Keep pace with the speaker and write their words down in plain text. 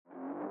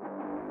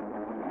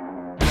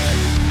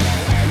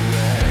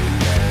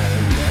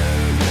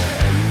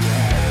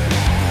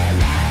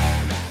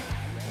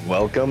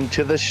Welcome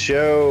to the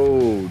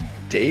show.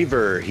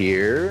 Daver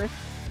here.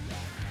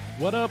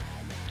 What up,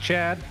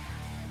 Chad?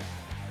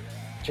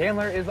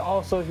 Chandler is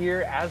also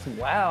here as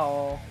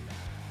well.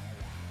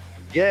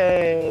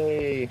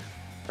 Yay!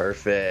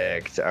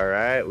 Perfect. All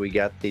right, we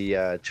got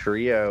the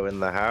trio in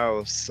the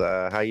house.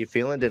 How you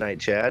feeling tonight,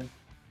 Chad?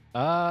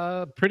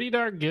 Pretty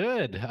darn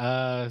good.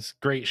 It's a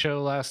great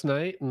show last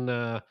night,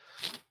 and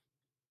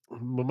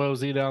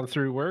moseyed on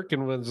through work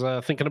and was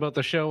thinking about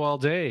the show all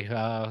day.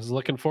 I was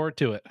looking forward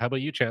to it. How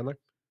about you, Chandler?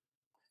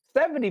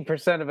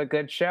 70% of a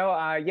good show.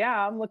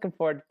 Yeah, I'm looking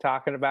forward to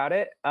talking about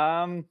it.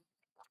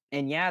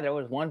 And yeah, there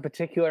was one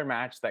particular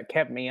match that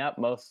kept me up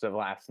most of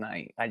last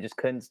night. I just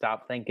couldn't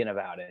stop thinking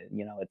about it.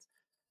 It's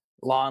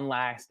long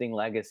lasting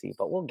legacy,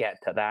 but we'll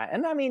get to that.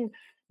 And I mean,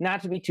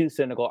 not to be too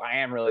cynical, I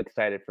am really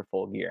excited for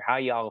Full Gear. How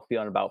y'all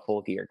feeling about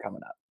Full Gear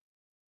coming up?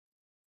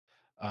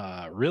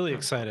 Really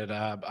excited.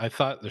 I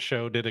thought the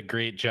show did a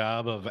great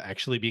job of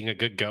actually being a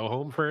good go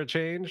home for a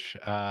change.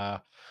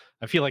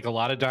 I feel like a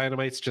lot of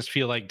dynamites just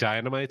feel like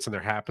dynamites, and there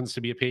happens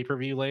to be a pay per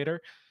view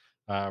later.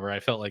 Where I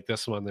felt like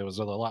this one there was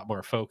a lot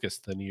more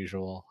focused than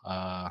usual.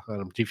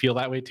 Do you feel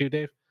that way too,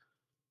 Dave?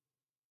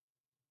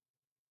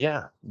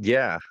 Yeah.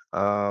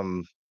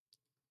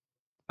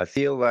 I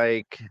feel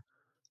like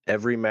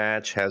every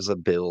match has a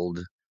build.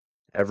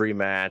 Every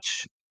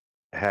match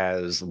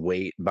has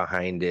weight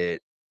behind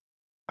it.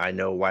 I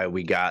know why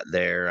we got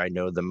there. I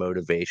know the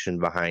motivation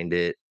behind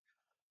it.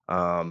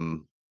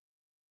 Um,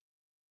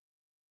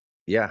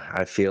 yeah,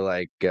 I feel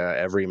like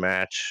every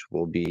match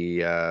will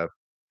be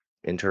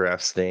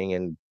interesting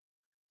and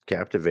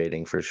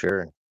captivating for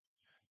sure.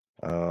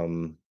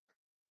 Um,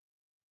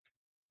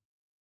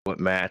 what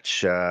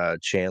match,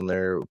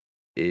 Chandler,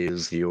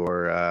 is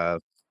your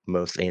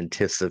most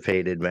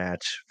anticipated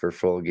match for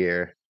Full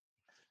Gear?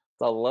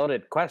 It's a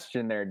loaded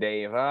question there,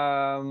 Dave.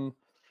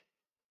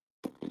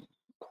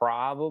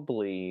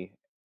 Probably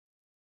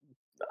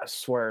a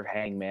Swerve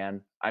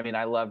Hangman. I mean,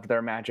 I loved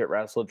their match at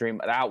Wrestle Dream.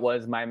 That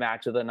was my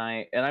match of the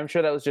night. And I'm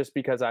sure that was just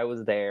because I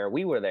was there.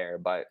 We were there,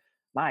 but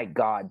my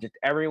God, just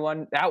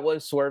everyone that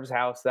was Swerve's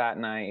house that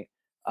night.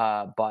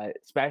 But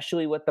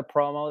especially with the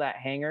promo that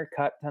Hanger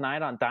cut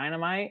tonight on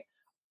Dynamite,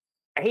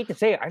 I hate to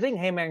say it, I think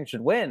Hangman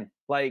should win.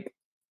 Like,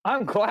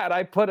 I'm glad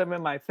I put him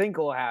in my think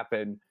will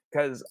happen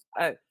because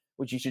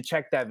which you should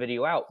check that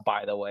video out,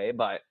 by the way.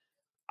 But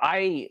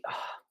I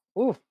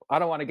I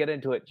don't want to get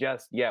into it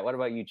just yet. What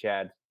about you,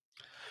 Chad?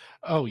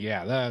 Oh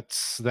yeah,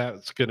 that's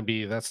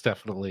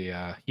definitely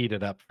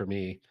heated up for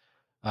me.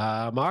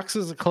 Mox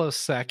is a close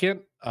second.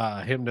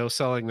 Him no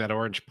selling that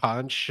orange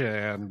punch,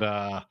 and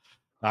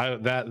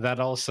that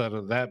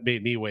also that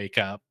made me wake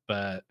up.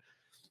 But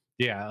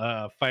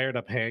yeah, fired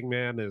up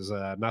Hangman is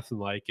nothing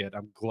like it.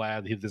 I'm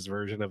glad this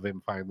version of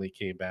him finally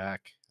came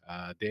back.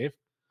 Dave.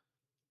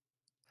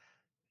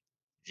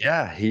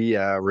 Yeah, he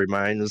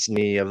reminds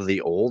me of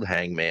the old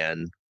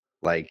Hangman,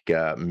 like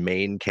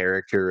main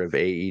character of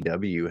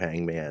AEW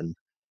Hangman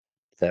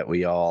that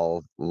we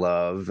all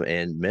love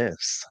and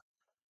miss.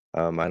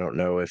 I don't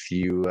know if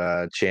you,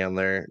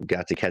 Chandler,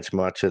 got to catch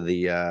much of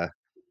the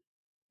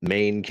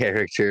main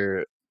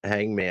character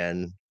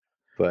Hangman,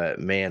 but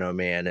man, oh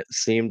man, it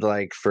seemed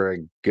like for a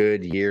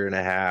good year and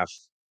a half,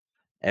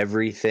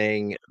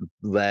 everything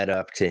led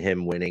up to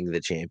him winning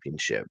the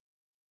championship.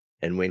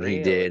 And when he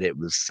Really? did, it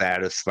was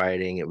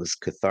satisfying, it was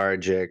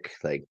cathartic,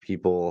 like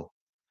people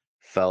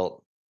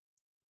felt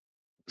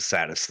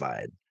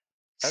satisfied.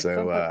 That's So,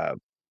 something y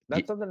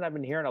that's something I've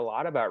been hearing a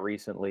lot about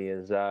recently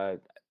is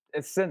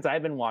since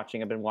I've been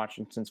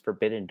watching since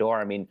Forbidden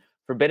Door. I mean,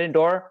 Forbidden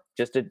Door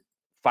just a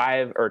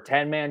 5 or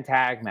 10-man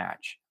tag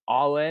match.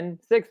 All in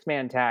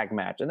 6-man tag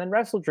match. And then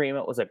Wrestle Dream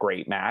it was a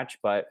great match,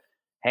 but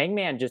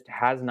Hangman just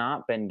has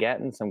not been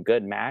getting some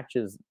good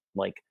matches,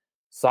 like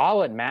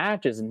solid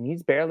matches, and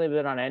he's barely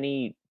been on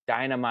any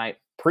Dynamite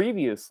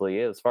previously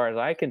as far as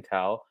I can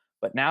tell.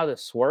 But now the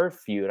Swerve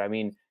feud, I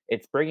mean,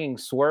 it's bringing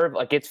Swerve,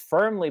 like it's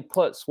firmly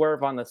put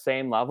Swerve on the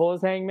same level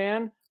as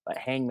Hangman, but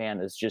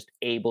Hangman is just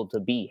able to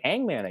be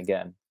Hangman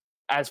again.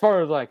 As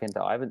far as I can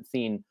tell, I haven't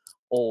seen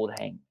old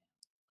Hangman.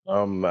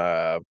 um,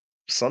 uh,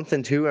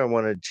 something too I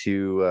wanted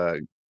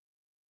to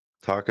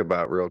talk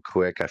about real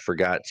quick. I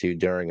forgot to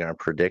during our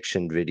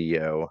prediction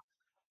video.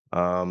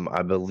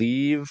 I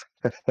believe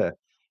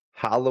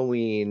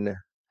Halloween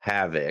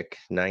Havoc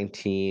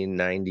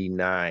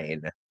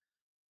 1999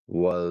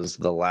 was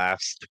the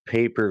last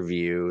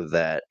pay-per-view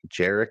that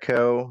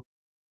Jericho,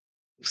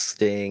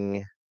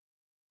 Sting,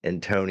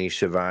 and Tony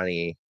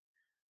Schiavone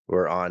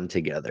were on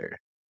together.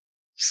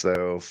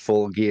 So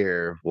Full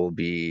Gear will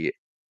be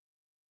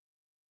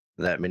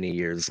that many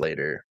years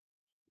later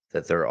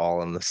that they're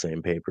all on the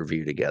same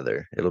pay-per-view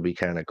together. It'll be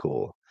kind of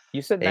cool.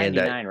 You said And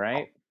 99,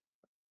 right?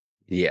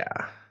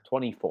 yeah.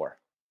 24.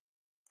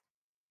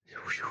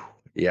 Whew,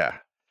 yeah.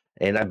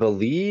 And I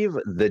believe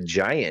the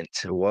Giant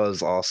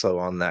was also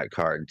on that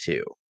card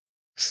too.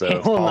 He So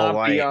if will Paul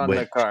not be White on the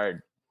went,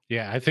 card.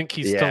 Yeah, I think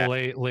he's yeah, still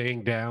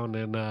laying down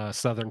in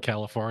Southern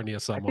California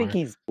I think somewhere.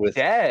 he's with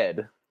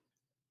dead.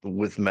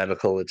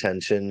 medical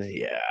attention,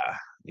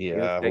 He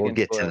was yeah, we'll sticking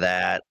get to to it.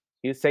 that.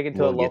 He was taken to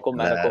a We'll get local to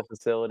that. medical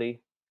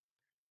facility.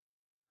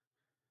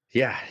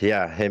 Yeah,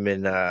 yeah, him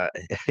and,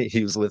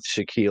 he was with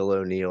Shaquille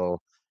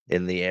O'Neal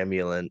in the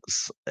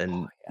ambulance Oh, and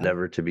yeah.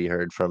 never to be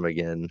heard from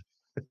again.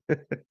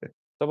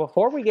 So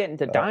before we get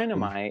into Um,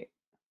 Dynamite,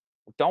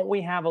 don't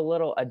we have a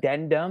little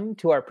addendum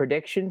to our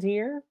predictions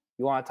here?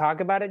 You want to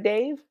talk about it,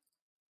 Dave?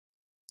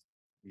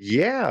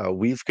 yeah,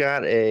 we've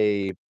got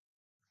a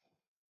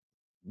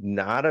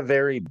not a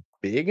very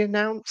big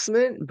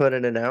announcement, but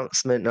an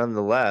announcement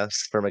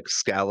nonetheless from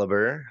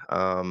Excalibur.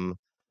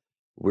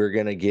 We're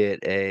gonna get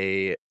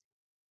a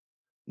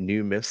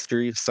new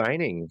mystery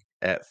signing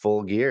at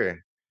Full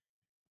Gear,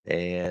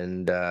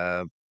 and,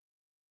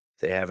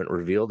 they haven't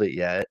revealed it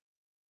yet,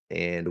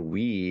 and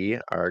we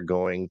are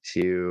going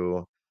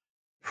to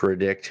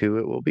predict who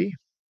it will be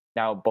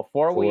Now,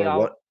 before we for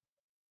what. all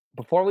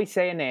before we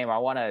say a name, I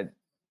want to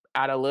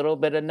add a little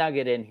bit of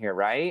nugget in here,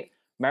 right?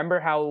 Remember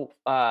how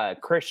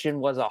Christian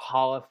was a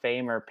Hall of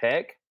Famer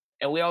pick?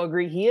 And we all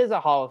agree he is a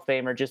Hall of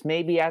Famer, just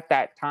maybe at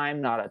that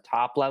time, not a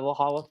top level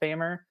Hall of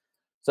Famer.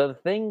 So the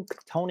thing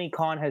Tony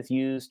Khan has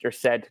used or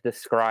said to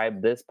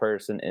describe this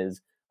person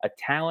is a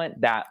talent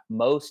that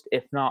most,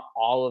 if not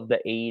all, of the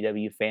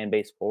AEW fan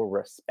base will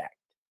respect.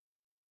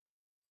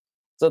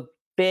 It's a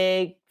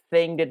big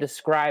thing to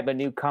describe a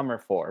newcomer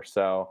for.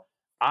 So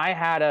I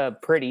had a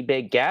pretty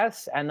big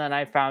guess, and then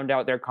I found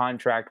out their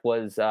contract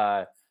was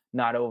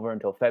not over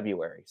until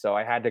February. So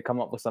I had to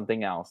come up with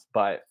something else.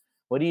 But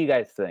what do you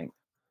guys think?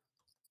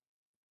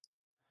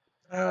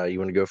 You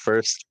wanna go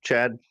first,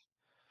 Chad?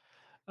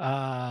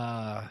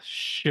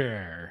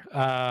 Sure.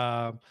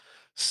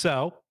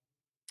 So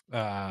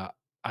uh,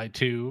 I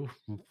too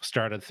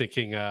started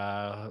thinking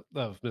of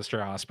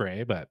Mr.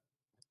 Osprey, but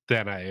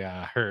then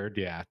I heard,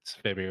 yeah, it's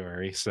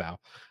February. So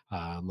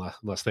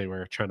unless they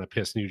were trying to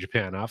piss New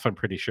Japan off, I'm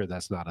pretty sure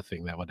that's not a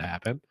thing that would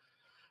happen.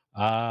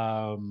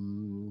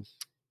 Um,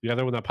 the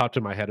other one that popped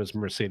in my head was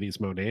Mercedes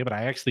Monet, but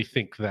I actually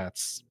think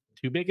that's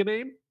too big a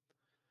name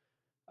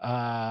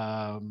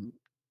um,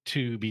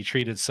 to be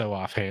treated so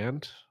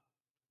offhand.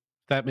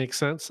 That makes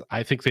sense.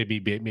 I think they'd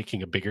be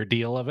making a bigger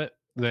deal of it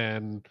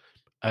than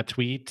a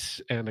tweet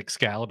and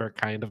Excalibur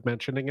kind of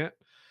mentioning it.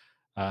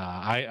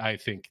 I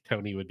think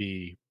Tony would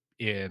be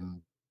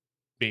in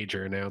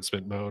major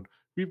announcement mode.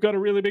 We've got a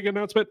really big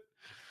announcement.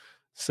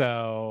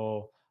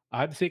 So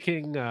I'm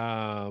thinking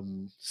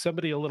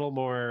somebody a little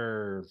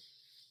more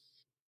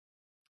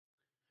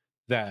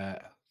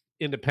that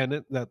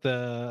independent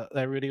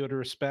that Rudy would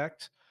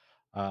respect.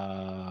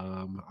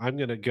 I'm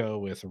gonna go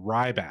with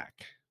Ryback.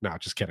 No,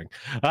 just kidding.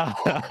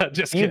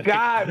 Just You kidding.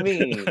 got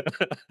me.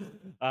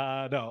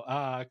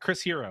 No,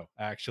 Chris Hero.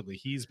 Actually,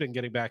 he's been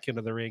getting back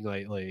into the ring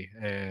lately,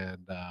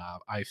 and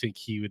I think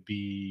he would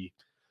be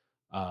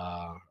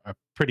a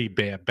pretty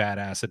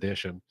badass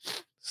addition.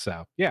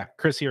 So yeah,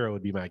 Chris Hero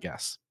would be my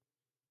guess.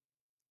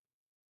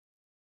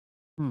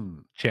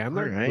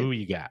 Chandler, Alright. who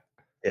you got?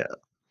 Yeah.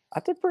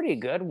 That's a pretty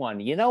good one.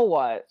 You know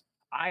what?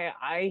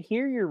 I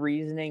hear your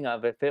reasoning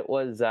of if it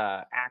was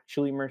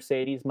actually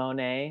Mercedes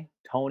Monet,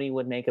 Tony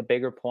would make a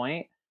bigger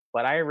point.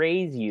 But I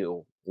raise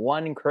you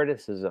one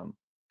criticism: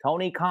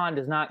 Tony Khan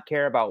does not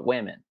care about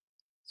women,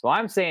 so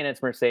I'm saying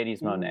it's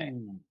Mercedes Monet.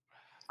 Ooh.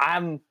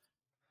 I'm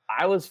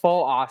I was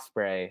full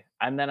Osprey,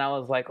 and then I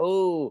was like,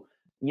 oh,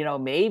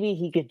 maybe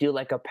he could do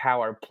like a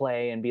power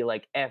play and be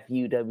like, "F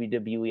you,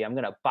 WWE, I'm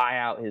gonna buy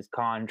out his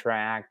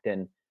contract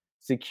and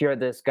secure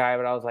this guy."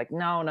 But I was like,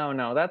 no, no,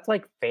 no, that's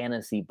like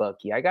fantasy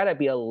bookie. I gotta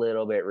be a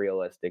little bit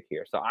realistic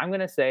here. So I'm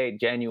gonna say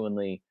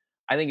genuinely,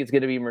 I think it's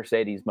gonna be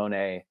Mercedes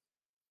Monet.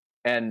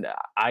 And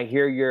I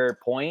hear your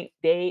point,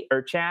 Date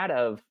or Chad,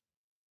 of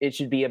it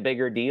should be a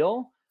bigger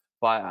deal,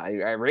 but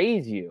I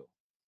raise you.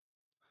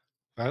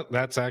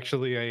 That's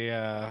actually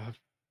a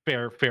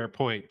fair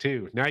point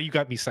too. Now you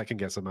got me second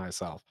guessing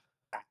myself.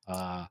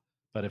 Uh,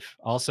 but if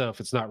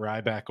it's not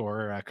Ryback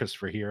or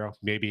Christopher Hero,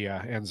 maybe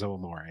Enzo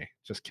Amore.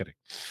 Just kidding.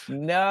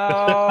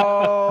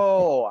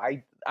 No,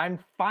 I'm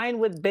fine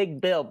with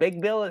Big Bill.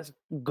 Big Bill is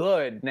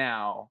good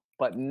now,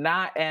 but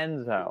not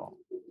Enzo.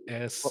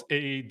 Well,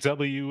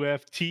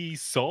 SAWFT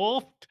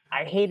soft.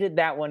 I hated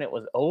that when it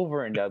was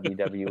over in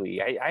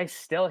WWE. I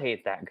still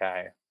hate that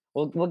guy.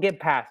 We'll get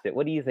past it.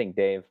 What do you think,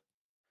 Dave?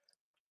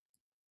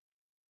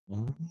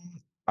 Mm,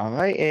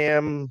 I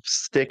am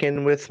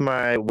sticking with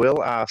my Will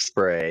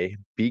Ospreay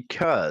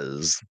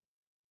because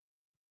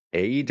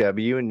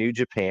AEW and New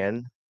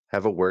Japan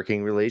have a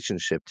working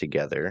relationship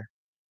together.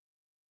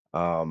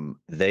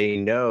 They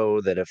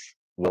know that if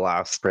Will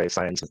Ospreay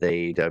signs with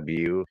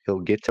AEW, he'll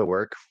get to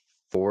work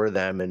for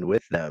them and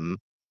with them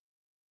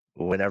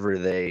whenever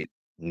they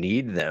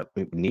need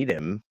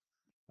him.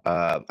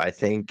 I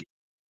think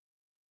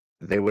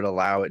they would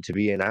allow it to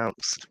be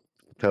announced.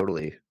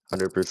 Totally,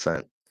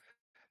 100%.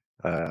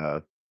 Uh,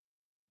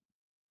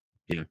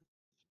 yeah,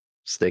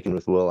 sticking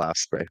with Will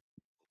Ospreay.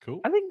 Cool.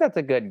 I think that's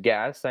a good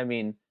guess. I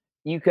mean,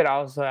 you could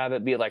also have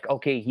it be like,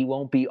 okay, he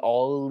won't be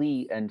all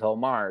elite until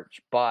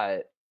March,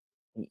 but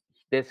he-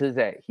 this is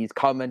it. He's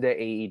coming to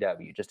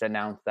AEW. Just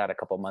announce that a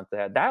couple months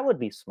ahead. That would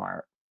be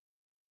smart.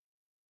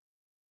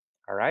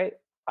 All right.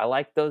 I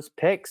like those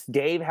picks.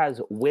 Dave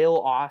has Will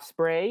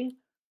Osprey.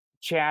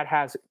 Chad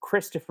has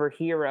Christopher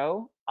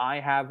Hero. I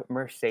have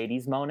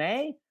Mercedes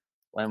Monet.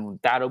 And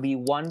that'll be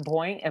 1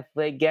 point if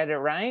they get it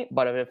right.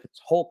 But if it's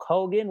Hulk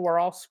Hogan, we're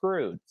all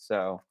screwed.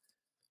 So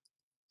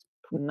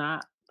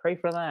not pray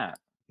for that.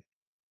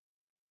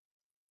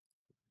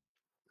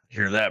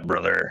 Hear that,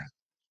 brother?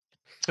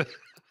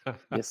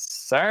 Yes,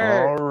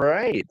 sir. All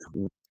right.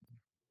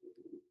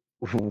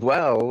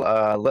 Well,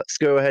 let's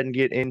go ahead and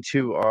get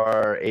into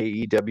our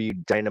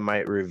AEW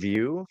Dynamite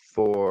review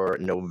for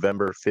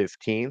November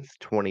 15th,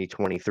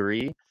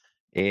 2023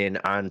 in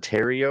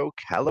Ontario,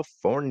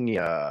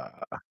 California.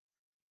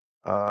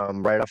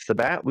 Right off the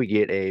bat, we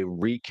get a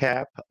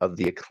recap of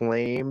the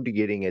Acclaimed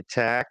getting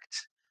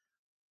attacked.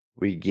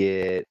 We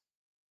get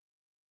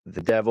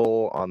the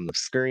devil on the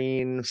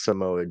screen.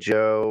 Samoa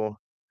Joe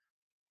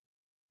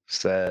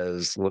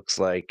says, "Looks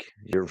like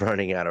you're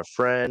running out of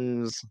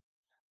friends."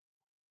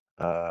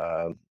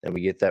 And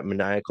we get that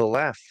maniacal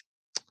laugh.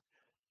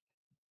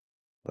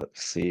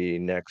 Let's see.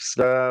 Next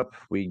up,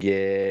 we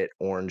get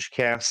Orange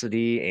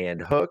Cassidy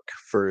and Hook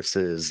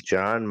versus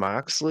John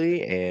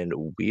Moxley and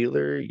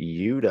Wheeler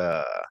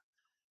Yuta.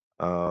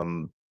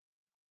 Um,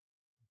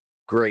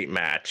 Great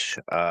match.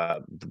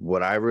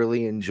 What I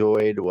really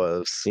enjoyed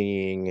was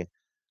seeing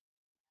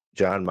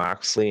John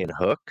Moxley and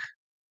Hook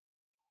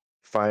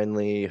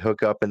finally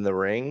hook up in the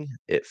ring.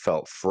 It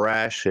felt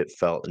fresh. It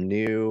felt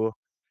new.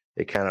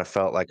 It kind of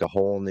felt like a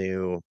whole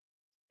new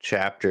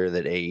chapter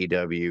that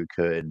AEW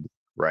could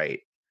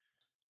write.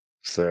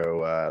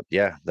 So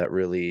yeah, that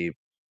really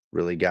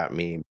got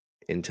me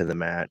into the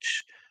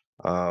match.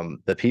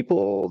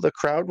 The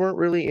crowd weren't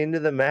really into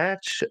the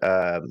match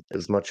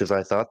as much as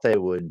I thought they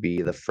would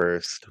be the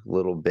first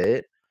little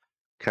bit.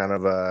 Kind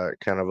of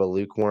a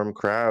lukewarm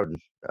crowd.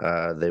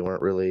 They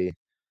weren't really,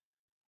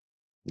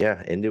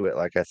 yeah, into it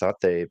like I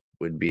thought they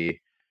would be.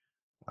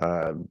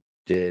 Uh,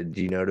 did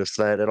you notice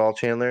that at all,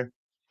 Chandler?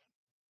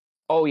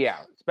 Oh yeah,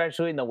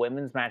 especially in the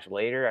women's match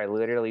later, I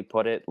literally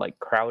put it like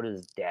crowd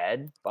is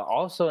dead. But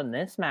also in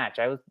this match,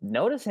 I was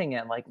noticing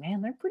it like,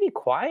 man, they're pretty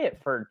quiet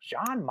for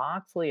John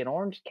Moxley and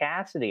Orange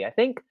Cassidy. I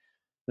think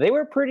they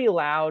were pretty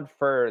loud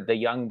for the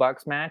Young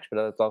Bucks match,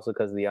 but that's also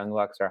because the Young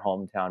Bucks are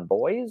hometown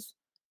boys.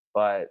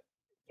 But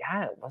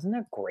yeah, it wasn't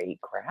a great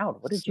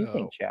crowd. What did you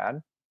think, So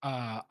Chad?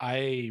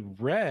 I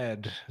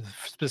read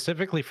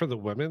specifically for the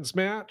women's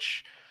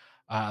match.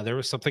 There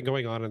was something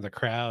going on in the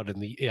crowd,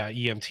 and the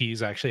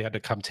EMTs actually had to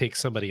come take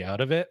somebody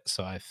out of it.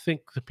 So I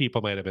think the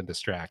people might have been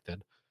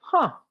distracted.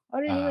 Huh?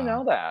 I didn't even Uh,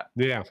 know that.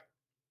 yeah.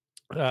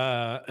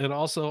 And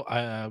also,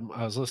 I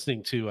was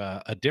listening to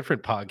a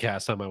different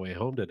podcast on my way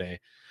home today,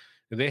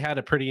 and they had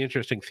a pretty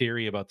interesting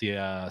theory about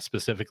the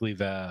specifically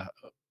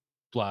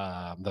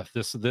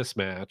this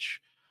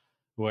match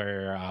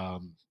where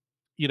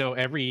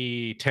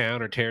every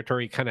town or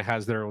territory kind of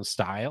has their own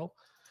style,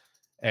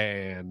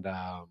 and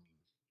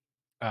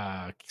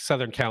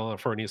Southern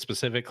California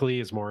specifically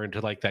is more into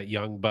like that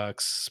Young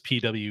Bucks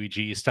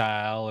PWG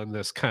style, and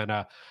this kind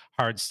of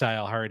hard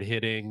style, hard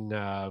hitting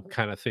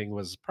kind of thing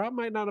was probably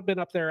might not have been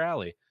up their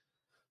alley.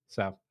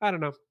 So I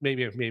don't know.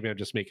 Maybe I'm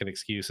just making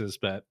excuses,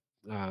 but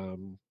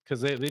because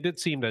they did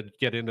seem to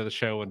get into the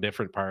show in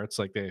different parts.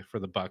 Like they for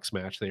the Bucks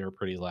match, they were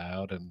pretty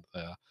loud and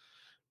the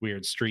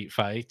weird street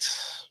fight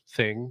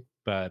thing.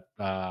 But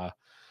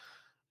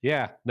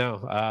yeah,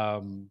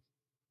 no,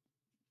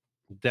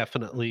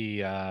 definitely.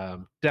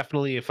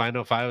 If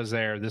I was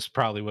there, this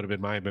probably would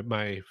have been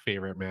my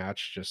favorite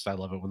match. Just I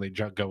love it when they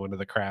go into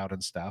the crowd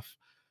and stuff.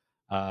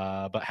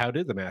 But how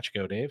did the match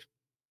go, Dave?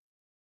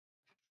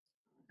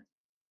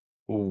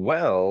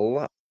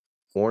 Well,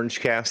 Orange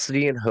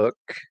Cassidy and Hook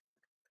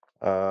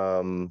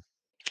um,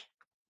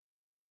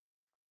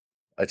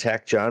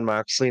 attack John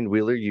Moxley and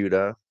Wheeler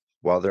Yuta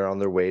while they're on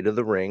their way to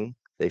the ring.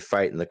 They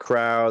fight in the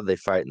crowd, they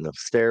fight in the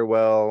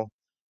stairwell.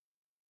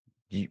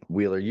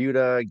 Wheeler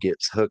Yuta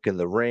gets Hook in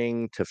the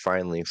ring to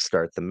finally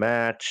start the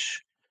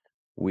match.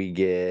 We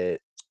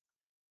get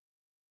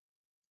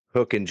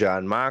Hook and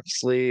John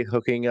Moxley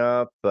hooking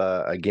up.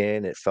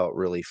 Again, it felt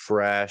really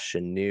fresh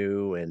and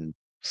new and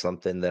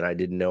something that I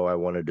didn't know I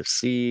wanted to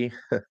see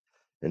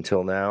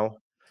until now.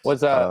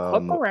 Was Hook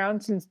Um,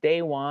 around since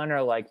day one,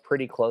 or like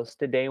pretty close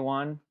to day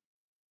one?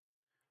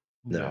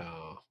 no,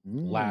 No,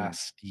 Mm,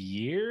 last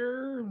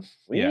year.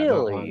 Yeah, not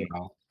long at really?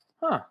 all.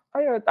 Huh.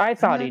 I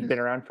thought he'd uh, been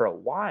around for a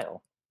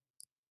while.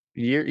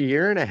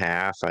 year and a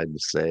half, I'd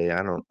say.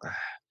 I don't.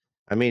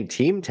 I mean,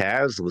 Team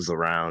Taz was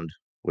around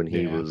when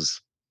he Yeah.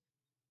 was,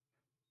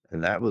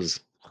 and that was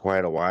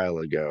quite a while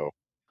ago.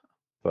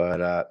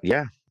 But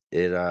yeah,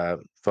 it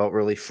felt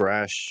really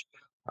fresh.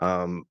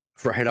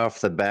 Right off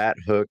the bat,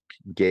 Hook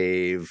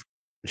gave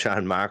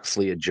John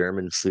Moxley a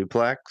German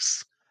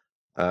suplex.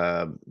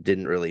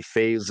 Didn't really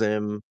phase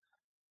him.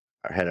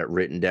 I had it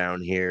written down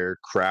here.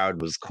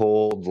 Crowd was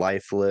cold,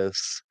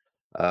 lifeless.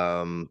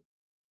 Um,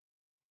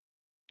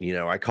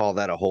 I call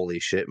that a holy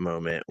shit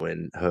moment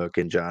when Hook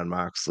and John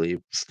Moxley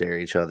stare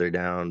each other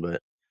down,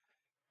 but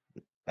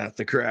at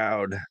the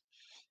crowd.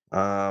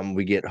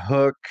 We get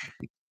Hook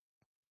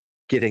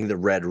getting the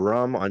red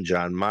rum on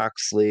John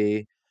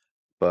Moxley,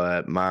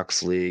 but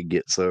Moxley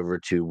gets over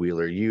to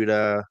Wheeler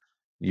Yuta.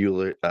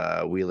 Wheeler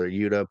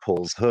Yuta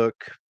pulls Hook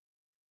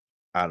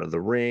out of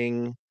the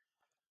ring,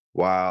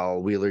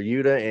 while Wheeler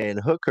Yuta and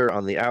Hook are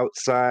on the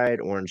outside.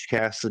 Orange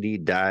Cassidy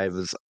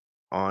dives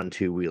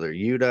onto Wheeler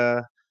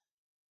Yuta.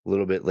 A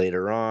little bit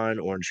later on,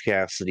 Orange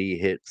Cassidy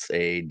hits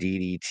a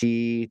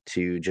DDT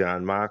to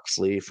John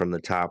Moxley from the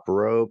top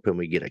rope, and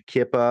we get a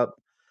kip up.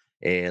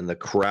 And the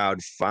crowd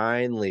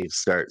finally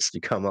starts to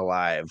come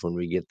alive when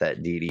we get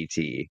that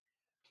DDT.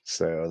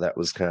 So that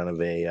was kind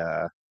of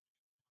a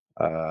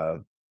uh,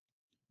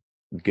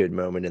 good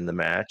moment in the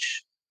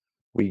match.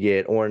 We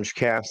get Orange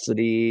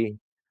Cassidy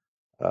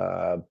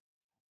uh,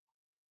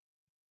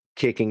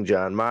 kicking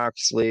John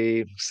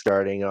Moxley,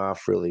 starting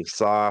off really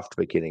soft,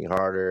 but getting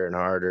harder and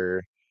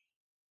harder.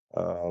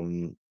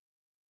 Um,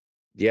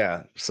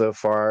 yeah, so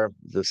far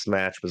this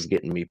match was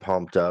getting me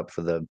pumped up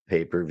for the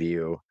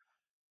pay-per-view.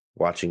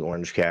 Watching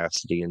Orange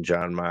Cassidy and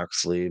John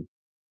Moxley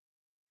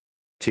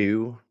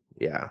too,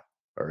 yeah,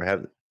 or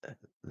have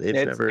they've It's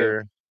two.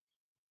 never,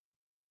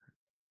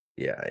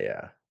 yeah,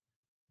 yeah.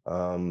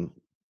 Um,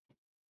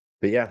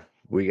 but yeah,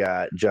 we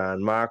got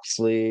John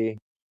Moxley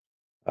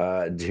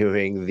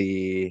doing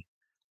the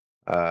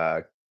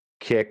uh,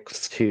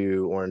 kicks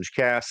to Orange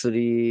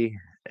Cassidy,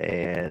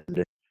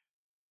 and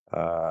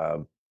uh,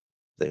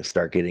 they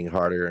start getting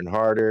harder and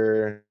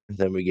harder.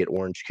 Then we get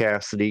Orange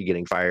Cassidy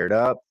getting fired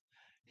up.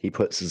 He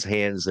puts his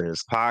hands in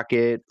his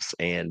pockets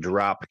and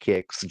drop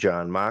kicks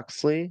John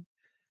Moxley.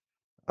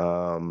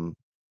 Um,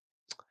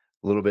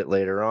 a little bit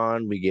later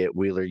on, we get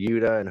Wheeler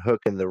Yuta and Hook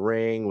in the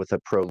ring with a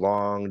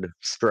prolonged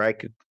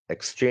strike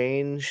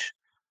exchange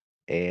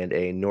and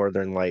a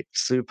Northern Light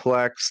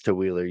suplex to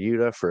Wheeler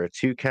Yuta for a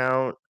 2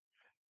 count.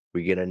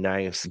 We get a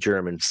nice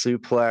German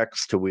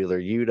suplex to Wheeler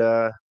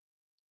Yuta,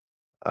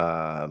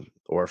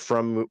 or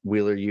from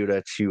Wheeler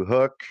Yuta to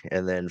Hook,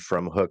 and then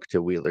from Hook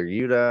to Wheeler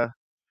Yuta.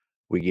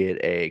 We get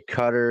a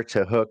cutter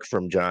to Hook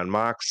from John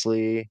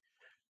Moxley.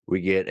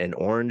 We get an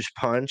orange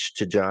punch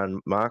to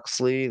John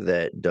Moxley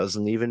that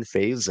doesn't even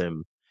phase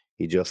him.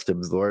 He just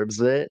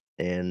absorbs it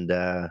and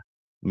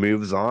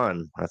moves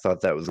on. I thought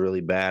that was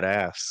really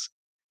badass.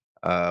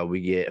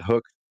 We get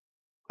Hook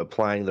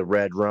applying the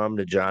red rum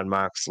to John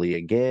Moxley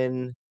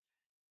again.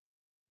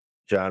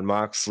 John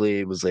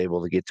Moxley was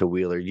able to get to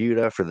Wheeler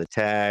Yuta for the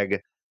tag.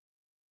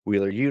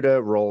 Wheeler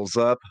Yuta rolls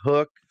up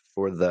Hook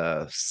for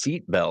the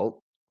seat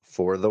belt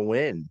for the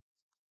win.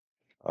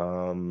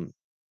 Um,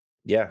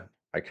 yeah,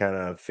 I kind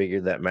of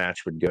figured that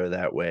match would go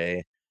that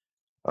way.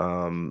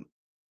 Um,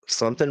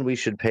 Something we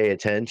should pay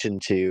attention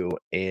to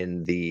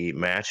in the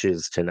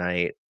matches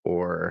tonight,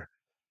 or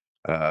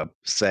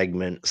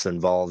segments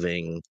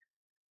involving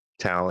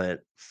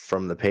talent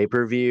from the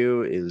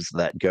pay-per-view, is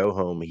that go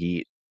home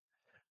heat.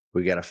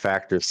 We got to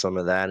factor some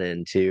of that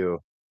in too.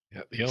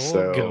 Yeah, the old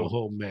go So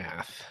home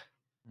math.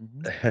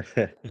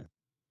 Mhm.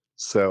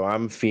 so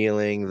I'm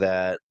feeling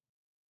that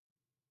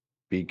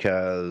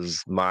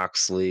because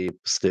Moxley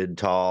stood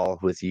tall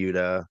with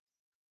Yuta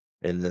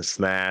in this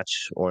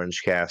match,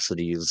 Orange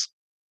Cassidy's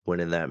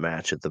winning that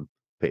match at the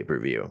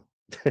pay-per-view.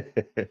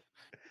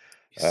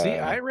 See,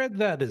 uh I read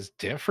that as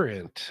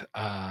different.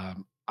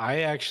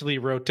 I actually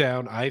wrote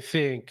down, I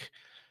think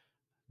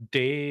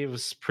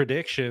Dave's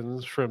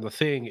predictions from the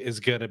thing is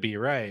gonna be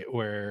right,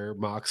 where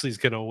Moxley's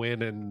gonna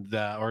win and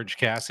Orange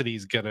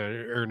Cassidy's gonna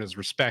earn his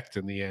respect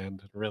in the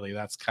end. Really,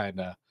 that's kind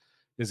of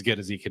as good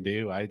as he can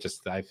do. I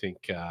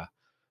think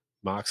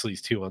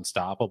Moxley's too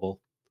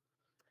unstoppable.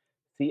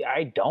 See,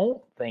 I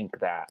don't think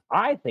that.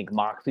 I think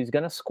Moxley's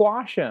gonna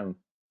squash him.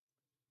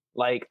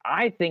 Like,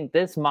 I think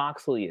this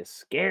Moxley is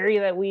scary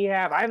that we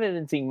have. I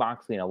haven't seen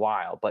Moxley in a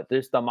while, but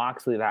this the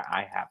Moxley that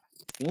I have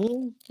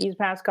seen these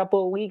past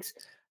couple of weeks.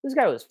 This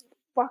guy was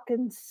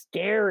fucking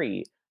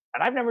scary.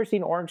 And I've never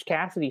seen Orange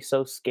Cassidy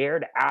so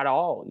scared at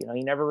all. You know,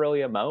 he never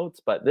really emotes,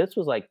 but this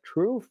was like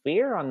true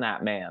fear on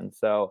that man.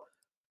 So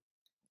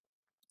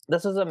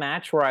this is a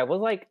match where I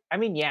was like, I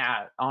mean,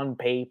 yeah, on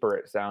paper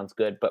it sounds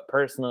good, but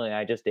personally,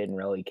 I just didn't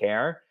really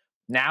care.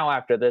 Now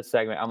after this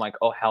segment, I'm like,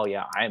 oh hell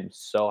yeah, I'm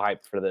so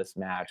hyped for this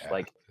match. Yeah,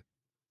 Like,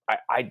 I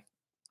I,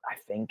 I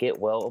think it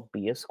will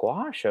be a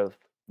squash of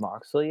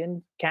Moxley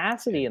and yeah,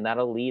 Cassidy, and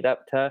that'll lead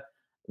up to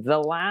the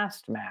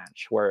last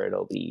match where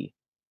it'll be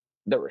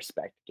the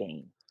respect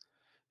game.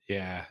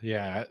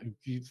 yeah.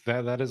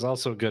 That is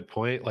also a good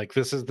point. Like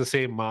this is the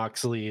same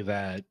Moxley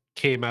that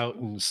came out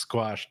and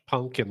squashed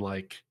Punk in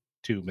like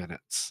 2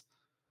 minutes.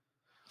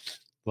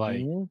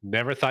 Like, Hmm.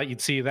 never thought you'd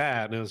see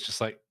that, and it was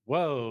just like,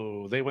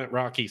 "Whoa, they went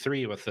Rocky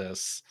 3 with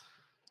this."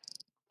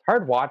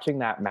 Hard watching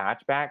that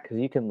match back because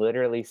you can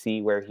literally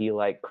see where he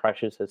like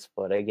crushes his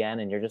foot again,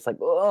 and you're just like,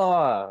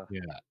 ugh,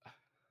 Yeah.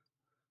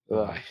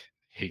 ugh, I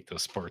hate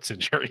those sports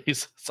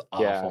injuries. It's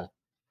yeah. awful.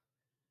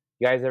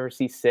 You guys ever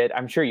see Sid?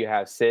 I'm sure you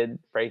have. Sid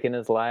breaking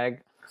his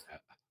leg. Yeah.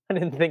 I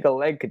didn't think a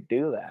leg could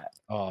do that.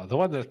 Oh, the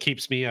one that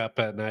keeps me up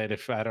at night,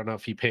 if I don't know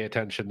if you pay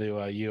attention to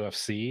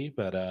UFC,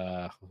 but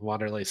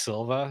Wanderlei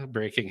Silva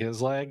breaking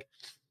his leg.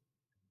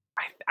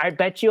 I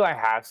bet you I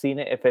have seen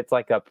it if it's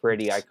like a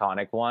pretty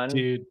iconic one.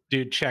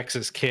 Dude checks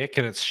his kick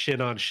and it's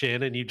shin on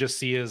shin, and you just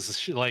see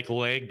his like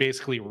leg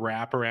basically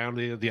wrap around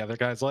the other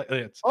guy's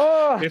leg.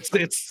 Oh,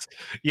 It's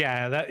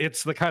yeah, that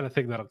it's the kind of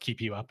thing that'll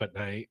keep you up at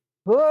night.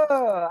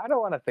 I don't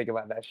want to think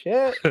about that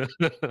shit.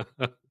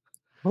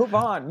 Move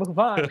on, move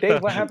on.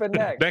 Dave, what happened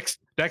next? Next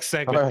All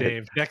segment, right,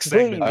 Dave. Next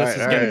segment. Please, This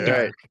is all right,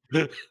 getting all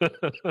please.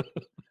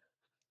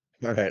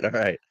 right, dark. all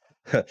right.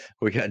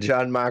 We got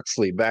John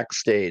Moxley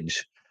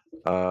backstage.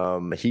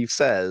 He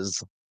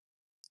says,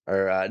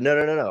 or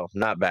no,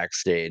 not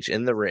backstage,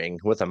 in the ring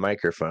with a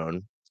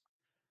microphone.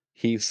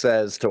 He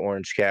says to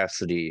Orange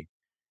Cassidy,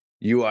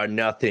 "You are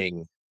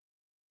nothing.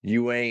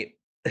 You ain't."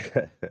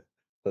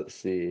 Let's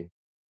see.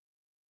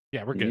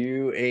 Yeah, we're good.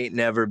 You ain't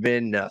never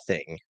been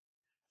nothing.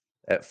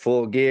 At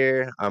Full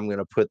Gear, I'm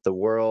gonna put the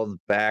world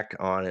back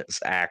on its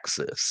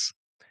axis.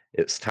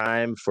 It's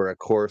time for a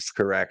course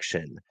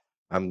correction.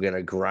 I'm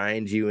gonna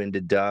grind you into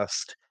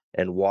dust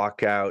and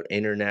walk out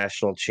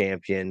international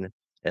champion,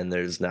 and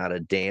there's not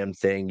a damn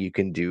thing you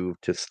can do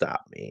to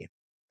stop me.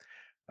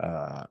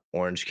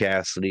 Orange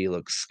Cassidy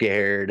looks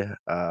scared.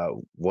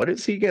 What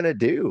is he gonna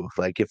do?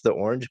 Like, if the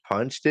orange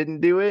punch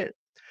didn't do it,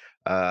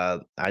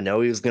 I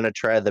know he was gonna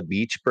try the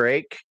beach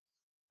break.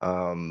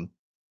 Um,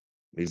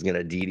 he's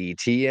gonna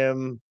DDT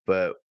him,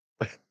 but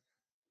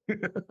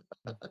Jets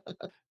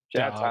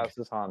Dog. house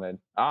is haunted.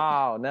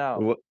 Oh no.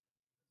 what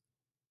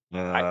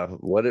I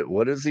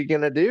what is he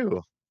gonna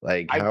do?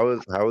 Like, I how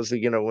is he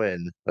gonna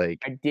win?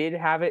 Like, I did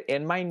have it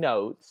in my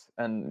notes,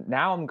 and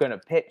now I'm gonna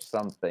pitch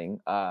something.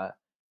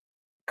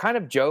 Kind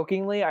of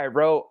jokingly, I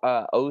wrote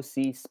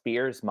OC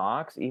Spears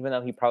Mox, even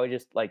though he probably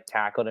just like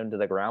tackled him to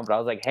the ground. But I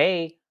was like,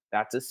 hey,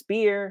 that's a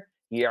spear.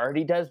 He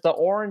already does the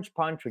orange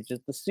punch, which is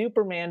the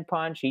Superman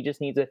punch. He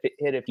just needs to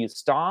hit a few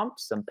stomps,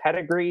 some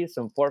pedigrees,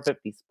 some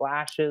 450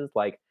 splashes.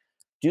 Like,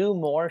 do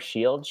more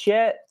shield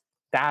shit.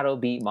 That'll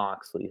beat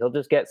Moxley. He'll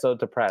just get so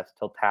depressed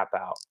he'll tap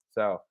out.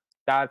 So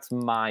that's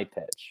my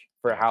pitch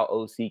for Yeah. how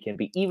OC can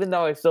be. Even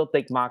though I still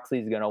think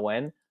Moxley's gonna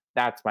win,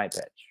 that's my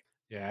pitch.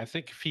 Yeah, I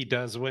think if he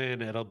does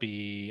win, it'll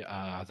be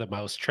the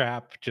mouse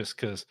trap, just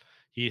because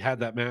he had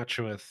that match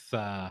with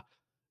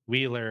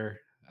Wheeler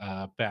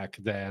back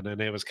then, and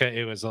it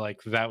was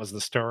like that was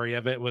the story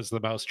of it, was the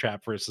mouse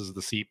trap versus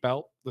the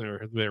seatbelt.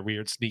 They're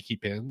weird sneaky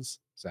pins.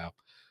 So,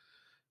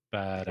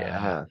 but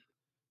yeah,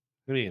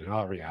 I mean, in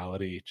all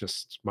reality,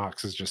 just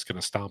Mox is just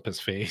gonna stomp his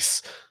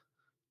face.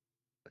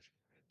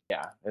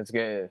 Yeah, it's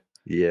good.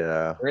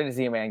 yeah, We're gonna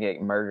see a man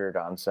get murdered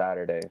on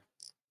Saturday.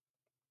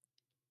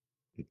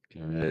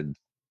 good.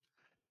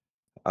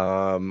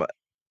 Um,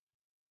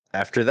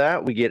 After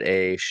that, we get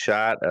a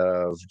shot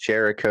of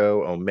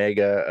Jericho,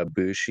 Omega,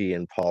 Ibushi,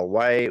 and Paul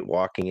White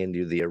walking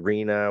into the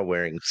arena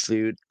wearing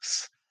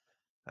suits.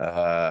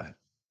 Uh,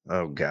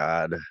 oh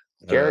God,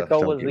 Jericho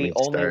don't was get the me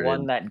only started.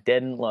 one that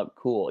didn't look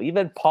cool.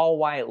 Even Paul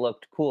White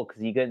looked cool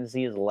because you couldn't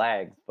see his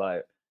legs,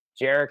 but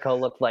Jericho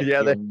looked like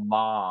Yeah, your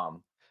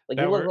mom. Like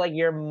he That looked were like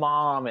your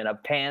mom in a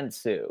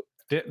pantsuit.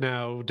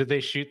 did they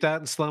shoot that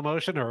in slow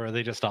motion, or are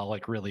they just all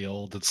like really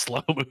old and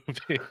slow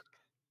moving?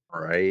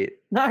 right.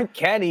 Not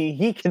Kenny.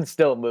 He can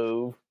still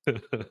move.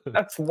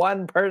 That's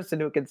one person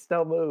who can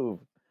still move.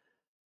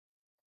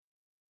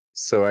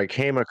 So I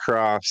came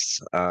across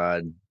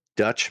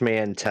Dutch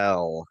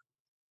Mantel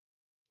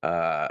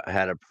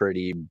had a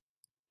pretty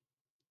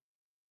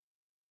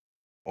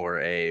or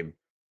a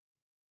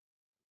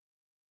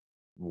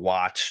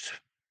watched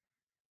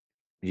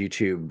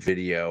YouTube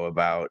video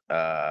about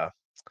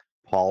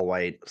Paul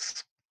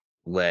White's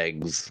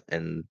legs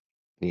and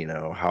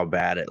how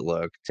bad it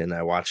looked. And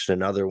I watched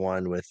another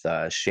one with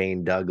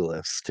Shane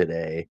Douglas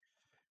today,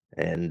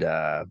 and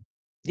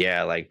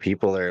yeah, like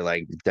people are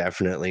like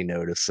definitely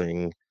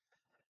noticing.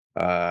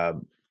 Uh,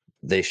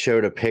 they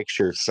showed a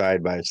picture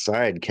side by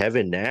side.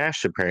 Kevin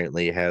Nash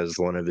apparently has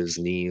one of his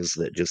knees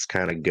that just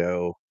kind of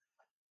go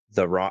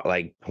the wrong,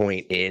 like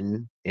point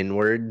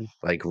inward,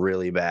 like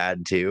really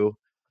bad too.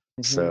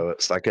 Hmm. So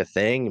it's like a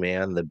thing,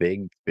 man. The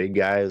big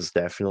guys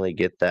definitely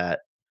get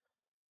that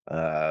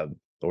uh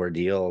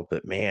ordeal,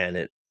 but man,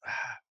 it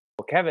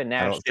Well, Kevin I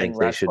Nash don't think didn't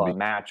they should wrestle a be.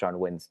 match on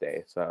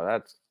Wednesday, so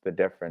that's the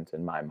difference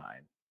in my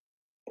mind.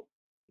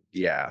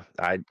 Yeah,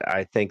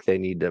 I think they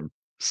need to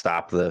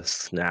stop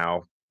this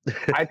now.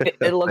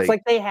 It looks Like,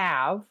 like they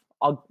have.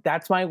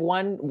 That's my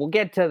one. We'll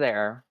get to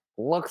there.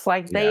 Looks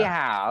like they yeah,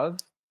 have.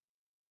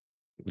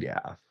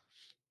 yeah.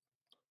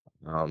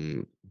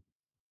 Um,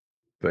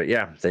 but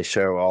yeah, they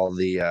show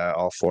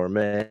all four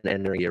men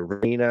entering the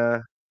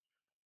arena.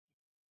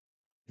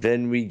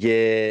 Then we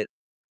get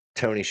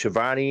Tony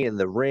Schiavone in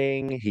the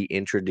ring. He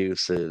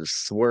introduces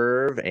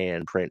Swerve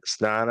and Prince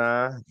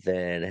Nana,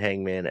 then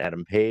Hangman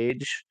Adam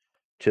Page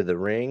to the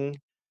ring.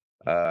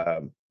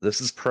 This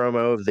is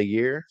promo of the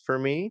year for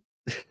me.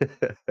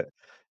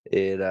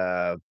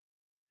 It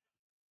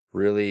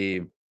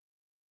really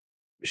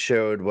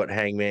showed what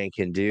Hangman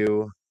can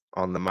do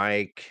on the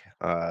mic.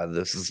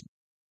 This has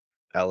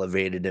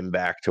elevated him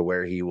back to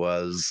where he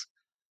was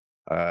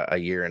a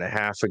year and a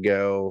half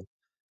ago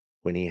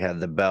when he had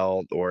the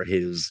belt, or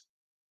his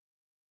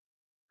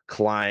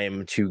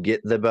climb to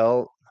get the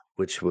belt,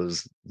 which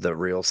was the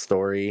real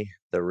story,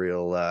 the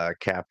real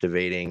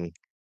captivating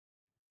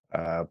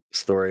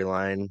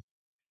storyline.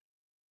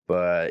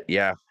 But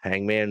yeah,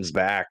 Hangman's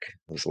back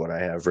is what I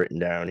have written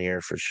down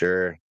here for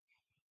sure.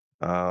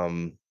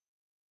 Um,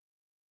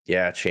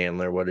 yeah,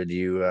 Chandler, what did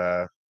you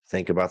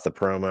think about the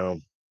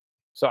promo?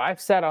 So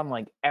I've said on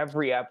like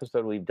every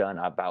episode we've done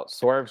about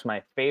Swerve's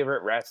my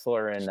favorite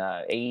wrestler in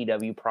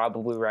AEW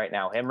probably right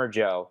now, him or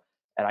Joe.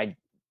 And I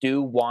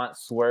do want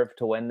Swerve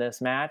to win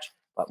this match,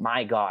 but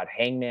my God,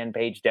 Hangman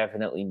Page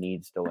definitely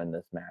needs to win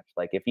this match.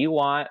 Like if you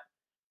want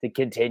to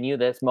continue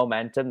this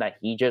momentum that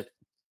he just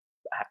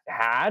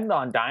had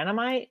on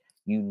Dynamite,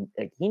 you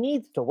like, he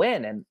needs to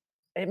win, and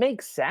it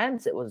makes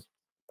sense. It was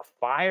a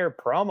fire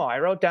promo. I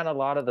wrote down a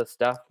lot of the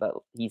stuff that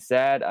he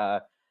said.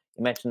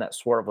 He mentioned that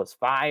Swerve was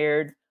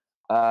fired.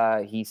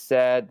 He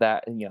said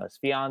that his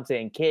fiance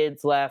and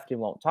kids left and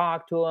won't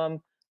talk to him.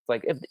 It's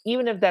like if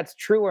even if that's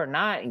true or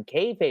not in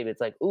kayfabe,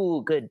 it's like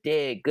ooh, good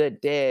dig, good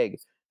dig.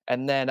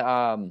 And then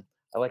I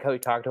like how he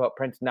talked about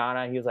Prince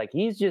Nana. He was like,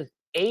 he's just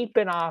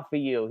aping off of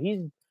you.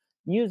 He's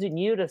using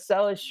you to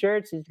sell his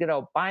shirts. He's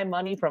gonna buy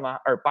money from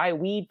or buy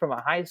weed from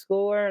a high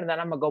schooler, and then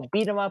I'm gonna go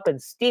beat him up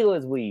and steal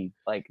his weed.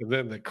 Like, And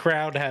then the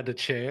crowd had to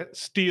chant,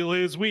 "Steal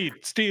his weed!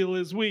 Steal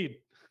his weed!"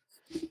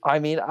 I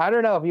mean, I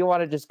don't know if you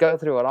want to just go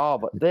through it all,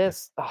 but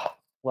this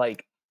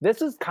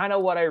is kind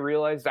of what I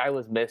realized I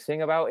was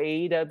missing about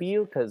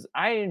AEW because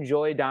I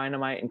enjoy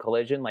Dynamite and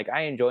Collision. Like,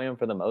 I enjoy them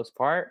for the most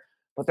part,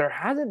 but there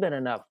hasn't been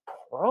enough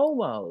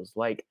promos.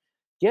 Like,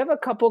 give a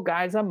couple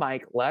guys a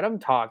mic, let them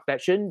talk.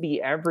 That shouldn't be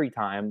every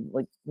time.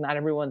 Like, not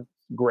everyone's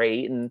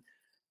great, and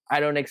I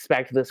don't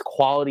expect this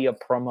quality of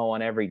promo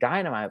on every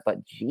Dynamite,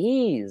 but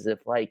geez, if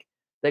like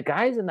the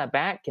guys in the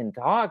back can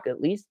talk, at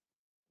least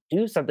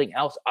do something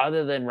else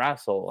other than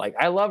wrestle. Like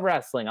I love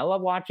wrestling, I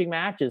love watching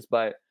matches,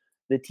 but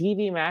the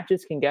TV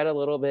matches can get a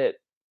little bit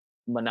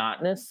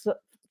monotonous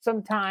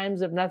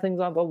sometimes if nothing's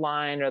on the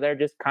line or they're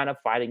just kind of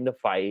fighting to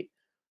fight.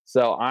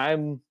 So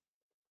I'm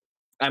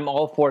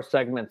all for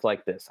segments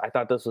like this. I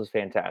thought this was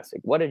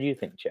fantastic. What did you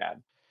think,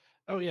 Chad?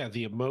 Oh yeah,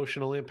 the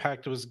emotional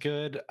impact was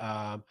good.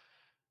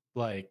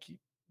 Like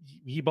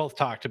you both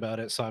talked about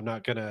it, so I'm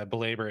not going to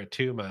belabor it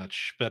too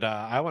much. But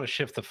I want to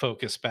shift the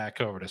focus back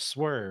over to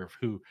Swerve,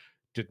 who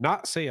did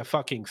not say a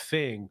fucking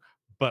thing,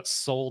 but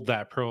sold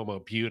that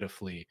promo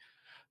beautifully.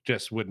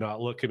 Just would not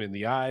look him in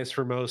the eyes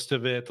for most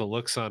of it. The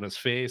looks on his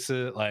face,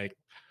 I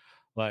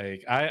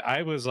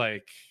was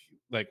like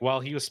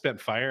while he was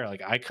spent fire,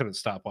 like I couldn't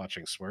stop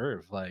watching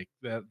Swerve. Like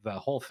the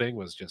whole thing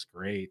was just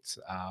great.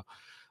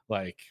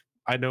 Like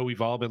I know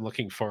we've all been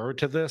looking forward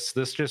to this.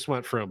 This just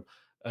went from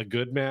a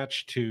good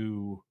match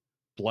to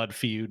blood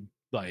feud,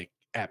 like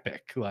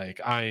epic.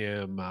 Like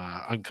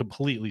I'm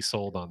completely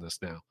sold on this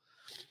now.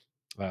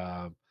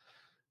 Um,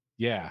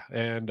 yeah,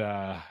 and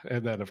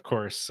then of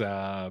course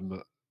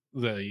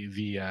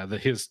the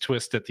his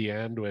twist at the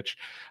end, which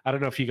I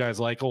don't know if you guys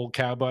like old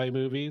cowboy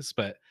movies,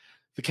 but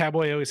the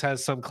cowboy always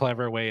has some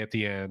clever way at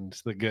the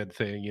end, the good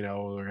thing,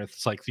 where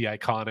it's like the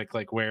iconic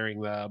like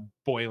wearing the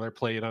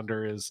boilerplate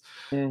under his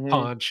Mm-hmm.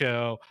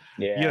 poncho.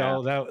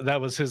 Yeah,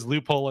 That was his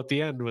loophole at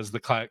the end, was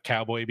the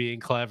cowboy being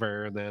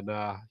clever, and then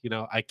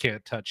I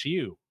can't touch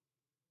you,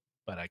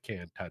 but I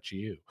can touch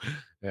you.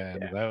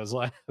 And yeah. that was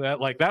like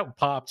that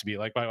popped me.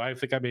 Like I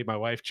think I made my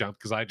wife jump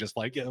because I just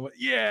like,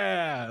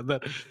 yeah. And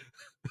then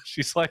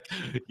she's like,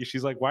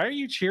 why are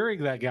you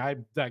cheering that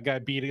guy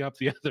beating up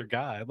the other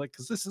guy? I'm like,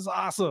 because this is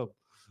awesome.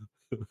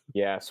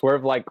 Yeah,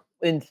 Swerve like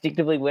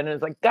instinctively went and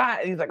was like, God,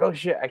 and he's like, oh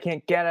shit, I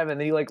can't get him. And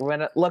then he like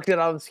went looked at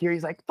all the security,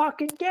 he's like,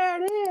 fucking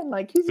get in,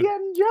 like he's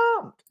getting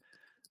jumped.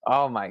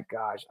 Oh my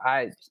gosh.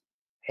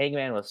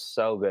 Hangman was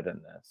so good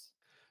in this.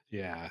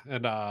 Yeah.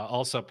 And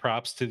also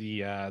props to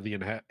the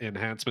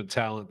enhancement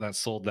talent that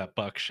sold that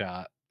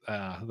buckshot.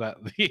 That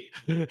he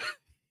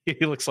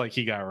looks like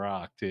he got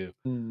rocked too.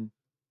 Mm.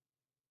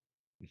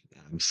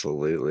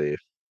 Absolutely.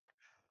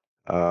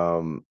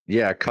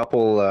 Yeah, a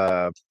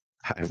couple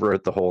I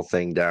wrote the whole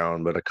thing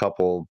down, but a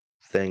couple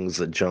things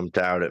that jumped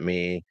out at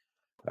me.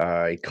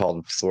 He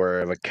called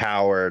Swerve a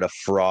coward, a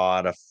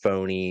fraud, a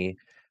phony,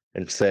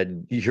 and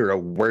said, "You're a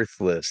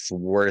worthless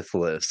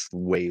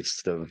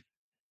waste of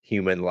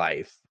human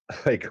life."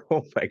 Like,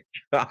 oh my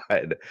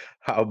God,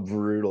 how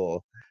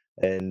brutal.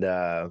 And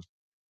I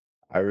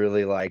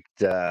really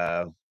liked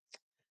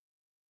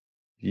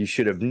you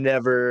should have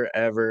never,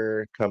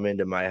 ever come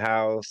into my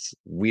house.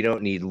 We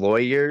don't need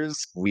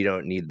lawyers. We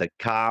don't need the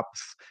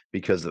cops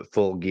because at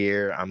Full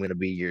Gear, I'm going to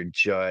be your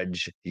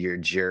judge, your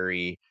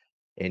jury,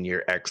 and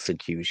your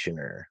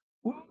executioner.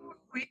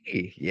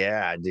 Woo-wee.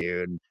 Yeah,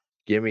 dude.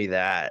 Give me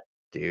that,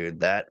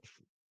 dude.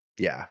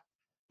 Yeah,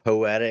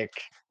 poetic,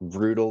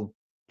 brutal,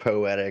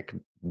 poetic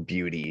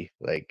beauty.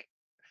 Like,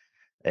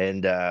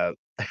 and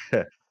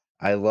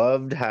I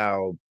loved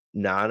how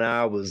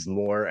Nana was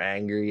more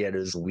angry at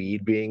his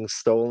weed being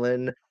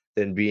stolen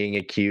than being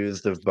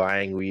accused of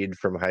buying weed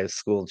from high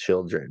school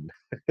children.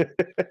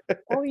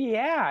 Oh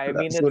yeah. I mean,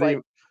 That's it's what he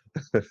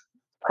like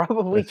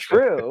probably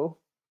true.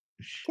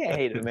 Can't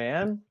hate it,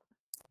 man.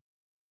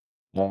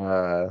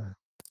 Uh,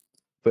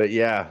 but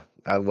yeah,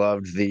 I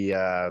loved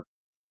the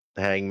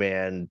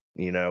Hangman,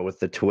 with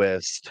the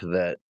twist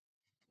that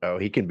oh,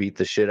 he can beat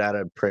the shit out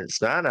of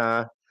Prince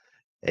Nana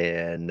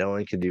and no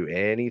one can do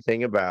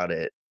anything about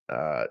it.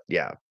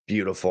 Yeah,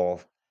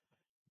 beautiful.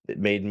 It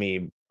made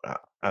me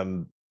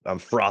I'm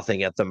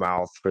frothing at the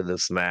mouth for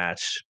this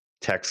match.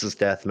 Texas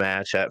Death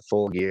Match at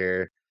Full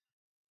Gear.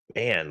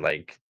 Man,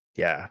 like,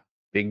 yeah,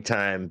 big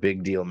time,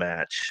 big deal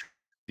match.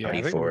 Yeah, I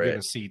Ready think we're for gonna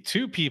it. see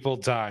two people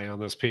die on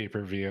this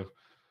pay-per-view.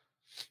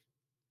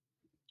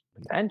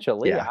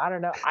 Potentially, Yeah, I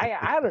don't know.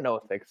 I don't know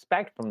what to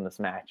expect from this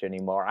match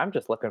anymore. I'm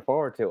just looking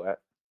forward to it.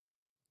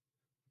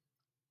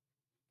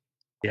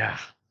 yeah,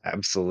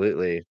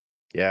 absolutely.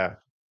 Yeah.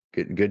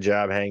 Good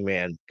job,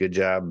 Hangman. Good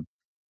job,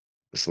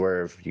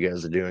 Swerve. You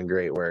guys are doing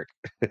great work.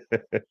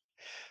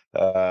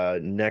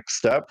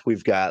 Next up,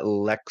 we've got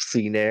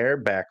Lexi Nair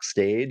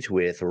backstage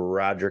with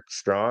Roderick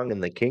Strong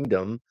and the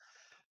Kingdom.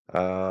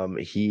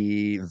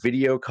 He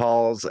video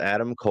calls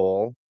Adam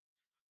Cole.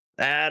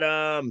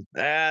 Adam,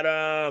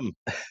 and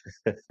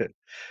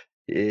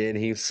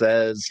he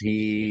says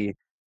he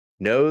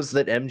knows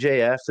that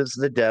MJF is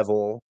the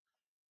devil.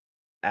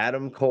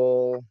 Adam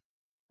Cole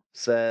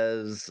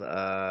says,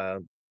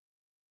 let's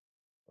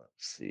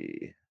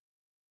see.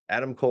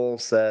 Adam Cole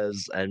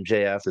says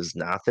MJF is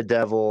not the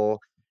devil,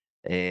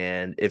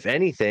 and if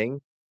anything,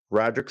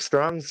 Roderick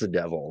Strong's the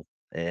devil,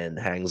 and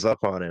hangs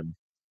up on him.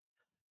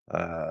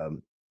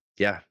 Um,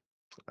 yeah,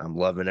 I'm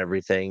loving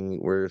everything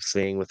we're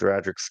seeing with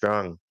Roderick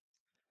Strong.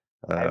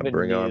 I have a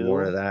Bring on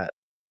more of new that.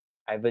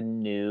 I have a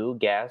new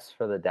guess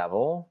for the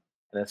devil.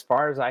 And as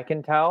far as I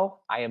can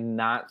tell, I am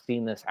not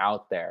seeing this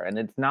out there. And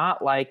it's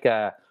not like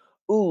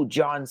ooh,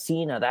 John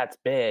Cena, that's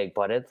big,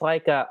 but it's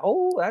like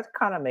oh, that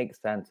kind of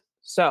makes sense.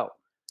 So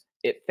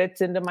it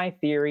fits into my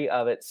theory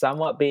of it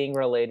somewhat being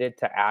related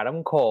to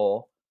Adam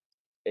Cole.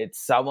 It's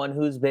someone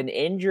who's been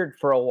injured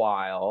for a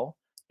while.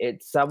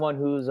 It's someone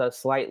who's a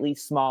slightly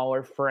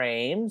smaller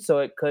frame, so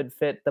it could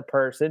fit the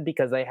person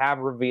because they have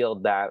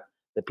revealed that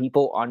the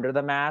people under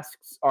the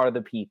masks are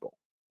the people.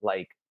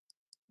 Like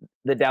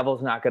the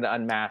devil's not going to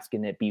unmask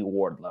and it be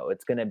Wardlow.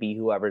 It's going to be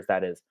whoever's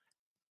that is.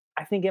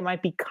 I think it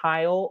might be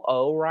Kyle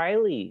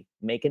O'Reilly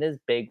making his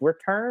big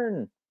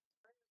return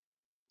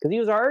because he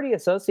was already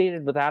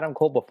associated with Adam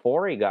Cole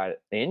before he got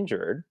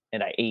injured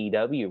in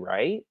AEW,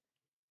 right?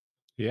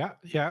 Yeah,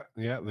 yeah,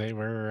 yeah. They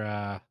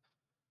were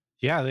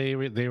yeah, they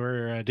were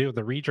doing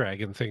the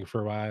Redragon thing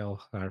for a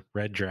while,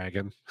 Red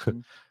Dragon.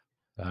 Mhm.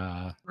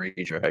 uh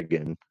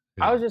Redragon.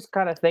 I was yeah. just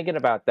kind of thinking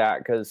about that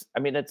because I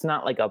mean it's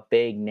not like a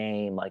big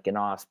name like an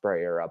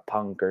Osprey or a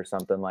Punk or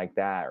something like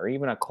that, or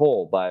even a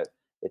Cole, but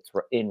it's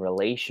in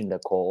relation to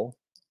Cole.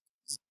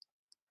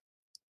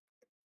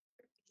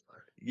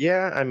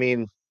 Yeah, I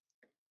mean,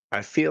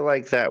 I feel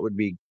like that would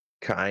be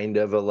kind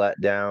of a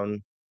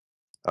letdown.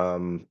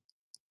 Um,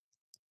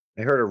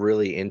 I heard a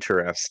really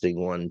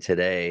interesting one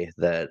today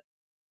that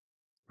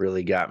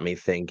really got me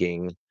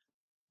thinking.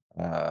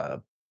 Uh,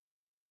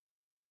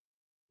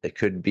 it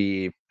could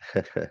be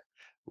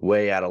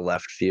way out of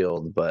left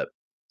field, but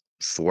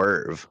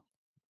Swerve.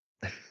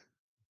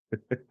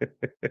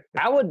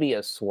 That would be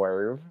a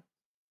swerve.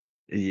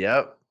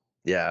 Yep.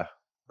 Yeah.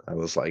 I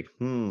was like,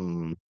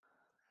 that'd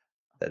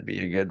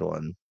be a good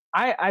one.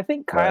 I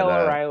think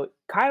But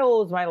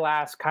Kyle is my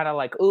last kind of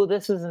like, oh,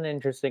 this is an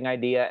interesting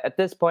idea. At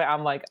this point,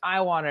 I'm like, I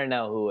want to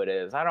know who it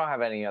is. I don't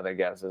have any other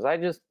guesses.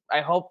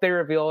 I hope they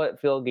reveal it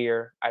Phil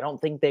Gear. I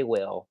don't think they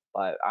will,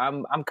 but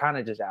I'm kind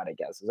of just out of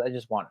guesses. I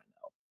just want to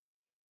know.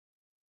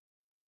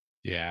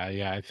 Yeah,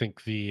 yeah. I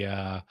think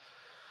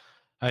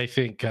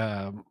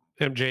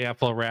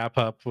MJF will wrap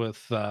up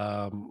with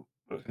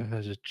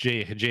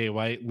Jay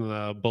White and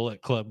the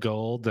Bullet Club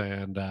Gold,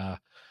 and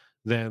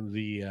then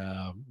the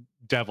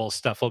Devil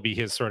stuff will be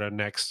his sort of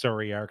next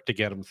story arc to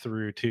get him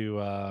through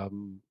to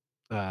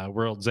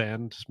World's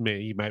End. May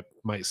you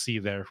might see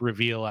the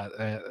reveal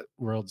at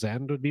World's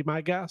End would be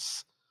my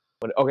guess.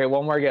 Okay,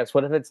 one more guess.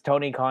 What if it's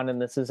Tony Khan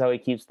and this is how he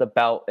keeps the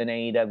belt in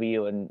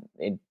AEW and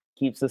it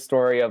keeps the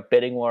story of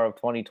Bidding War of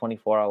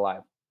 2024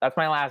 alive? That's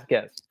my last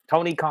guess.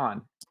 Tony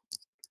Khan.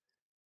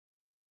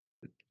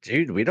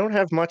 dude, we don't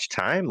have much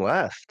time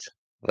left.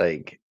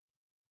 Like,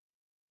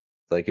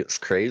 it's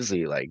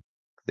crazy. Like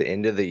the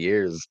end of the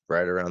year is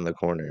right around the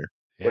corner.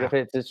 What Yeah, if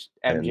it's just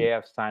And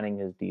MJF signing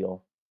his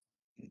deal?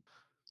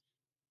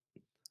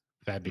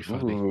 that'd be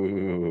funny.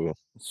 ooh,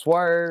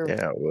 Swerve.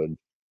 yeah, it would.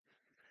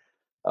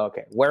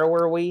 Okay, where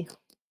were we?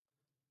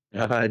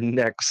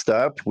 Next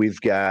up,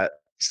 we've got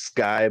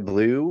Sky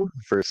Blue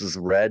versus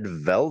Red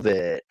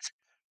Velvet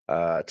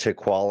to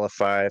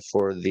qualify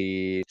for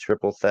the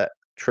triple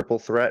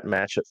threat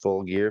match at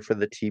Full Gear for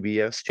the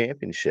TBS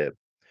Championship.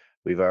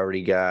 We've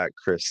already got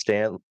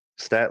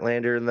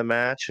Statlander in the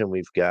match, and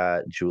we've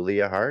got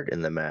Julia Hart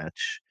in the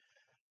match.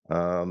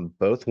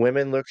 Both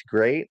women looked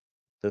great.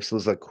 This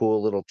was a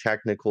cool little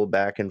technical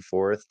back and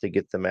forth to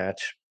get the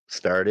match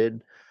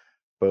started.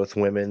 Both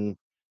women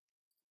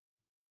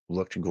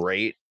looked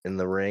great in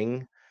the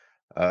ring.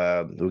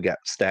 We got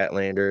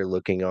Statlander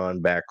looking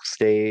on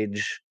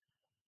backstage.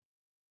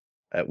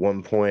 At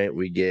one point,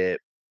 we get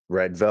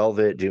Red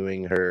Velvet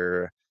doing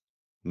her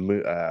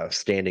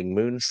standing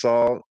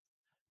moonsault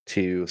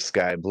to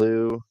Sky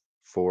Blue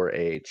for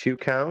a 2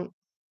 count.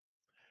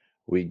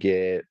 We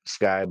get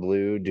Sky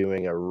Blue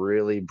doing a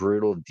really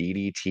brutal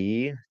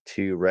DDT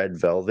to Red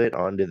Velvet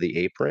onto the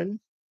apron.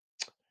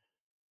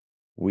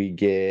 We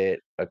get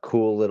a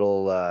cool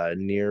little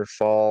near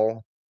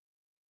fall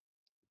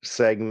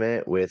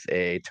segment with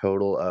a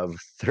total of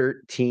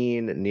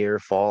 13 near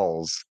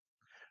falls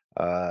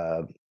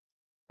uh,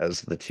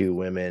 as the two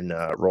women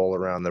roll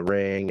around the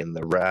ring and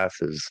the ref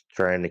is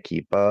trying to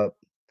keep up.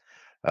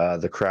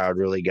 The crowd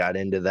really got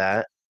into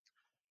that.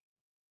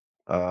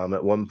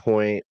 At one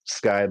point,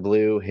 Sky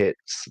Blue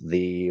hits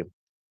the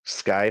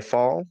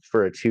Skyfall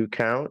for a 2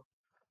 count.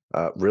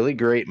 Really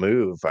great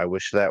move. I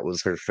wish that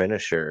was her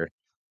finisher.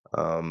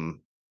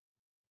 Um,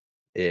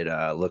 it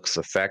looks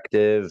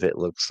effective. It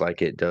looks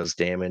like it does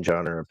damage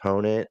on her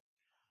opponent.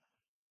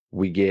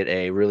 We get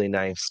a really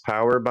nice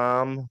power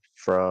bomb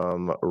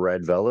from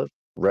Red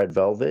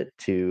Velvet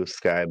to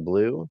Sky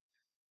Blue.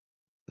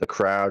 The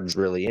crowd's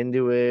really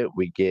into it.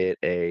 We get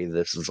a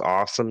 "This is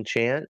awesome"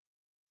 chant,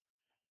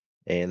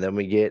 and then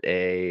we get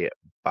a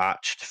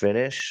botched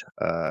finish,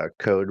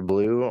 Code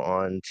Blue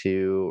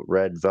onto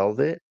Red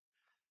Velvet.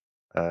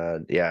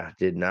 Yeah,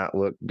 did not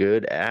look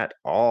good at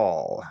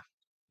all.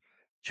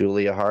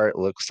 Julia Hart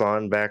looks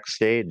on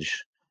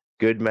backstage.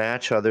 Good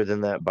match other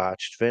than that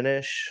botched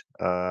finish.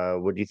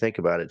 What do you think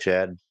about it,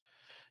 Chad?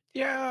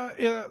 Yeah,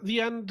 yeah,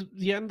 the end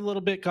a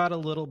little bit got a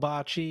little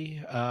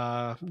botchy,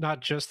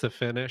 not just the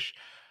finish.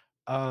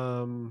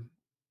 Um,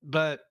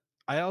 but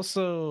it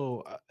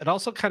also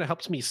kind of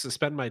helps me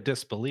suspend my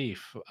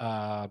disbelief.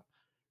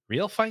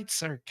 Real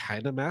fights are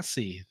kind of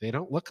messy. They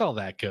don't look all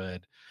that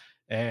good.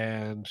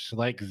 And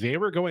like they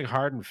were going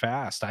hard and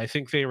fast. I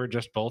think they were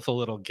just both a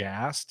little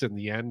gassed and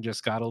the end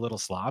just got a little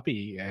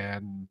sloppy.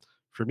 And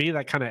for me,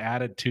 that kind of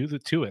added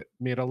to it,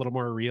 made it a little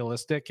more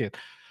realistic. It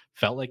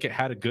felt like it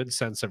had a good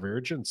sense of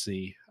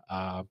urgency.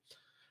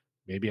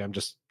 Maybe I'm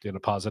just in a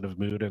positive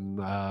mood and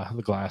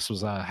the glass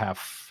was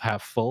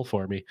half full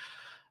for me.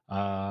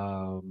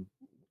 Um,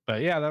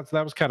 but yeah,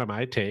 that was kind of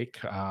my take.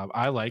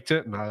 I liked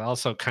it, and I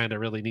also kind of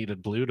really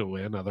needed Blue to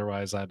win.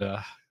 Otherwise, I'd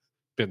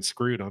been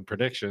screwed on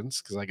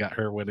predictions because I got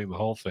her winning the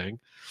whole thing.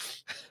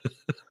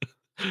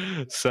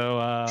 So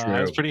I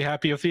was True. pretty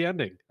happy with the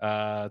ending.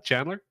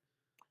 Chandler?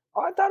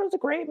 Oh, I thought it was a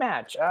great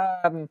match.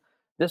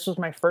 This was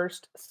my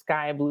first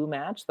Sky Blue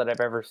match that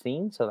I've ever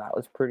seen, so that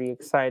was pretty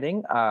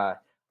exciting. I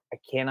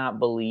cannot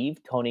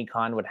believe Tony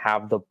Khan would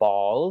have the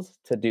balls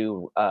to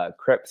do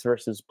Crips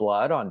versus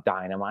Blood on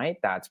Dynamite.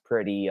 That's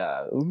pretty.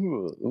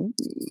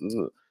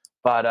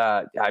 But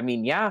I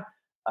mean, yeah,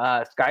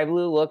 Sky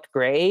Blue looked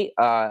great.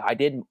 I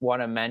did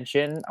want to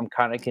mention I'm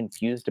kind of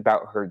confused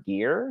about her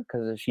gear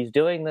because she's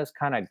doing this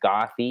kind of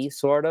gothy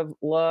sort of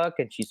look,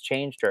 and she's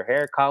changed her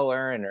hair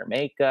color and her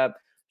makeup.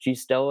 She's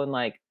still in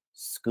like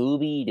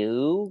Scooby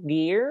Doo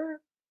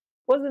gear.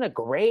 Wasn't a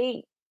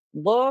great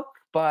look,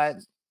 but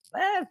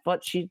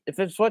if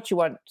it's what she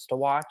wants to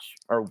watch,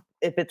 or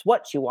if it's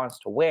what she wants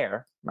to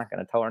wear, I'm not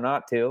going to tell her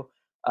not to.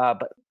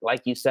 But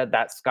like you said,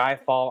 that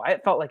Skyfall, I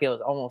felt like it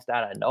was almost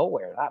out of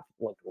nowhere. That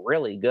looked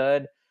really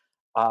good.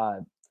 Uh,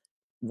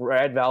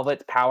 Red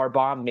Velvet's power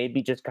bomb made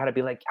me just kind of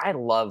be like, I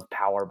love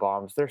power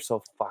bombs. They're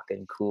so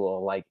fucking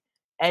cool. Like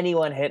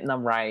anyone hitting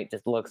them right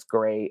just looks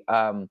great.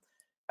 And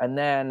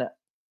then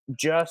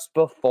just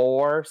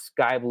before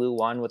Sky Blue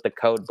won with the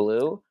code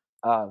blue,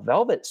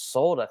 Velvet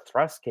sold a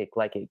thrust kick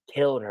like it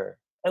killed her.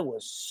 It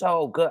was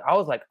so good. I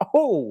was like,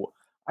 oh,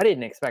 I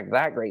didn't expect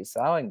that great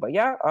selling. But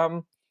yeah,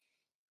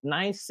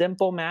 nice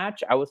simple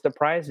match. I was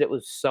surprised it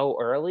was so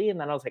early, and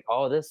then I was like,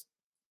 oh, this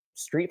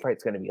street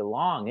fight's gonna be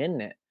long,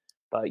 isn't it?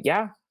 But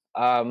yeah,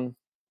 um,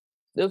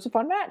 it was a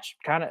fun match,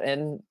 kind of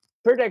and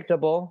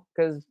predictable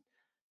because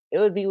it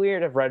would be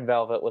weird if Red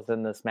Velvet was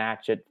in this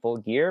match at full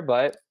gear,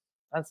 but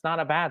that's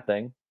not a bad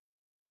thing.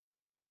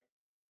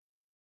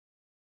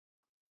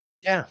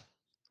 Yeah.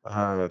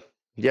 Uh,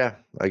 yeah.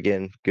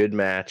 Again, good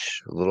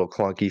match. A little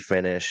clunky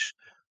finish,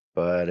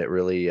 but it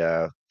really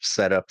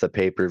set up the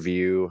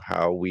pay-per-view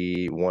how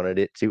we wanted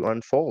it to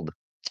unfold.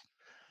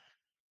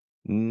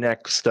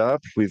 Next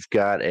up, we've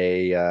got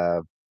a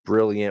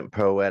brilliant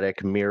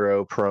poetic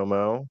Miro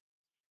promo.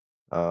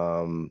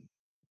 Um,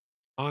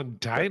 On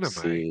let's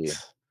see, Dynamite.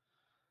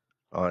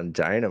 on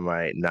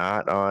Dynamite,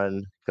 not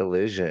on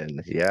Collision.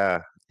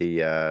 Yeah,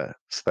 the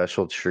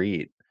special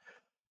treat.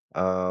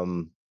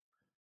 Um,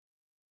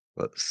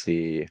 let's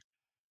see.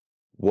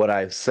 What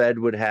I've said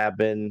would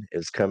happen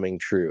is coming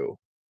true.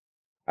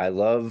 I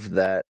love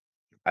that.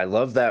 I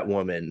love that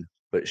woman,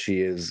 but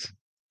she is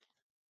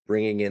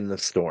bringing in the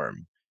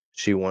storm.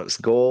 She wants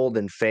gold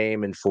and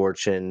fame and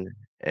fortune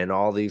and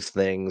all these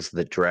things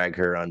that drag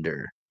her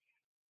under.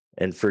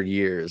 And for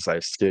years,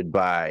 I've stood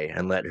by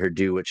and let her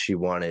do what she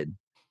wanted.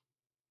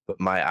 But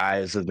my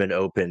eyes have been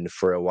opened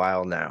for a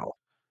while now.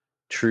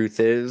 Truth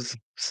is,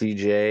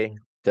 CJ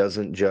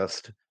doesn't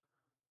just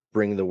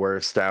bring the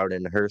worst out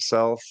in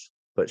herself,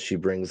 but she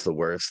brings the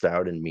worst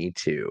out in me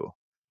too.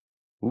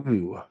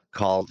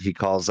 He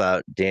calls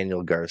out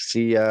Daniel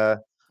Garcia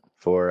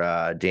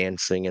for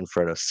dancing in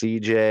front of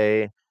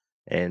CJ,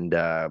 and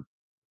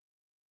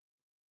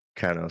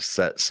kind of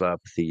sets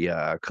up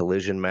the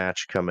collision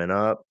match coming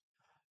up.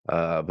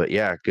 But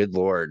yeah, good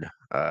lord,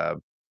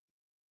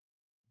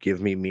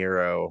 give me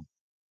Miro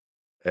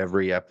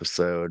every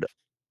episode,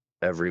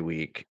 every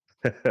week.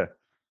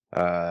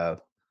 uh,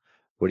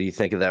 what do you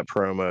think of that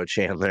promo,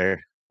 Chandler?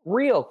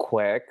 Real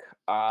quick,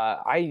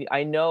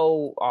 I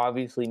know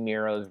obviously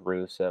Miro's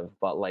Rusev,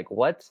 but like,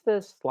 what's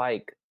this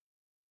like?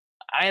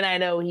 And I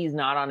know he's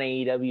not on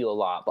AEW a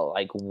lot, but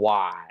like,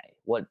 why?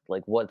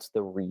 What's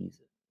the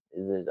reason?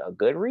 Is it a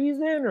good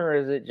reason, or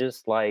is it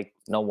just like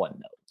no one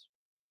knows?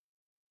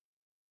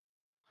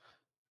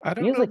 I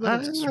don't Feels know like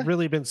that it's Uh,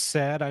 really been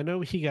said. I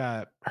know he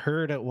got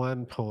hurt at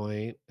one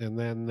point, and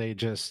then they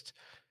just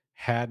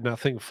had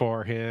nothing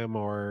for him,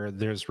 or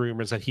there's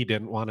rumors that he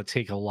didn't want to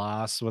take a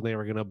loss when they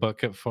were going to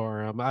book it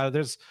for him.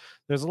 There's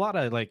a lot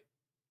of like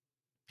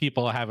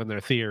people having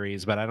their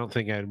theories, but I don't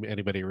think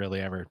anybody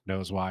really ever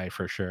knows why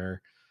for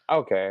sure.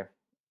 okay.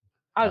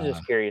 I was Uh,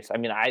 just curious. I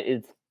mean, I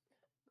it's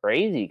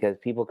crazy because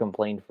people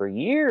complained for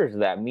years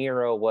that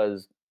Miro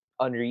was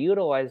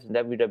underutilized in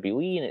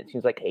WWE, and it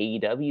seems like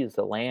AEW is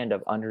the land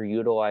of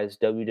underutilized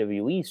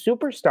WWE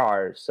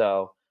superstars.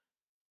 So,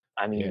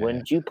 I mean, yeah.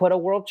 wouldn't you put a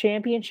world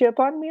championship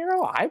on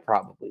Miro? I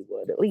probably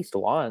would, at least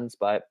once.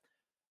 But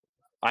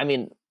I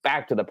mean,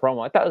 back to the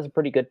promo. I thought it was a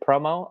pretty good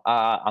promo.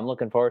 I'm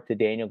looking forward to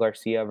Daniel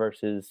Garcia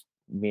versus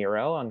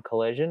Miro on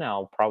Collision.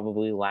 I'll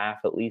probably laugh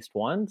at least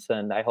once,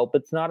 and I hope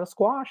it's not a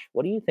squash.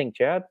 What do you think,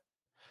 Chad?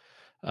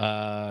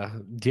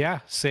 Yeah,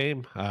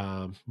 same.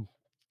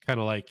 Kind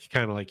of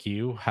like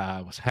you.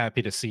 Was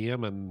happy to see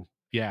him, and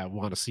yeah,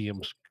 want to see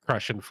him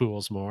crushing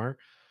fools more.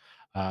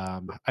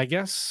 I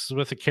guess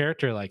with a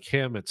character like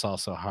him, it's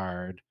also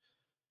hard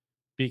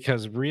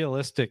because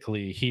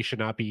realistically, he should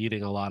not be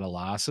eating a lot of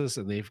losses,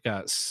 and they've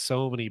got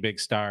so many big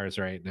stars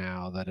right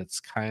now that it's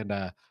kind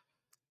of,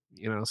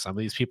 some of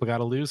these people got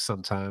to lose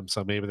sometimes.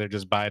 So maybe they're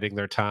just biding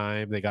their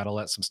time. They got to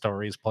let some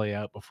stories play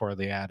out before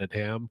they added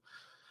him,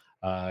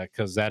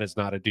 because that is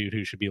not a dude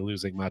who should be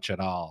losing much at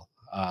all.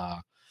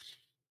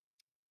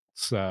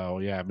 So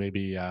yeah,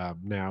 maybe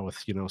now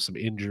with some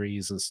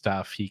injuries and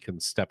stuff, he can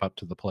step up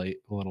to the plate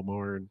a little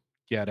more and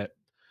get it.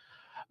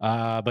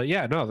 But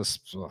yeah, no,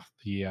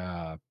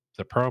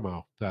 the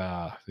promo,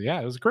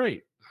 yeah, it was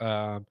great.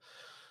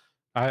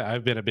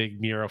 I've been a big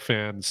Miro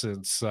fan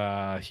since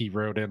he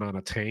rode in on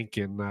a tank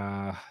in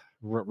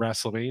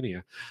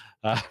WrestleMania.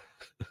 Uh,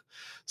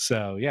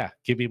 so yeah,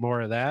 give me more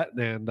of that,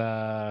 and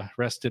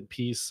rest in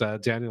peace,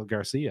 Daniel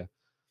Garcia.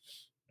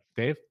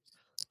 Dave.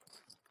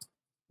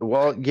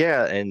 well,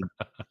 yeah, and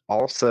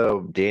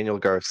also Daniel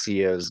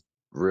Garcia is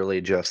really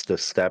just a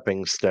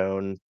stepping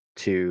stone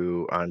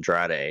to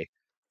Andrade.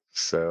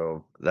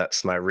 So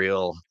that's my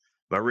real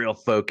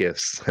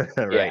focus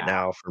right Yeah.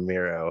 now for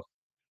Miro.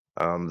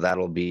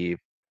 That'll be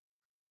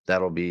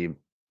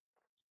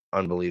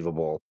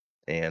unbelievable,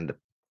 and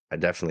I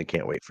definitely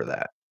can't wait for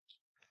that.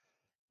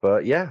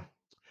 But yeah,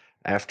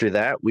 after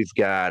that, we've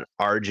got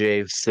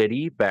RJ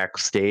City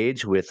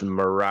backstage with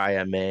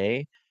Mariah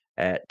May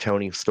at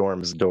Tony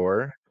Storm's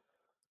door.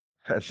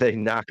 They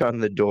knock on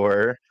the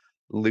door.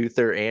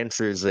 Luther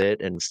answers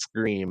it and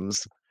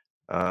screams,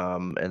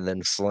 and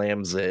then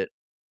slams it.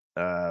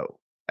 Uh,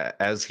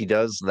 as he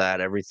does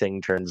that,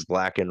 everything turns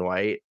black and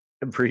white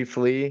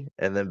briefly,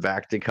 and then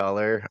back to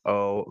color.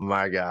 Oh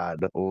my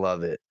God,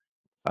 love it.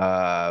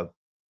 Uh,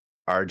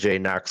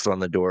 RJ knocks on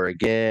the door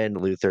again.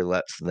 Luther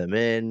lets them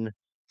in.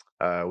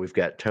 We've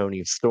got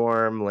Tony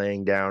Storm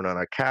laying down on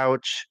a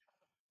couch.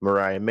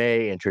 Mariah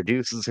May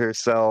introduces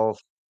herself.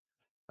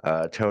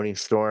 Tony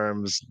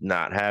Storm's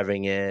not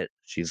having it.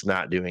 She's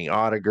not doing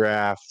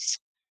autographs.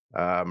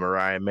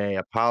 Mariah May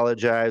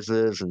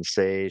apologizes and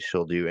says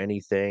she'll do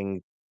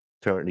anything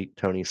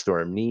Tony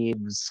Storm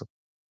needs.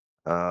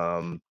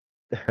 Um,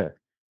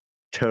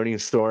 Tony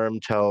Storm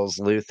tells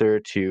Luther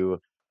to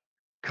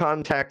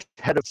contact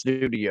head of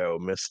studio,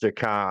 Mr.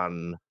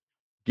 Khan.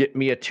 Get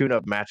me a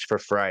tune-up match for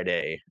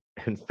Friday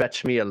and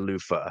fetch me a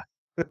loofah.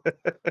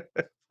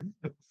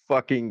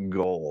 Fucking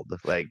gold.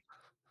 Like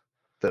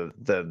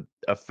the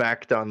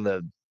effect on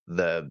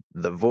the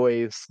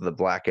voice, the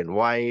black and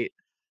white.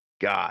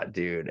 God,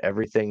 dude,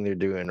 everything they're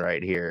doing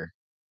right here.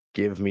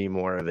 Give me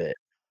more of it.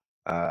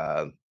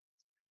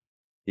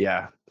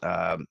 Yeah.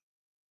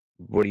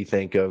 What do you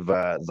think of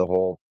the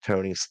whole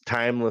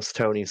timeless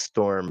Tony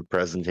Storm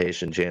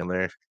presentation,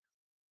 Chandler?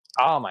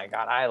 Oh my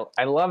god,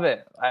 I love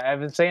it. I've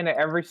been saying it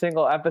every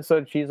single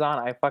episode she's on.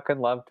 I fucking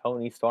love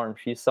Tony Storm.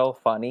 She's so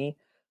funny.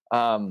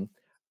 Um,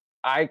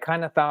 I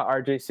kind of thought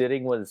RJ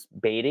Sitting was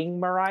baiting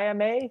Mariah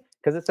May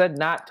because it said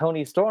not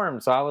Tony Storm.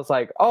 So I was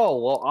like,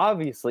 oh, well,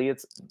 obviously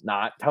it's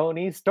not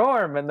Tony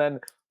Storm. And then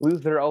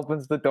Luther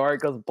opens the door,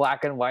 it goes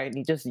black and white, and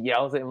he just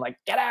yells at him, like,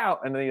 get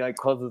out. And then he like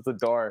closes the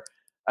door.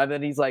 And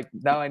then he's like,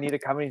 no, I need to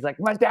come in. He's like,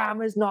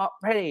 Madame is not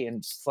ready,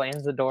 and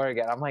slams the door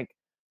again. I'm like,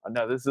 oh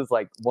no, this is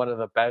like one of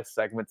the best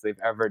segments they've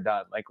ever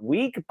done. Like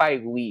week by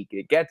week,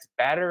 it gets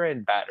better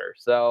and better.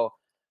 So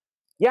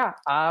Yeah,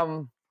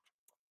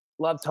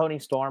 love Tony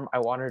Storm. I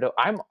want her to.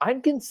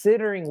 I'm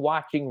considering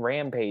watching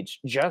Rampage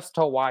just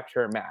to watch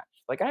her match.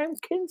 Like I'm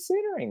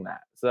considering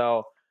that.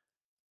 So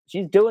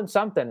she's doing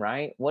something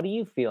right. What are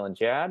you feeling,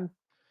 Chad?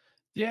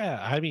 Yeah,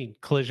 I mean,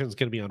 Collision's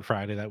gonna be on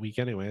Friday that week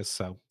anyways,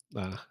 so,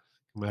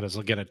 might as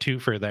well get a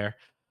twofer there.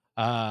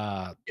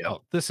 Yep.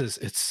 Oh,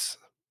 it's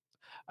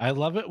I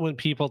love it when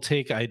people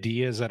take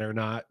ideas that are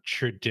not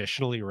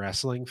traditionally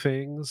wrestling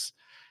things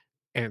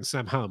and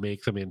somehow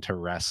make them into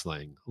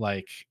wrestling.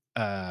 Like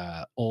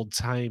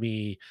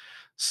old-timey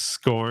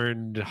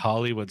scorned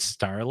Hollywood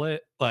starlet,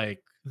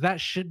 like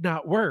that should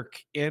not work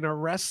in a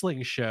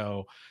wrestling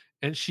show.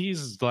 And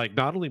she's like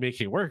not only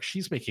making it work,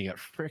 she's making it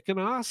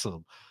freaking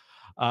awesome.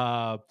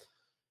 Uh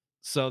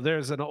so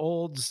there's an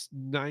old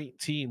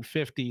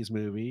 1950s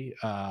movie,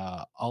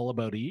 All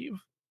About Eve.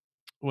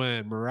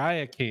 When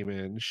Mariah came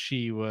in,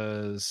 it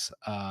was,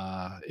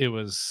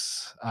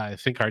 I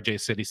think RJ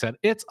City said,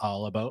 it's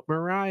all about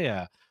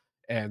Mariah.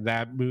 And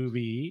that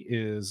movie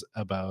is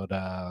about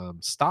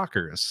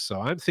stalkers.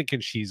 So I'm thinking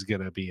she's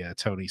going to be a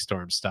Tony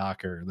Storm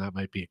stalker, and that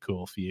might be a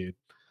cool feud.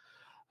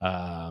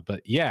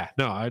 But yeah,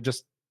 no, I'm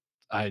just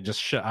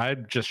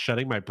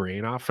shutting my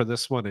brain off for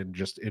this one and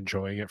just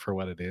enjoying it for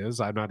what it is.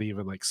 I'm not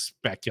even like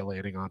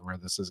speculating on where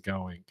this is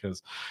going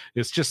because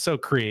it's just so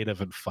creative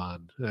and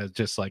fun.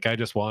 Just like I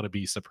just want to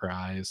be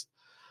surprised.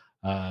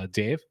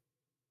 Dave?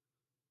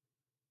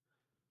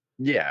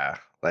 Yeah,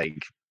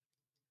 like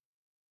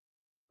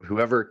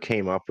whoever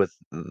came up with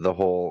the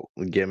whole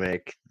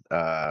gimmick,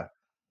 the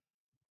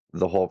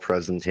whole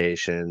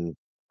presentation,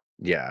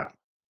 yeah,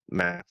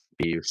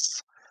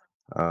 masterpiece.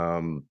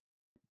 Um,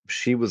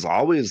 she was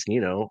always,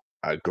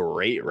 a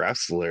great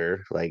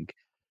wrestler. Like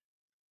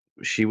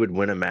she would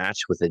win a match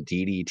with a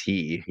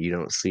DDT. You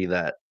don't see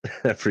that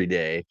every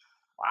day.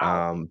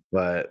 Wow,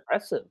 But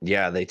impressive.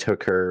 yeah, they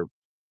took her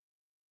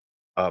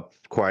up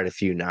quite a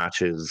few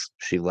notches.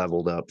 She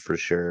leveled up for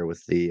sure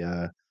with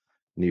the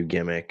new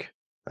gimmick.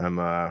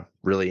 I'm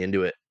really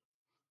into it.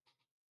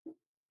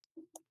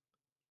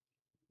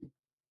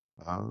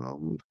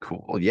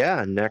 Cool.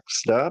 Yeah,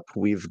 next up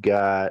we've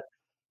got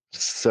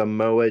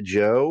Samoa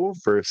Joe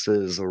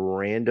versus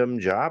Random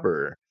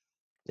Jobber.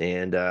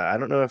 And I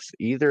don't know if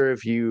either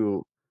of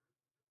you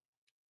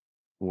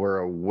were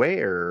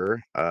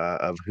aware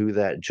of who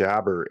that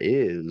jobber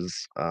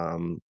is.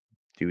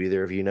 Do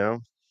either of you know?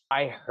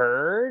 I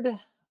heard.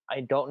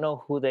 I don't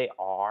know who they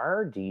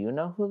are. Do you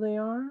know who they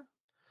are?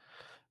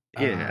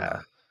 Uh, Yeah.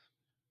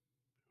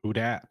 who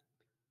dat?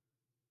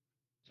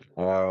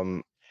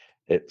 Um,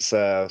 it's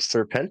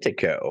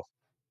Serpentico.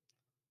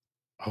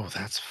 Oh,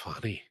 that's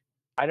funny.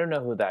 I don't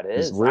know who that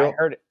He's is. real.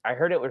 I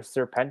heard it was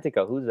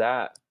Serpentico. Who's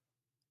that?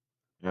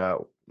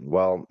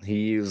 Well,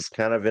 he's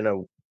kind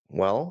of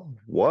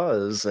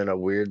was in a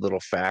weird little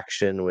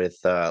faction with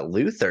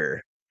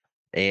Luther.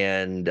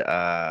 And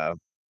I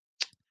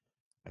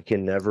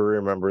can never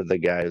remember the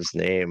guy's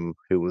name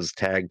who was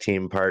tag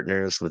team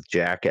partners with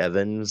Jack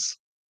Evans,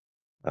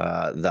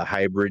 the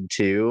Hybrid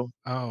 2,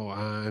 Oh,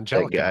 that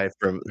Angelico guy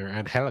from or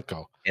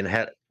Angelico.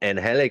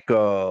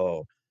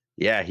 Angelico.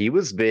 Yeah, he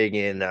was big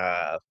in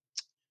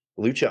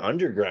Lucha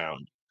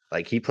Underground.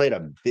 Like he played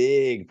a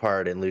big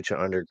part in Lucha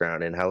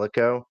Underground in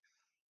Helico.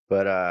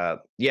 But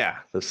yeah,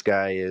 this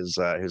guy is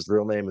his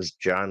real name is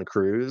John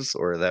Cruz,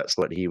 or that's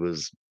what he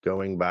was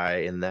going by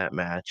in that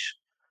match.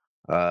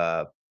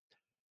 Uh,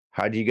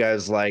 how do you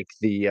guys like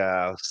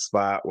the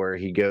spot where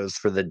he goes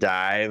for the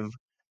dive?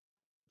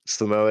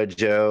 Samoa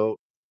Joe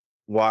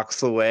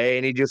walks away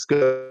and he just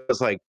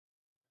goes like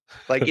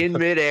in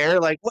midair,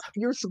 like what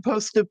you're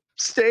supposed to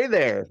stay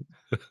there.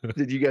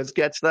 Did you guys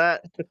catch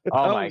that?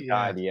 Oh Oh, my yeah.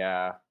 god,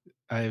 yeah.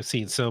 I've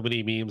seen so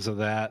many memes of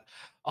that.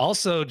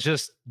 Also,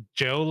 just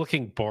Joe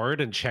looking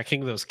bored and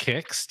checking those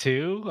kicks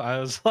too. I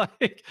was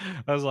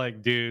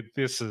like, dude,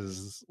 this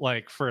is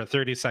like for a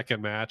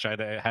 30-second match.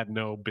 I had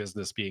no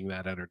business being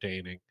that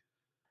entertaining.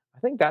 I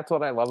think that's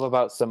what I love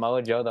about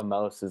Samoa Joe the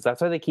most is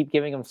that's why they keep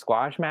giving him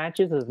squash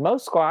matches. Is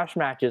most squash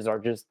matches are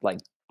just like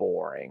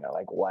boring or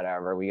like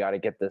whatever. We got to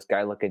get this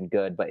guy looking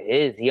good, but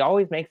he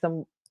always makes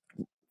them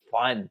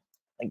fun.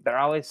 Like they're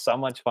always so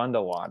much fun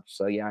to watch.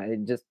 So yeah,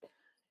 it just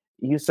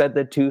you said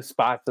the two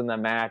spots in the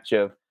match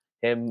of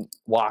him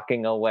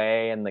walking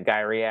away and the guy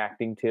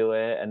reacting to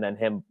it, and then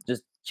him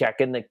just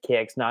checking the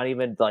kicks, not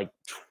even like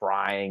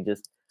trying.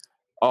 Just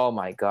oh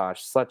my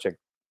gosh, such a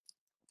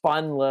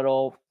fun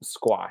little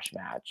squash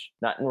match.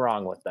 Nothing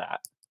wrong with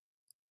that.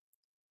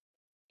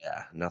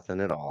 Yeah,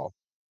 nothing at all.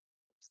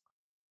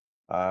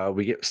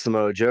 We get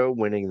Samoa Joe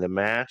winning the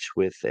match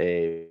with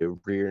a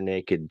rear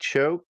naked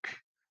choke.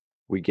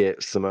 We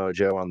get Samoa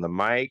Joe on the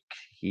mic.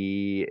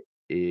 He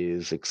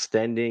is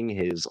extending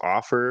his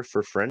offer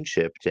for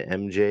friendship to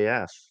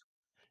MJF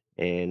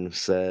and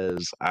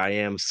says, I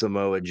am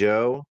Samoa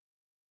Joe.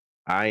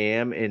 I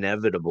am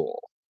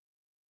inevitable.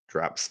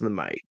 Drops the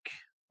mic.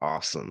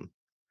 Awesome.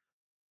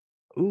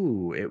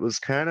 Ooh, it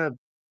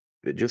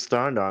just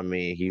dawned on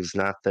me. He's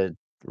not the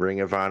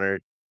Ring of Honor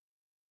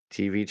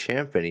TV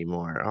champ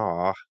anymore.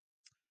 Aw,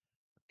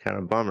 kind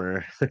of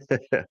bummer.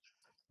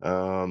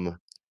 um,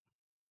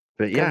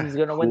 But because yeah, he's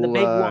gonna win the cool.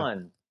 big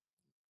one.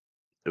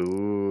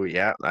 Ooh,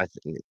 yeah.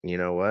 You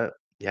know what?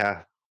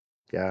 Yeah,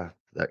 yeah,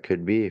 that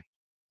could be.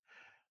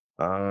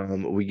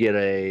 We get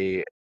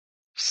a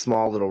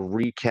small little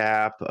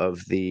recap of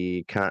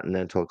the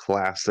Continental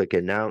Classic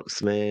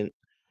announcement,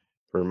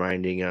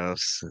 reminding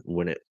us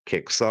when it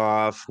kicks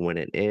off, when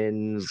it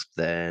ends,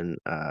 and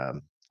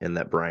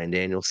that Brian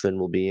Danielson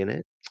will be in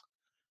it.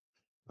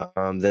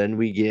 Then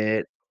we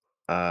get,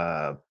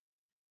 I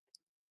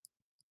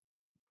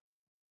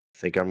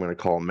think I'm going to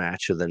call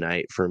match of the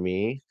night for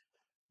me.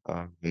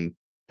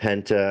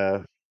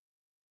 Penta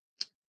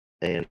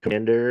and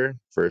Commander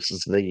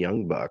versus the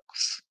Young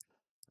Bucks.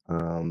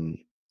 Um,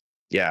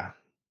 yeah,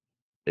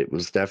 it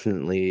was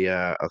definitely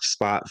a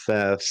spot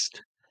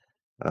fest.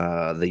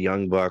 The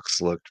Young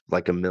Bucks looked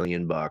like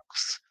 $1,000,000.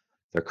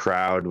 The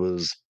crowd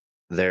was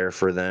there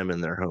for them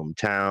in their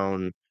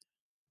hometown.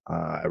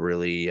 I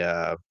really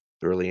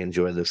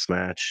enjoyed this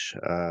match.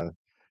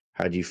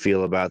 How do you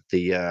feel about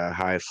the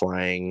high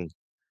flying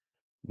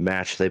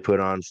match they put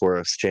on for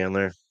us,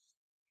 Chandler?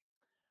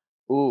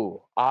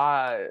 Ooh,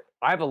 I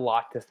have a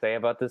lot to say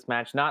about this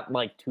match. Not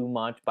like too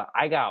much, but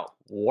I got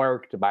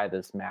worked by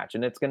this match,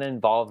 and it's going to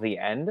involve the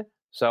end.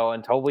 So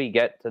until we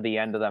get to the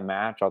end of the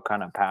match, I'll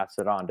kind of pass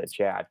it on to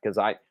Chad because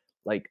I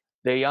like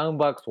the Young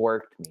Bucks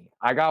worked me.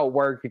 I got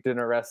worked in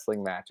a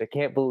wrestling match. I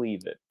can't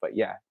believe it. But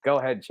yeah, go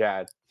ahead,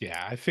 Chad.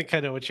 Yeah, I think I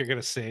know what you're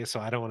gonna say, so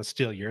I don't want to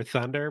steal your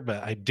thunder,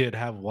 but I did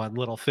have one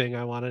little thing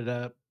I wanted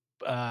to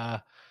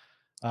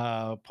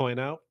uh, point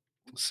out.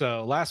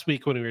 So last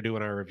week when we were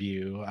doing our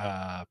review,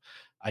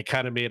 I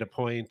kind of made a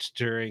point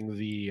during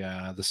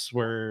the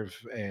swerve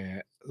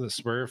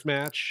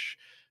match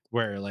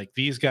where like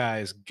these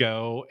guys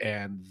go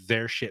and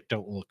their shit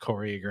don't look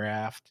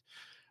choreographed.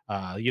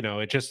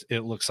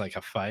 It looks like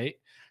a fight.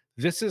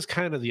 This is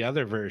kind of the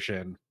other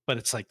version, but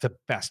it's like the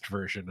best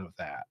version of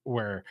that,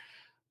 where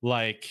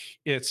like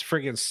it's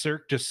friggin'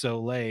 Cirque du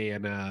Soleil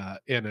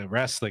in a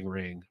wrestling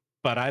ring,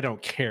 but I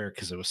don't care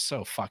because it was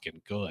so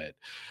fucking good.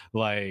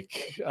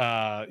 Like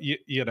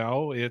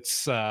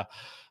it's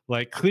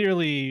like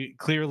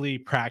clearly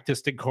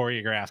practiced and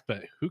choreographed,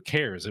 but who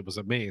cares? It was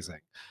amazing.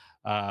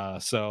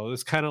 So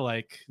it's kind of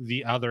like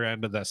the other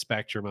end of the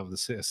spectrum of the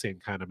same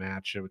kind of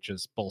match, which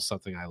is both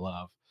something I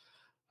love.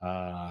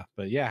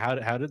 But yeah,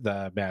 how did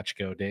the match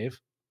go, Dave?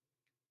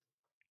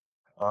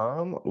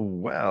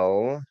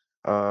 Well,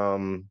 a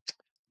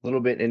little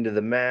bit into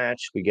the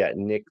match, we got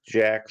Nick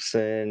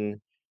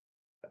Jackson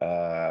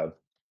uh,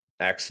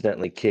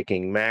 accidentally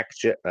kicking Matt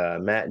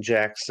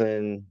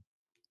Jackson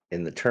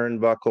in the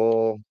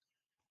turnbuckle.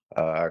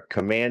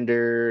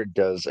 Commander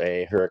does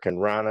a Hurricane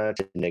Rana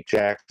to Nick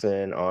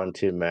Jackson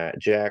onto Matt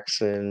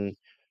Jackson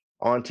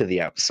onto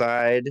the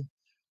outside.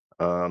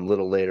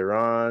 Little later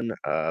on,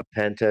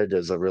 Penta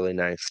does a really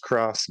nice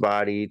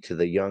crossbody to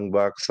the Young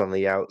Bucks on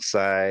the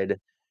outside.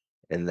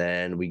 And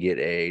then we get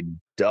a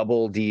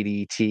double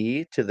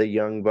DDT to the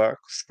Young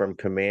Bucks from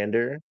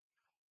Commander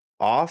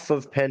off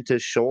of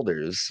Penta's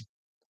shoulders.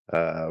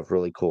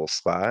 Really cool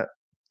spot.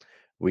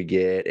 We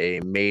get a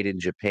Made in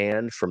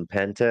Japan from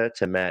Penta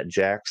to Matt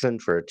Jackson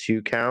for a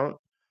 2 count.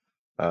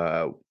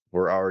 Uh,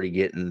 we're already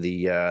getting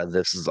the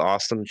 "This is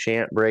awesome"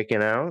 chant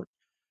breaking out.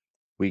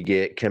 We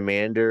get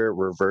Commander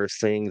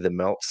reversing the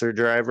Meltzer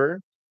driver.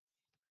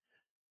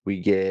 We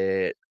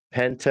get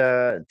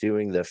Penta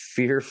doing the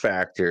Fear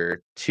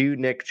Factor to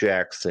Nick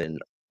Jackson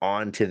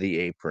onto the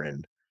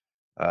apron.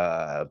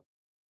 Uh,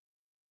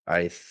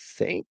 I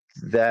think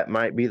that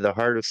might be the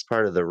hardest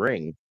part of the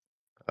ring,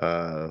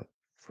 uh,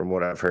 from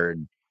what I've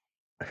heard.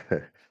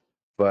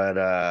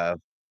 But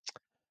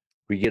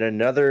we get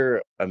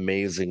another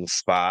amazing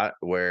spot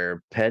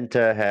where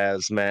Penta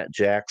has Matt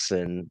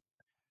Jackson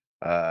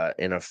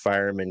in a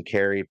fireman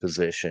carry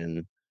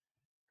position.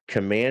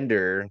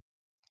 Commander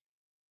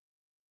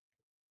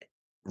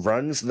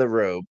runs the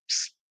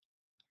ropes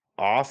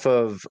off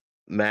of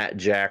Matt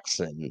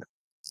Jackson,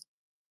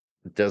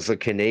 does a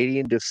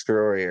Canadian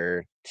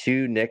destroyer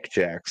to Nick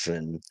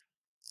Jackson,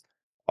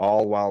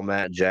 all while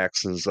Matt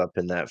Jackson's up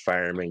in that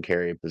fireman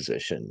carry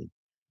position.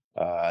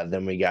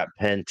 Then we got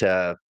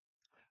Penta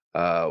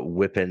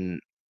whipping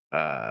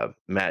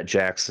Matt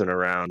Jackson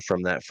around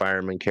from that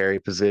fireman carry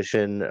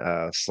position,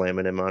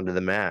 slamming him onto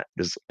the mat.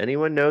 Does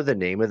anyone know the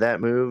name of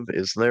that move?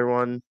 Is there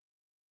one?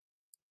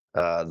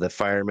 The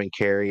fireman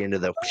carry into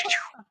the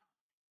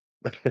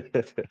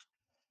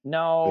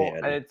No,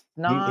 man. it's He's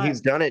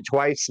not. done it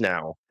twice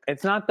now.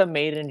 It's not the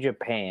Made in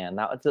Japan.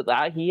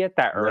 That he hit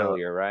that No,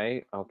 earlier,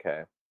 right?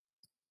 Okay.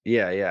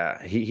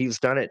 yeah. He's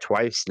done it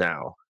twice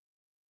now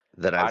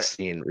that I've I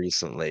seen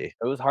recently.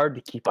 It was hard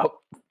to keep up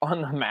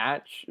on the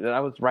match. And I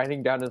was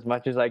writing down as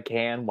much as I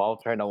can while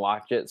trying to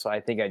watch it, so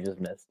I think I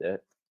just missed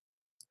it.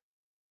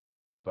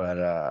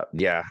 But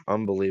yeah,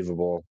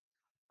 unbelievable.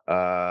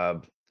 Uh,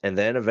 and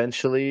then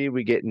eventually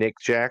we get Nick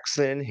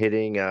Jackson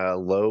hitting a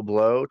low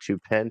blow to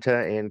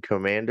Penta and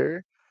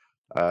Commander.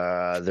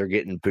 They're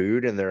getting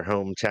booed in their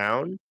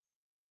hometown.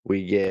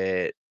 We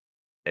get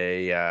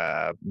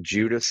a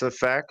Judas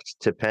effect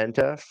to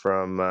Penta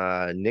from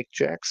Nick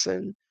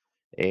Jackson.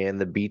 and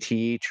the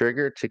BTE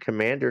trigger to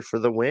Commander for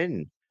the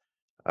win.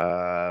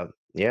 Uh,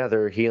 yeah,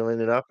 they're healing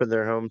it up in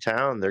their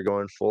hometown. They're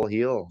going full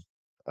heel.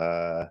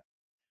 Uh,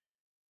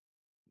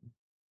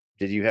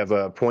 did you have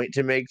a point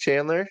to make,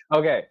 Chandler?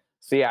 Okay.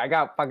 So yeah, I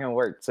got fucking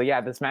worked. So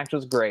yeah, this match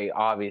was great,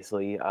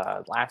 obviously.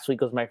 Last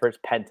week was my first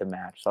Penta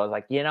match. So I was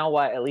like, you know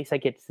what? At least I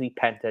get to see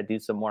Penta do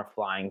some more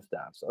flying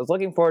stuff. So I was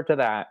looking forward to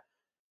that.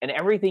 And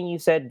everything you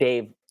said,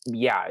 Dave,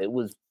 yeah, it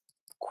was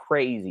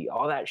crazy.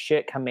 All that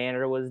shit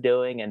Commander was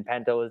doing and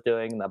Penta was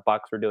doing and the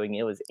Bucks were doing,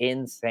 it was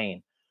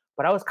insane.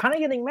 But I was kind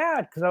of getting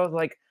mad because I was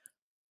like,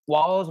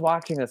 while I was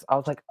watching this, I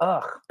was like,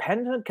 ugh,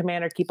 Penta and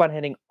Commander keep on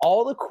hitting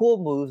all the cool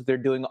moves. They're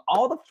doing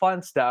all the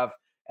fun stuff,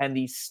 and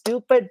these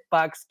stupid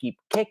Bucks keep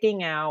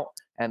kicking out,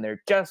 and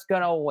they're just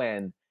gonna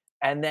win.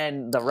 And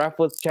then the ref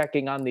was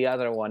checking on the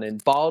other one,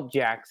 and Ball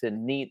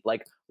Jackson neat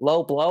like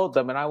low blowed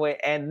them, and I went,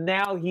 and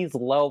now he's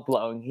low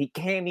blowing. He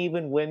can't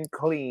even win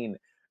clean.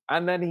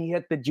 And then he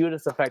hit the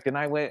Judas effect, and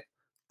I went,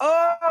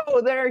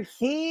 oh, they're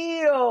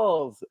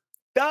heels.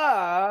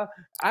 Duh.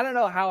 I don't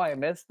know how I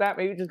missed that.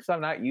 Maybe just because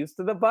I'm not used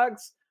to the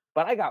Bucks,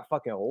 but I got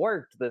fucking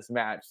worked this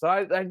match. So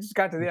I just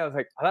got to the end. I was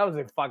like, oh, that was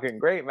a fucking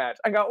great match.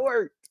 I got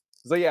worked.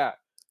 So yeah,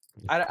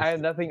 I have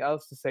nothing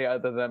else to say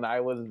other than I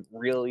was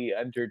really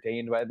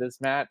entertained by this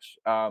match.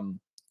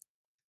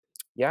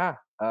 Yeah,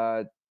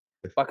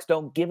 Bucks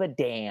don't give a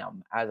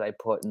damn, as I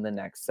put in the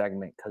next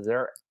segment, because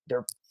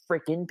they're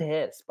freaking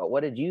pissed. But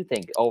what did you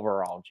think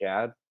overall,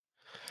 Chad?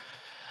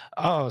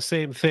 Oh,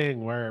 same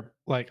thing where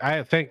like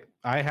I think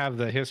I have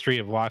the history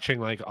of watching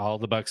like all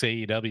the Bucks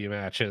AEW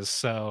matches.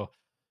 So,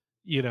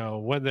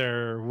 when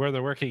they're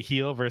working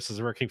heel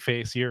versus working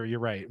face, you're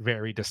right,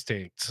 very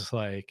distinct.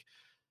 Like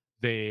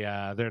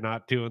they're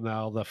not doing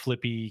all the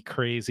flippy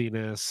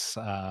craziness.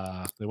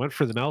 They went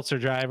for the Meltzer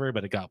driver,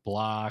 but it got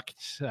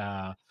blocked.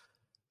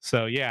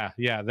 So yeah,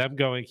 them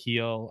going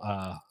heel,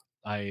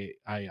 I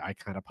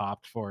kind of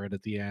popped for it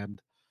at the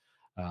end.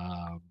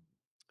 Um,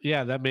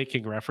 yeah, them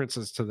making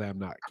references to them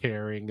not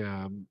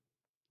caring,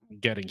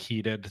 getting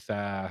heated.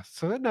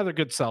 So another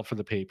good sell for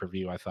the pay per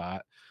view, I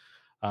thought.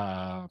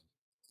 Uh,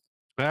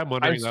 I'm I'm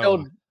wondering though.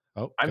 still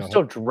Oh, I'm go ahead.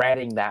 still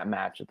dreading that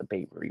match at the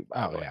pay per view.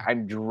 By Oh the way, yeah,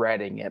 I'm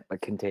dreading it.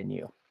 But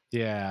continue.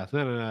 yeah.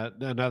 Then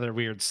another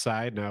weird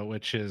side note,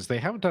 which is they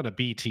haven't done a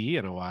BT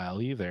in a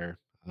while either.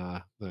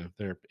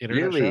 Their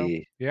internet show.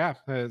 Really? Yeah,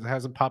 it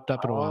hasn't popped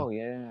up in a Oh while.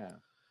 yeah.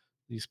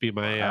 Used to be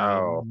my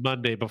Wow.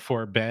 Monday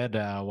before bed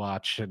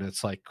watch, and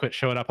it's like quit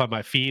showing up on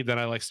my feed. Then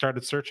I like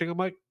started searching. I'm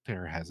like,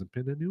 there hasn't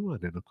been a new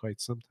one in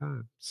quite some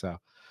time. So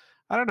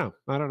I don't know.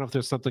 I don't know if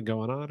there's something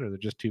going on or they're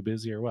just too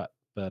busy or what.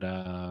 But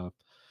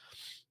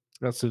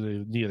that's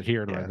neither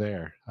here nor Yeah.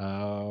 there.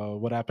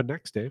 What happened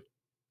next, Dave?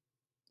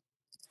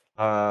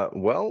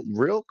 Well,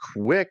 real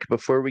quick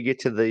before we get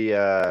to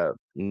the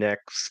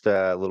next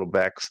little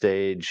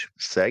backstage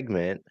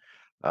segment,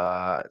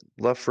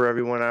 love for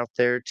everyone out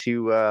there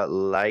to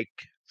like,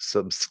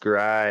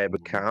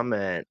 subscribe,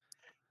 comment,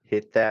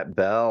 hit that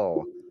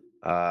bell.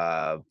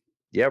 Uh,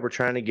 yeah, we're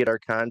trying to get our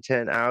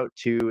content out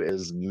to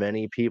as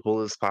many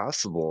people as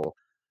possible.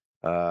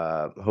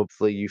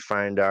 Hopefully, you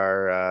find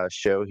our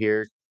show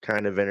here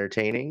kind of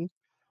entertaining,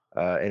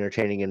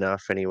 entertaining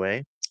enough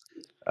anyway.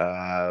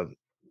 Uh,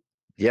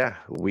 yeah,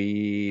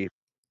 we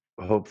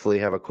hopefully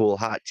have a cool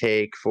hot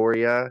take for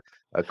you,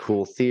 a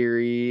cool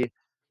theory,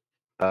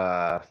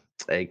 uh,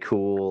 a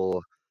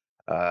cool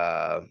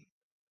uh,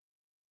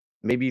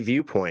 maybe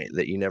viewpoint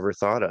that you never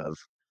thought of.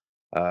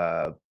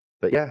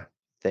 But yeah,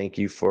 thank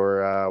you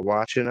for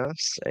watching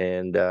us,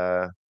 and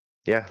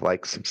yeah,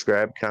 like,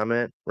 subscribe,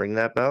 comment, ring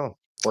that bell.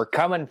 We're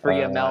coming for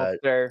you, Uh,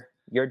 Meltzer.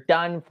 You're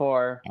done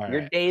for. All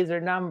Your right. days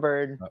are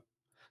numbered.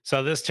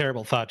 So this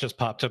terrible thought just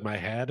popped in my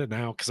head, and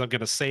now because I'm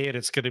going to say it,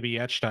 it's going to be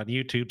etched on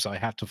YouTube, so I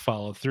have to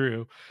follow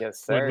through.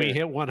 Yes, When we sir.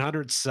 hit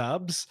 100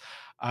 subs,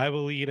 I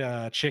will eat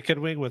a chicken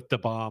wing with the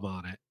bomb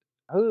on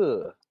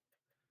Ooh,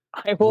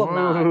 I will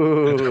not.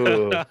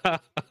 Ooh, it.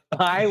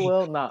 I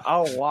will not.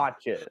 I'll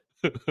watch it.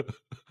 the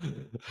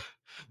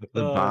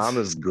Oh, bomb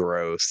is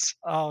gross.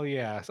 oh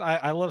yes,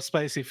 I love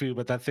spicy food,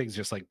 but that thing's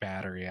just like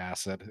battery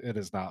acid. It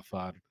is not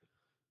fun.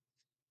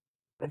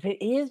 But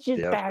it is just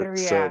Yep, it's battery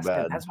so acid.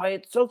 bad. That's why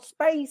it's so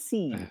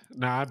spicy.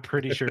 No, I'm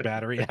pretty sure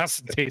battery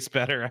acid tastes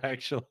better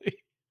actually.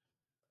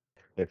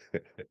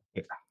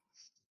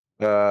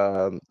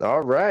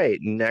 All right.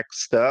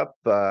 Next up,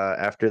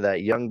 after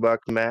that Young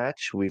Buck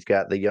match, we've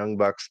got the Young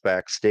Bucks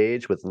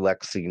backstage with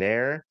Lexi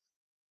Nair.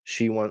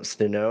 She wants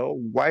to know,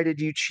 why did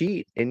you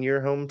cheat in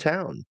your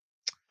hometown?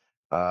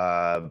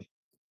 Uh,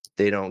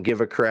 they don't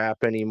give a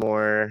crap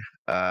anymore.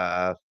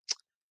 Uh,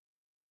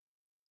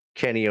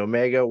 Kenny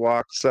Omega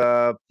walks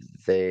up.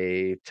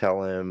 They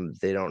tell him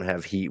they don't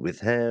have heat with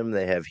him.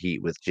 They have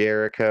heat with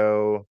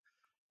Jericho.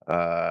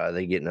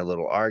 They get in a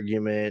little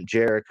argument.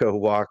 Jericho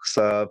walks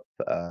up,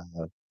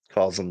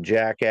 calls them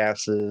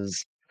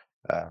jackasses.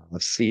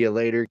 See you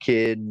later,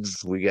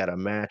 kids. We got a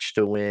match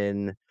to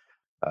win.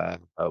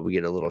 We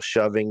get a little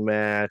shoving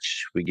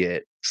match. We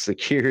get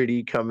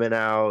security coming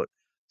out,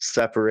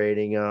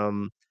 separating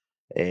them.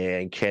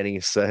 And Kenny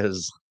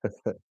says,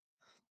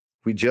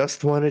 We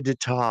just wanted to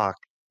talk.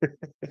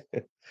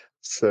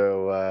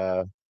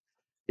 So,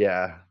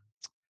 yeah,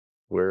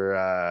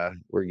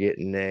 we're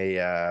getting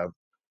a,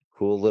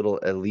 cool little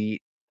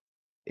elite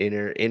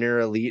inner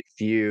elite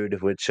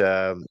feud, which,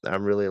 I'm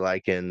really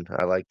liking.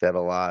 I like that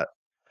a lot.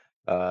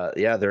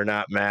 Yeah, they're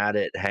not mad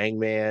at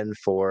Hangman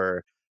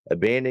for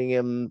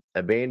abandoning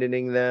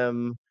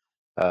them,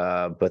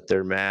 but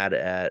they're mad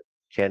at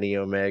Kenny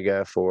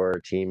Omega for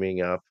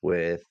teaming up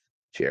with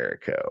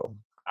Jericho.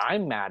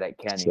 I'm mad at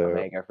Kenny So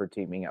Omega for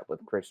teaming up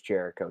with Chris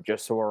Jericho,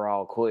 just so we're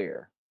all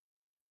clear.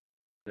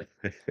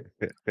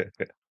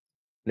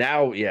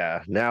 now,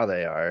 yeah, now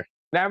they are.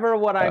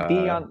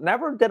 Uh,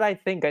 Never did I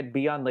think I'd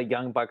be on the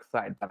Young Bucks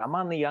side, but I'm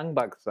on the Young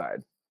Bucks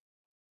side.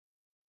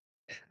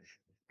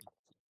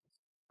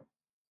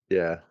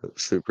 yeah,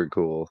 super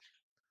cool.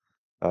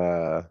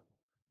 Uh,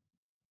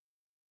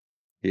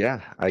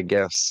 yeah, I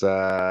guess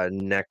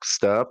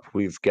next up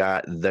we've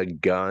got the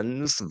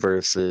Guns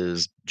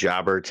versus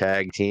Jobber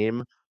Tag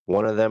Team.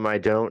 One of them I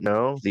don't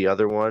know. The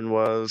other one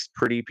was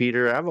Pretty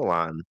Peter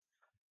Avalon,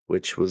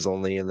 which was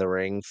only in the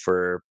ring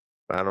for,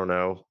 I don't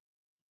know,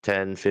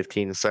 10,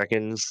 15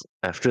 seconds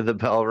after the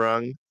bell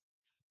rung.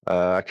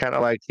 I kind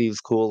of like these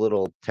cool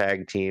little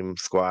tag team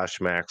squash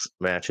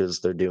matches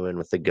they're doing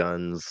with the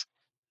Guns,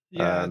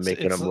 Yeah,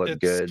 making them look it's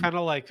good. kind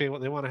of like they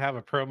want to have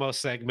a promo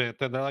segment,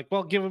 then they're like,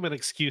 well, give them an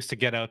excuse to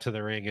get out to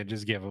the ring and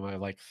just give them a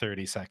like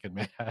 30-second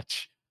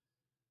match.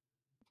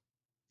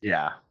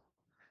 Yeah.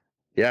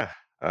 Yeah.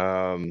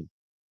 Um,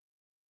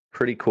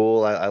 Pretty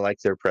cool. I like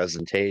their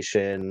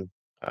presentation.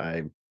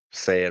 I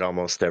say it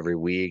almost every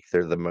week.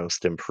 They're the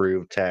most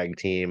improved tag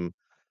team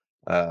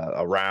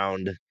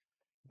around.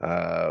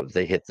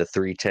 They hit the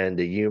 310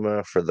 to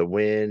Yuma for the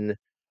win.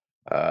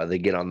 They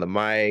get on the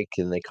mic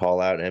and they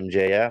call out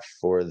MJF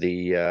for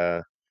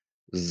the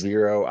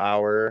 0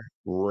 hour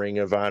Ring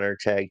of Honor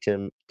tag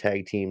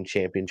team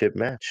championship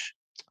match.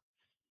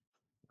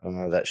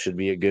 That should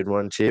be a good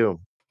one too.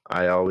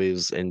 I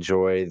always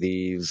enjoy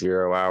the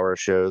 0 hour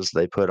shows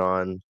they put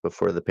on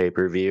before the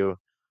pay-per-view.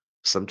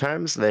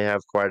 Sometimes they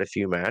have quite a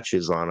few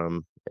matches on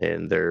them,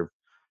 and they're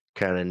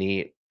kind of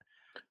neat.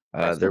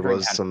 Wrestle There Dream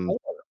was had some,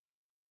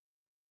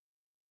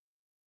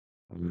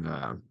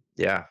 4.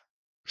 yeah.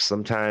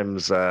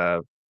 Sometimes I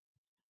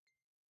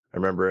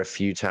remember a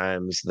few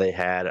times they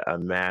had a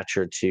match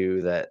or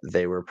two that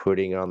they were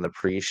putting on the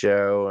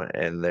pre-show,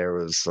 and there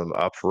was some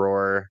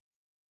uproar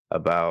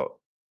about,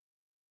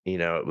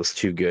 it was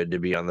too good to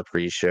be on the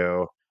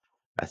pre-show.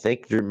 I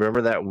think, do you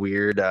remember that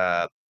weird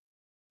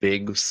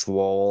Big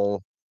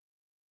Swole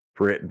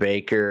Britt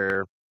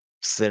Baker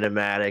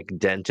cinematic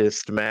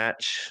dentist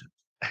match,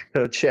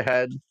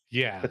 Chad?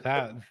 Yeah,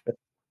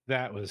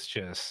 that was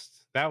just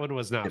that one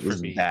was not It for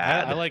was me. I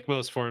bad. like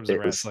most forms of It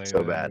was wrestling.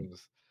 so bad.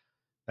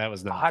 That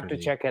was I'll not have for to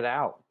me. check it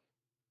out.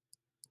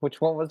 Which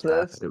one was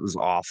Yeah, this? it was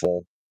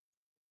awful.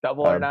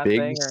 Double or Big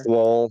Nothing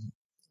Swole,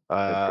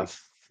 or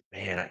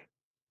Big? man,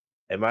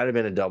 it might have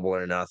been a Double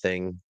or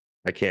Nothing.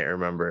 I can't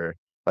remember.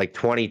 Like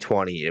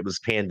 2020, it was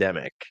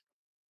pandemic.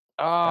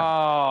 Yeah,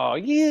 Oh,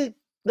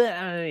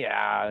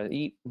 yeah,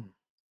 you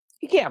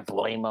can't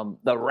blame them,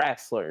 the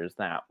wrestlers,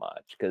 that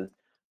much because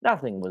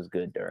nothing was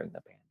good during the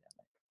pandemic.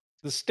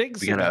 The Sting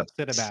we gotta.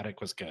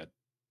 cinematic was good.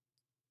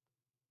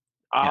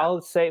 Yeah,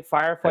 I'll say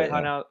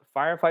yeah.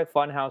 Firefly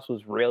Funhouse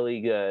was really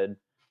good.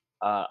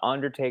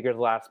 Undertaker's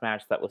last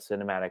match that was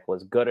cinematic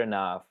was good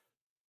enough.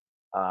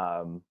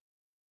 Um,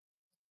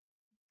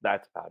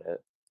 that's about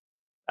it.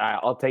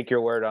 I'll take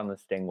your word on the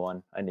Sting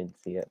one. I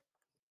didn't see it.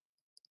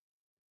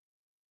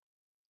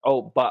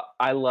 Oh, but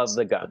I love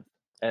the gun.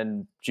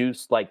 And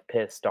Juice like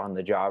pissed on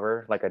the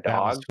jobber like a That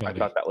was dog. I thought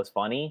funny. that was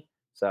funny.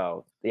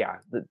 So yeah,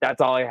 that's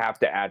all I have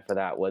to add for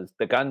that was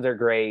the guns are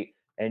great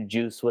and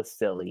Juice was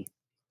silly.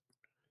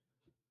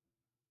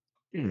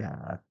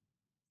 Yeah.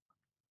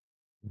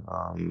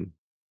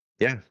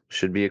 Yeah,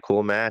 should be a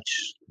cool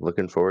match.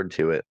 Looking forward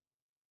to it.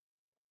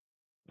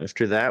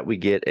 After that, we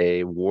get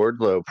a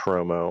Wardlow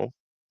promo.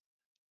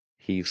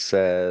 He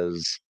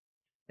says,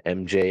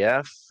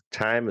 MJF,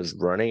 time is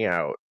running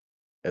out.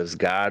 As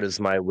God is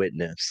my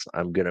witness,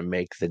 I'm gonna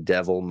make the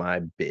devil my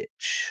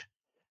bitch.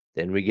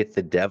 Then we get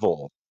the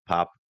devil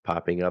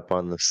popping up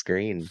on the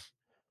screen.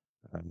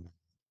 Um,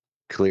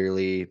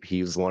 Clearly,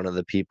 he's one of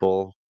the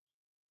people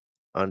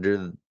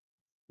under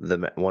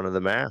one of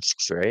the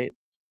masks, right?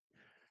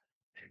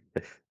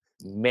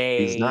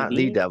 He's not the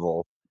Maybe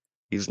devil.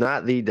 He's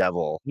not the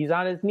devil, he's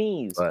on his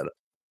knees. but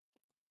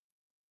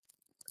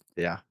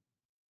yeah.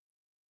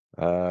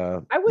 I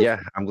wish Yeah,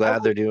 I'm I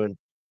glad they're wish doing.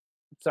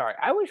 sorry,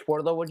 I wish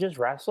Wardlow would just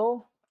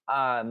wrestle.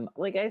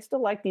 Like I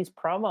still like these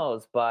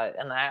promos, but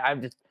and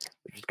I'm just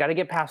we just got to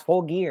get past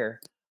full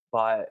gear.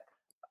 But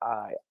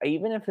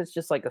even if it's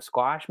just like a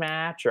squash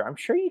match, or I'm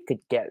sure you could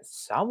get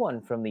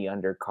someone from the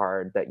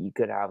undercard that you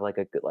could have like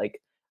a good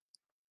like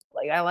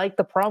I like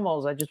the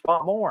promos. I just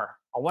want more.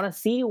 I want to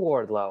see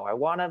Wardlow. I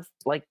want to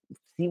like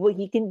see what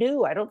he can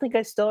do. I don't think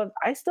I still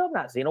have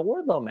not seen a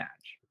Wardlow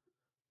match.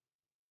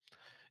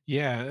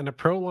 Yeah, and a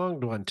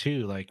prolonged one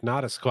too, like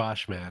not a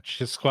squash match.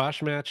 His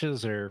squash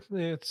matches are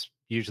it's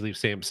usually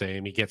same,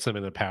 same. He gets him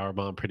in a power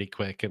bomb pretty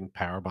quick and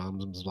power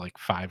bombs him like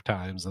 5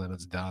 times and then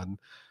it's done.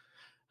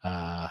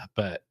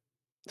 But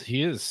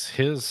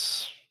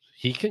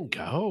he can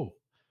go.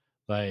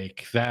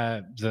 Like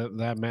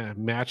that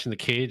match in the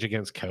cage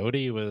against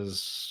Cody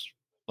was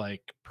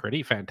like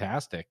pretty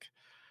fantastic.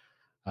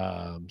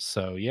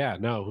 So yeah,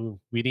 no,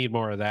 we need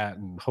more of that,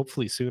 and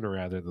hopefully sooner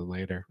rather than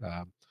later.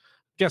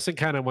 Guessing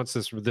kind of once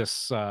this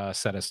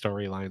set of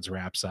storylines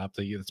wraps up,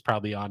 it's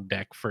probably on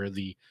deck for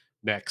the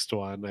next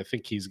one. I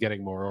think he's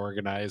getting more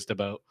organized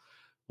about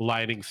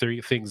lining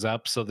three things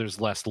up, so there's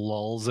less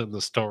lulls in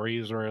the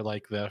stories where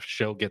like the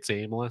show gets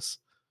aimless.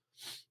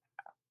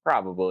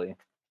 Probably.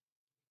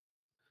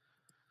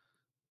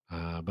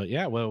 But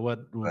yeah, well,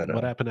 But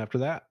what happened after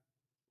that?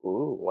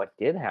 Ooh, what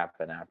did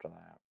happen after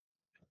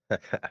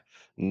that?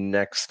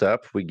 next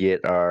up, we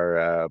get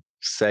our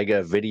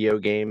Sega video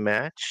game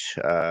match.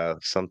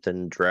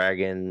 Something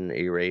Dragon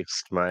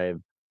erased my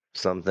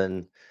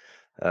something.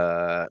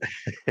 Uh,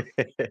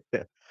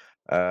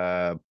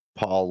 uh,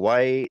 Paul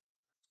White,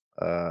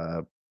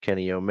 uh,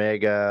 Kenny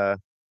Omega,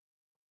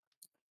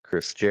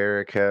 Chris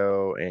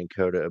Jericho, and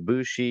Kota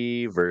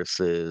Ibushi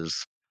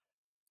versus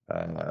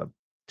uh,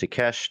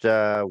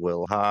 Takeshita,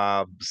 Will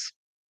Hobbs,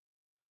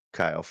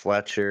 Kyle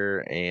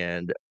Fletcher,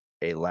 and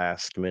a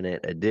last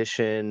minute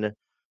addition,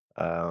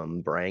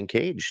 Brian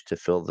Cage to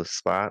fill the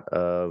spot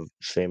of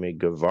Sammy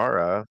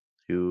Guevara,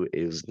 who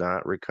is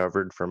not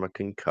recovered from a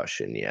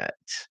concussion yet.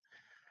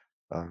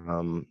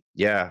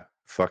 Yeah,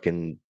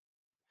 fucking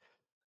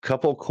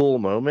couple cool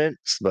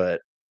moments,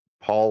 but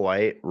Paul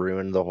White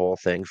ruined the whole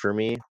thing for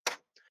me.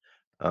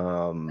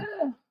 Um,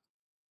 Eh,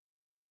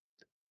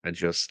 I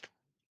just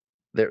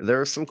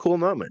there are some cool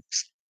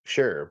moments,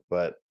 sure,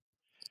 but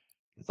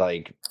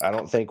like I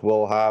don't think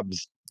Will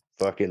Hobbs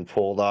fucking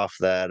pulled off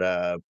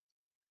that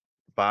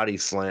body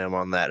slam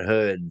on that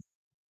hood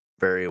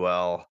very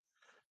well,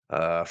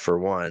 for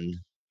one.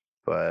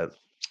 But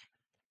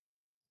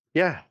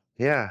yeah,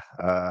 yeah.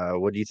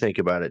 What do you think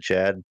about it,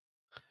 Chad?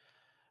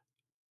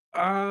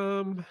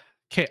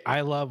 Okay,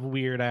 I love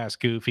weird ass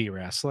goofy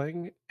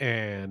wrestling,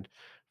 and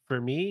for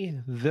me,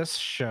 this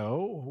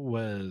show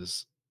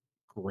was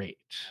great.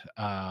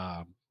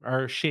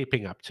 Or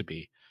shaping up to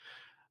be.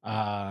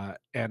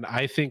 And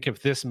I think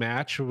if this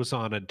match was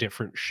on a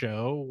different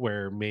show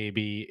where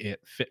maybe it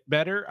fit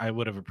better, I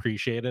would have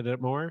appreciated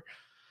it more.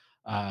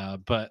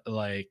 But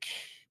like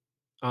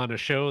on a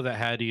show that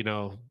had,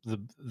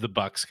 the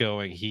Bucks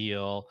going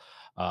heel,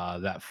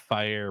 that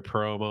fire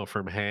promo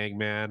from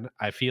Hangman,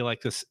 I feel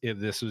like this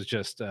was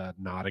just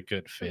not a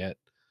good fit.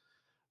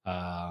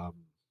 Um,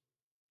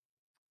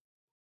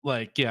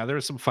 like, yeah, there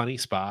were some funny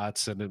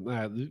spots and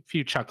a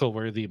few chuckle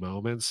worthy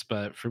moments,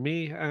 but for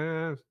me,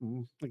 I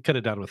could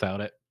have done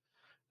without it.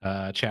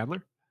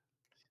 Chandler.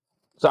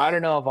 So I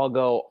don't know if I'll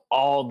go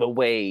all the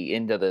way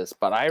into this,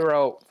 but I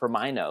wrote for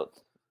my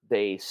notes,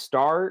 they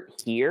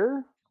start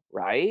here,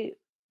 right?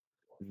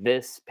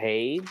 This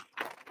page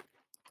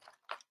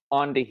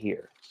onto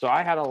here. So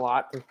I had a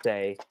lot to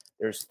say.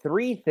 There's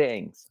three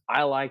things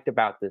I liked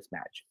about this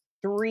match.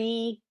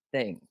 Three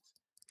things.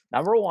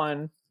 Number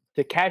one,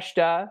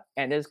 Takeshita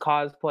and his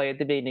cosplay at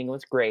the beginning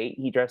was great.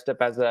 He dressed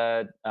up as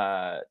a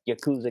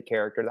Yakuza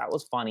character. That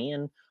was funny.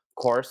 And of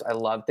course, I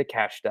love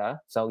Takeshita.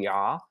 So,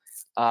 yeah.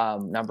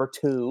 Number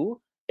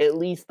two, at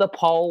least the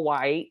Paul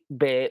White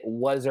bit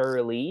was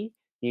early.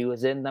 He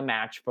was in the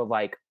match for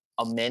like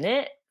a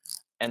minute.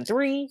 And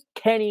three,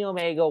 Kenny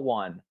Omega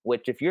won,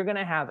 which if you're going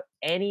to have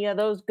any of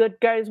those good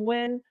guys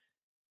win,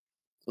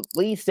 at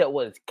least it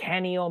was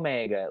Kenny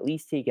Omega. At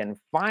least he can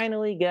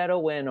finally get a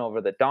win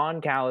over the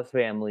Don Callis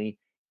family,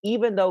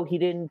 even though he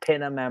didn't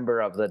pin a member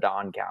of the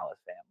Don Callis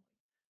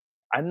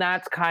family. And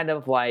that's kind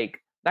of like,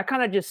 that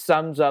kind of just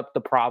sums up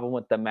the problem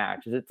with the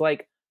match. Is it's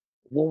like,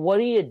 well, what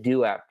do you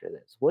do after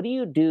this? What do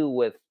you do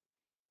with,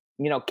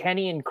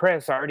 Kenny and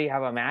Chris already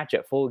have a match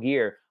at Full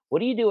Gear. What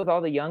do you do with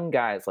all the young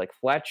guys like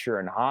Fletcher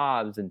and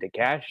Hobbs and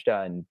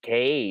Takeshita and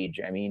Cage?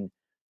 I mean,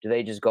 do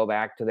they just go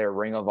back to their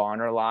Ring of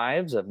Honor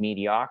lives of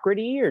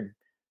mediocrity, or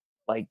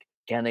like,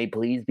 can they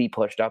please be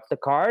pushed up the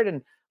card?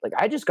 And like,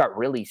 I just got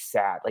really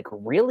sad, like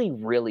really,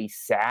 really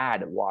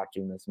sad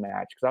watching this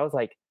match because I was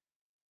like,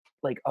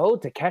 oh,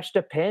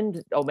 Takeshita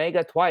pinned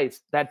Omega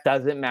twice. That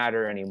doesn't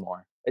matter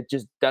anymore. It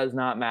just does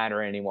not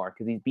matter anymore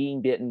because he's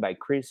being bitten by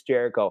Chris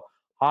Jericho.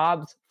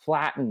 Hobbs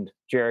flattened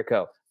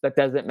Jericho. That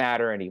doesn't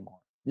matter anymore.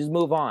 Just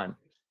move on.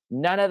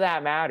 None of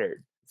that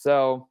mattered.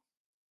 So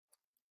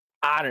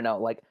I don't know.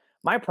 Like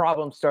my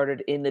problem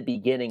started in the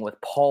beginning with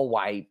Paul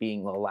White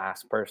being the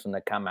last person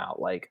to come out.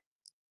 Like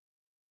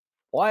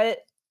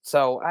what?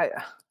 So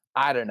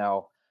I don't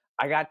know.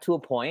 I got to a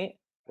point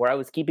where I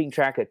was keeping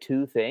track of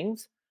two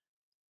things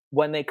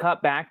when they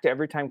cut back to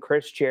every time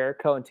Chris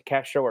Jericho and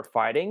Takeshita were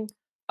fighting,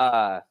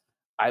 I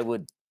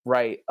would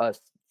write a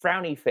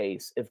frowny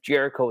face if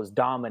Jericho was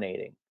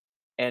dominating.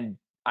 And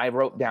I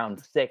wrote down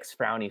 6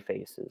 frowny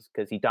faces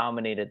because he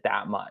dominated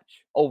that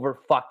much over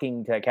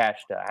fucking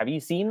Takeshita. Have you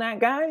seen that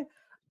guy?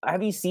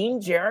 Have you seen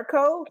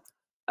Jericho?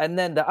 And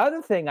then the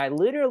other thing I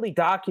literally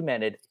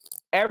documented,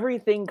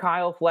 everything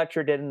Kyle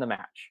Fletcher did in the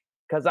match.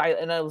 Because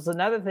and that was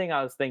another thing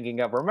I was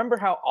thinking of. Remember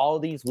how all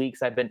these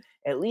weeks I've been,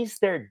 at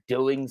least they're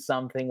doing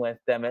something with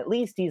them. At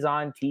least he's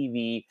on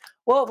TV.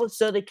 Well, it was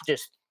so they could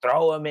just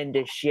throw him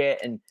into shit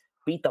and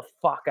beat the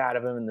fuck out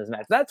of him in this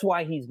match. That's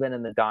why he's been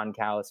in the Don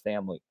Callis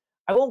family.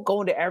 I won't go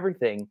into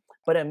everything,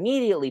 but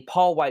immediately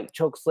Paul White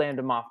choke slammed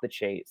him off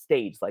the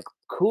stage. Like,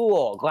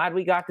 cool. Glad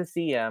we got to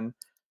see him.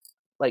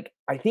 Like,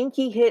 I think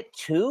he hit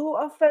 2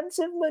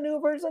 offensive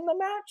maneuvers in the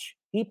match.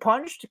 He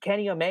punched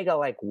Kenny Omega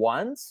like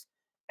once,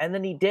 and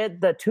then he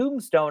did the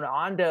tombstone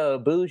onto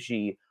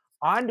Ibushi,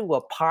 onto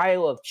a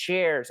pile of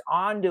chairs,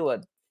 onto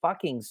a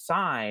fucking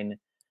sign.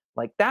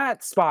 Like,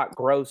 that spot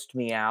grossed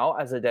me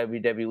out as a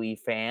WWE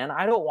fan.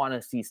 I don't want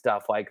to see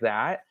stuff like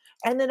that.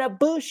 And then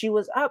Ibushi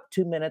was up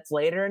 2 minutes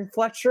later, and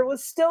Fletcher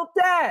was still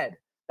dead.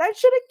 That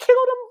should have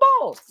killed them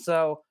both.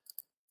 So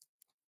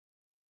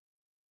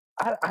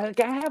I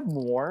have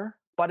more,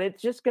 but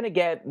it's just gonna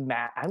get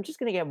mad. I'm just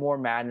gonna get more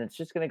mad, and it's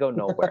just gonna go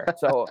nowhere.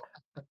 So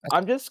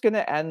I'm just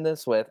gonna end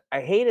this with I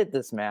hated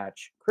this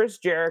match. Chris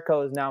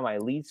Jericho is now my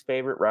least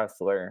favorite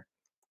wrestler,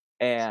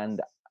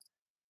 and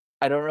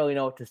I don't really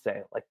know what to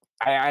say. Like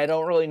I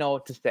don't really know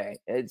what to say.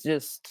 It's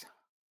just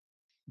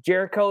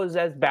Jericho is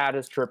as bad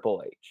as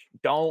Triple H.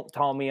 Don't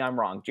tell me I'm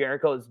wrong.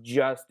 Jericho is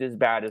just as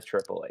bad as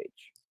Triple H.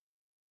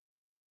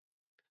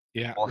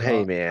 Yeah, Well,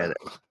 hey, man.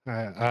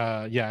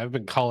 yeah, I've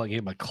been calling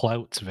him a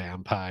clout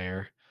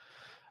vampire.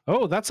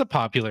 Oh, that's a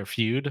popular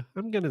feud.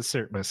 I'm gonna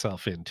insert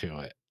myself into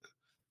it.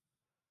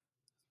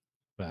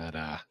 But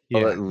Well,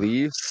 yeah,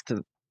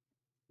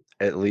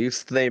 at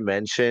least they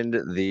mentioned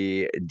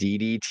the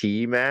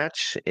DDT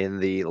match in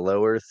the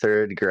lower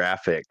third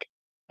graphic.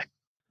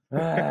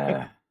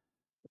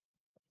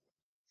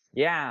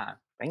 Yeah,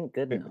 thank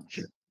goodness.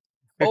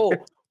 Oh,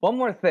 one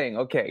more thing.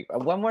 Okay,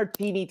 one more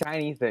teeny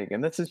tiny thing,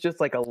 and this is just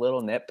like a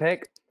little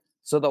nitpick.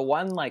 So the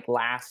one like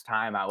last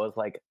time I was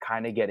like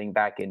kind of getting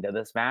back into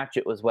this match,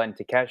 it was when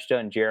Takeshita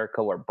and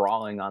Jericho were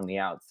brawling on the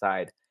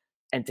outside,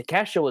 and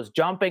Takeshita was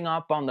jumping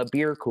up on the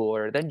beer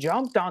cooler, then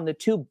jumped on the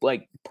 2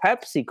 like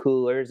Pepsi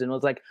coolers, and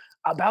was like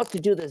about to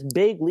do this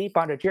big leap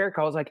onto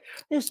Jericho. I was like,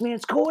 this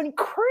man's going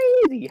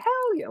crazy!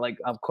 Hell yeah! Like,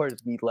 of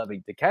course, me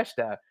loving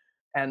Takeshita,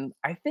 and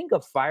I think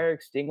a fire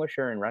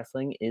extinguisher in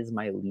wrestling is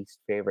my least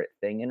favorite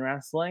thing in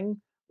wrestling.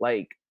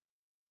 Like,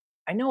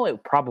 I know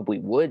it probably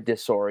would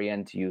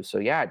disorient you. So,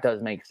 yeah, it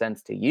does make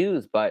sense to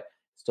use, but it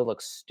still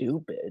looks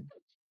stupid.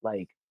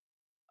 Like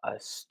a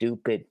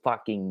stupid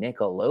fucking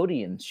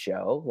Nickelodeon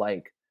show.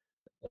 Like,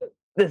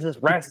 this is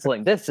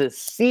wrestling. This is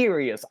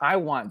serious. I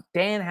want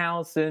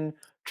Danhausen,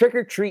 trick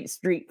or treat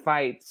street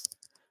fights.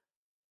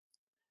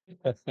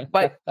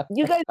 But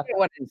you guys get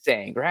what I'm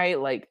saying, right?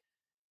 Like,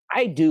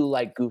 I do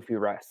like goofy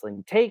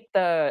wrestling. Take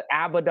the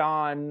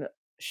Abaddon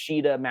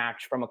Sheeta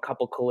match from a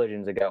couple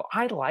collisions ago.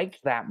 I liked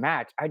that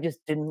match. I just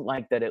didn't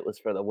like that it was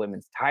for the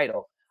women's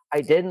title. I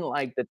didn't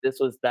like that this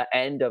was the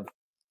end of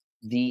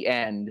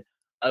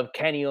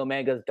Kenny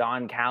Omega's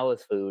Don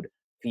Callis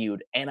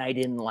feud, and I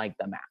didn't like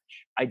the match.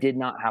 I did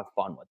not have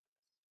fun with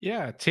it.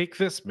 yeah. Take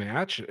this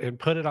match and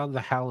put it on the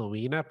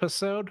Halloween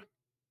episode.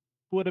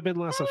 Would have been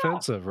less Yeah,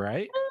 offensive,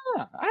 right?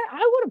 yeah,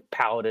 I would have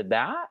pouted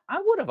that.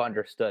 I would have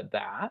understood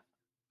that.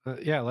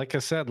 Yeah, like I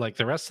said, like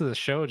the rest of the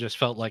show just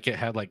felt like it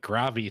had like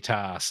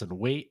gravitas and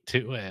weight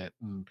to it,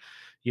 and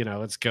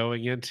it's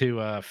going into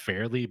a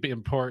fairly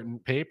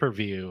important pay per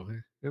view,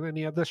 and then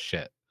you have this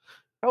shit.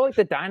 Felt like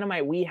the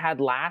Dynamite we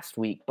had last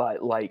week,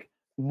 but like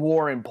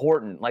more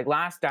important. Like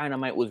last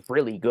Dynamite was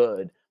really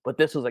good, but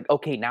this was like,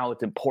 okay, now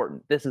it's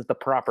important. This is the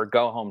proper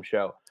go home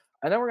show.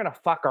 And then we're gonna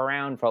fuck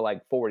around for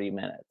like 40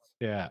 minutes.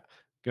 Yeah,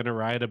 gonna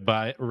ride a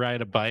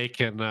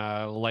bike, and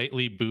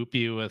lightly boop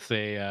you with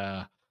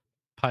a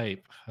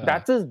pipe.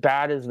 That's as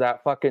bad as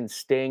that fucking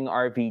Sting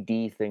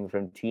RVD thing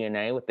from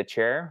TNA with the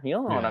chair. You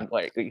don't know what Yeah, I'm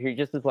like. He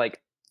just is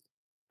like,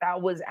 that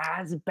was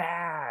as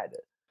bad.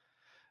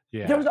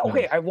 There yeah. was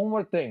okay. I have one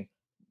more thing.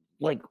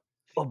 Like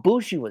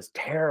Ibushi was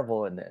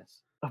terrible in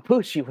this.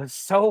 Ibushi was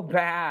so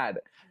bad.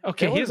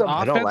 Okay, There was his a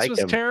I don't offense like was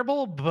him.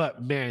 terrible,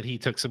 but man, he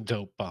took some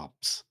dope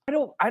bumps.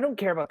 I don't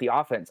care about the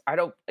offense. I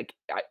don't like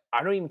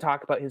I don't even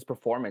talk about his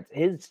performance.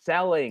 His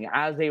selling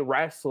as a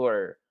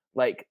wrestler,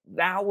 like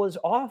that was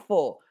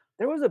awful.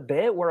 There was a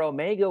bit where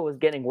Omega was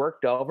getting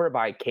worked over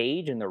by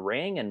Cage in the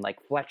ring and like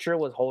Fletcher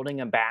was holding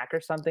him back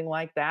or something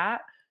like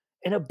that.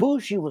 And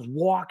Ibushi was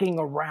walking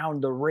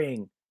around the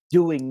ring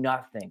doing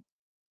nothing.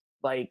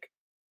 Like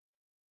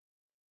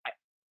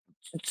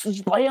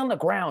just lay on the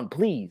ground,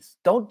 please.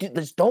 Don't do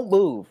this. Don't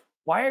move.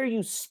 Why are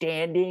you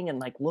standing and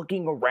like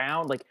looking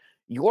around? Like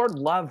your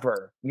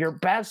lover, your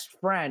best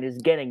friend is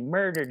getting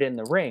murdered in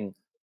the ring.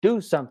 Do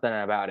something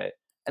about it.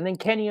 And then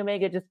Kenny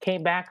Omega just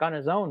came back on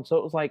his own. So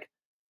it was like,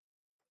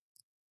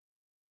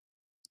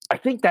 I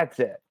think that's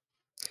it.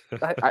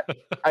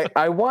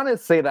 I want to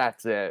say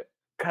that's it.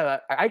 Cause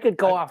I could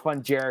go I, off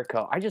on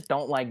Jericho. I just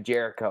don't like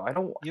Jericho. I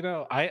don't.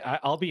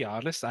 I'll be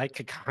honest. I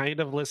could kind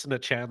of listen to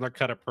Chandler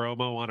cut a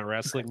promo on a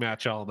wrestling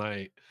match all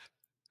night.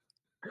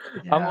 I'm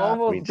Yeah, me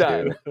almost too.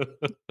 done.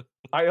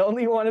 I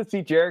only want to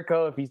see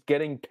Jericho if he's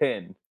getting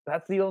pinned.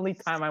 That's the only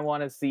time I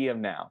want to see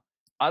him now.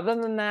 Other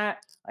than that,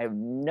 I have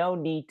no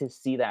need to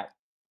see that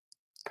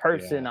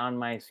person Yeah. on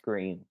my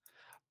screen.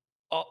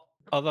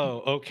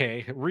 Although,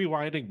 okay,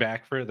 rewinding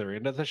back further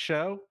into the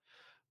show,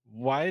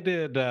 why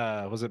did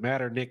was it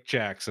Matt or Nick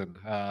Jackson?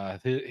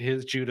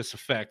 His Judas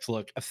effect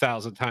look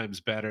 1,000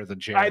 times better than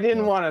I didn't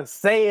Jericho. want to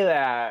say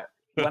that.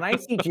 When I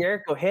see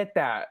Jericho hit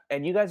that,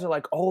 and you guys are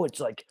like, "Oh, it's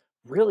like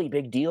really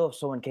big deal if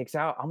someone kicks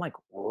out." I'm like,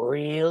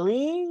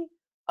 "Really?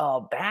 A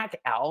back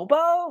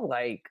elbow?"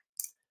 Like,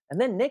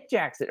 and then Nick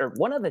Jackson or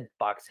one of the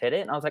Bucks hit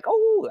it, and I was like,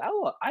 "Oh,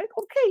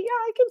 okay, yeah,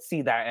 I can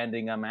see that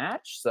ending a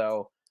match."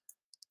 So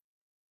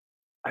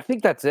I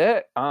think that's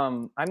it.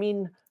 I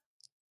mean,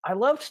 I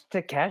loved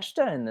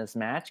Takeshita in this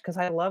match because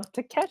I love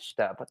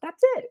Takeshita, but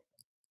that's it.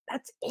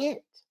 That's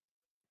it.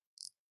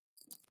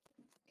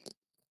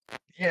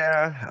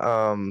 Yeah,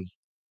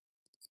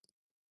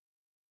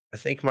 I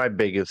think my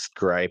biggest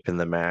gripe in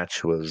the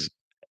match was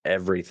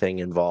everything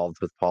involved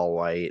with Paul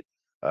White.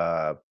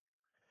 Uh,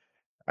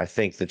 I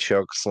think the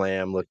choke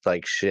slam looked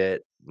like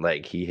shit.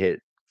 Like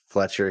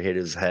Fletcher hit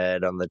his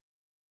head on the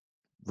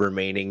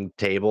remaining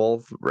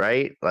table,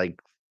 right?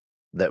 Like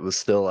that was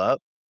still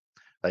up.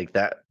 Like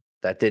that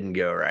didn't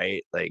go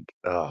right. Like,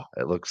 oh,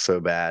 it looked so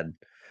bad.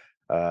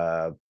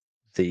 Uh,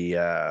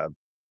 the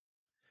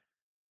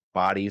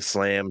body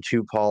slam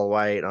to Paul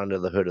White onto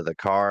the hood of the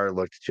car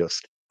looked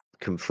just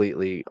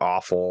completely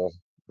awful.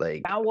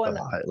 Like, That one,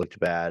 it looked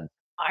bad.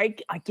 I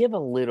give a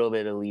little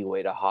bit of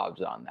leeway to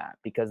Hobbs on that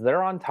because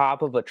they're on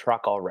top of a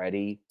truck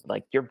already.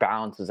 Like your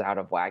balance is out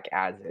of whack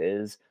as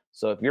is.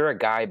 So if you're a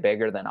guy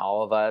bigger than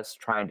all of us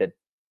trying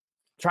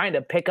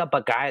to pick up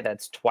a guy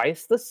that's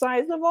twice the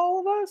size of all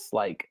of us,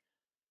 like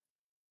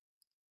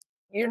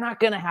you're not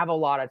gonna have a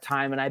lot of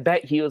time. And I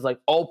bet he was like,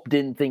 "Oh,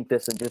 didn't think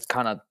this," and just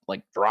kind of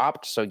like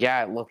dropped. So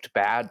yeah, it looked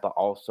bad, but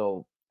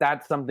also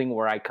that's something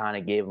where I kind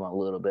of gave him a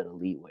little bit of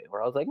leeway.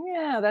 Where I was like,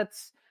 "Yeah,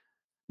 that's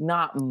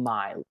not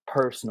my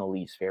personal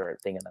least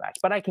favorite thing in the match,"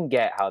 but I can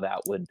get how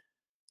that would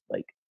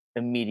like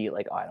immediate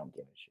like, "Oh, I don't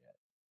give a shit."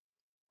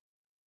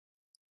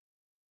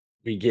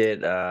 We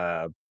get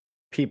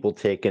people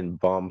taking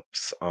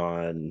bumps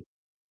on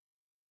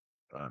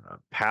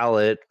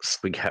pallets.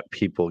 We got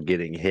people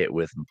getting hit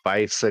with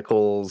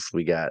bicycles.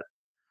 We got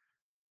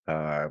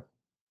uh,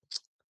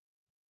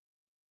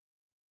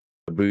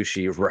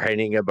 Ibushi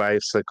riding a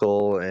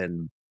bicycle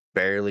and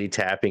barely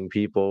tapping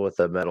people with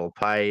a metal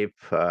pipe.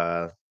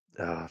 Yeah,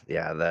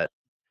 that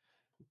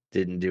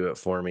didn't do it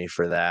for me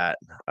for that.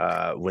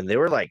 When they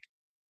were like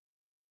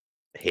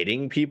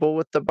hitting people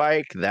with the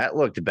bike, that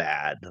looked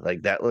bad.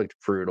 Like that looked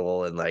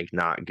brutal and like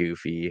not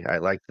goofy. I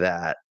like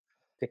that.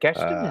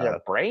 Takeshita did a Uh,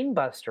 brain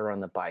buster on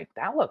the bike.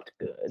 That looked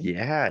good.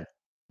 yeah,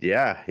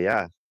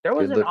 yeah. There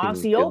was an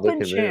Aussie Good Open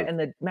looking chant move. in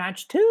the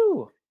match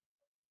too.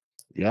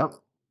 Yep.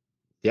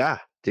 Yeah,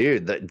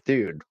 dude. That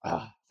dude.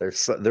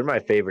 They're my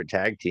favorite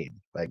tag team.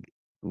 Like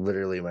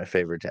literally my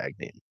favorite tag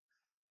team.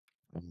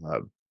 Uh,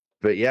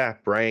 but yeah,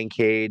 Brian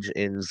Cage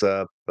ends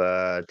up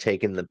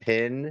taking the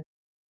pin.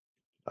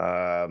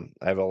 I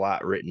have a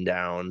lot written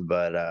down,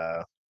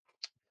 but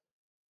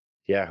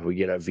yeah, we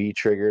get a V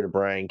trigger to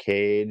Brian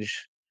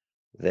Cage,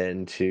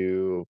 then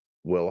to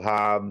Will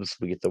Hobbs.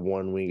 We get the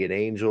one winged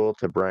angel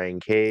to Brian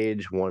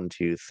Cage. 1,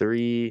 2,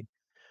 3.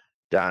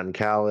 Don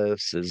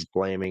Callis is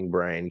blaming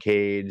Brian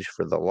Cage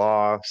for the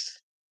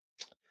loss.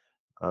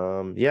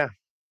 Yeah,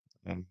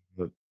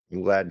 but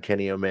I'm glad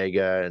Kenny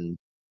Omega and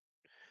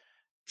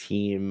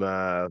Team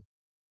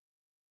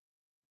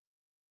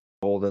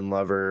Golden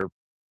Lover,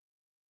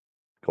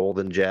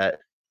 Golden Jet,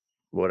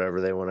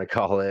 whatever they want to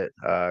call it,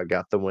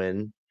 got the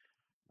win.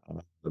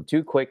 Uh,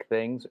 Two quick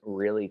things,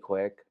 really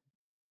quick.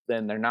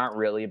 Then they're not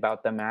really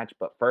about the match,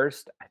 but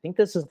first, I think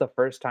this is the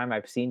first time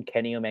I've seen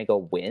Kenny Omega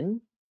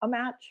win a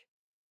match.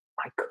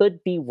 I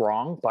could be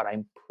wrong, but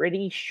I'm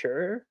pretty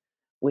sure,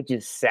 which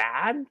is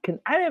sad.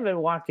 I haven't been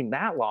watching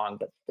that long,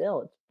 but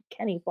still, it's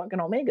Kenny fucking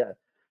Omega.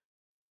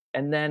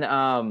 And then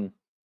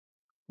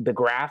the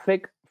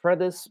graphic for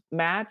this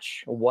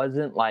match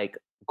wasn't like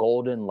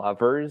Golden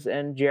Lovers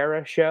and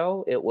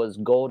Jericho. It was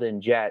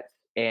Golden Jets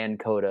and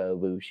Kota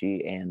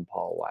Ibushi and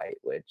Paul White,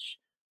 which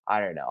I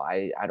don't know.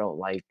 I don't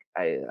like.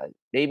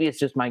 Maybe it's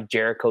just my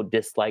Jericho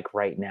dislike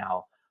right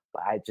now,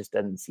 but it just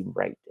doesn't seem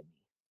right to me.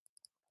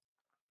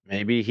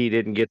 Maybe he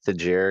didn't get the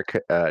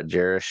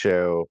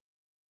Jericho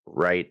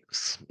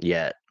rights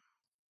yet.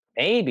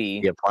 He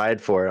Maybe.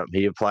 applied for him.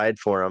 He applied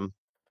for him.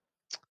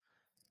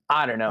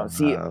 I don't know.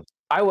 See, Uh,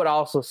 I would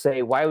also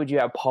say, why would you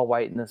have Paul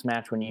White in this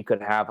match when you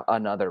could have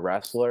another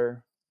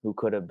wrestler who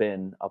could have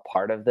been a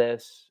part of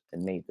this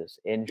and made this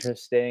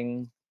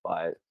interesting?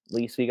 But at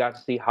least we got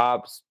to see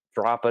Hobbs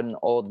drop an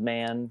old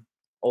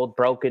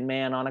broken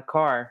man on a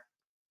car.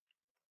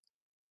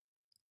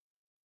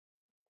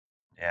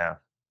 yeah.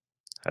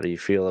 How do you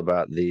feel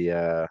about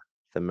the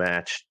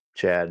match,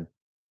 Chad?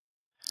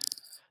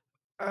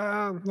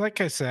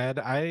 Like I said,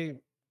 I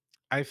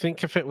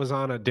think if it was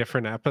on a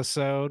different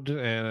episode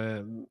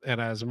and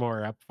I was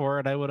more up for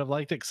it, I would have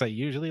liked it because I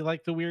usually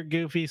like the weird,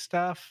 goofy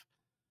stuff.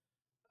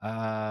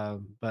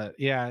 But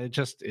yeah, it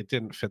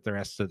didn't fit the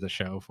rest of the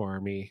show for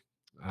me.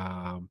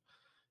 Um,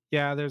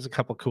 yeah, there's a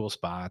couple cool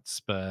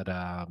spots, but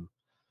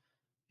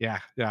yeah,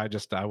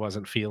 I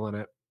wasn't feeling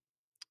it.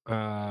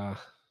 Yeah,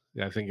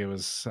 I think it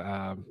was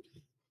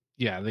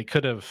yeah, they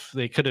could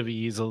have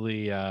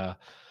easily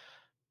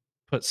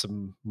put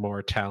some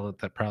more talent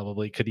that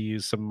probably could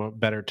use some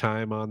better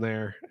time on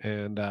there,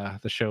 and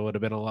the show would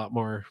have been a lot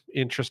more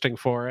interesting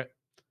for it.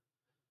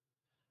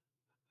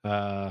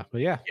 But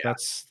yeah, Yeah.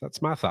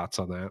 that's my thoughts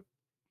on that.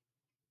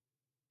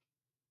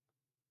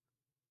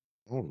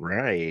 All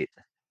right.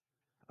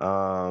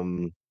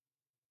 Um,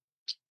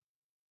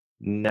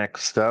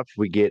 Next up,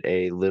 we get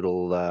a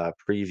little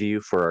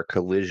preview for our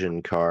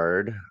collision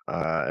card.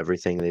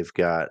 Everything they've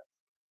got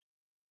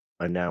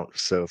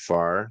announced so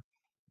far.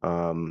 I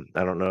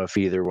don't know if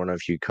either one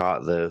of you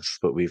caught this,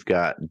 but we've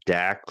got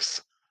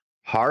Dax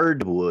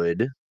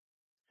Hardwood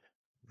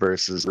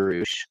versus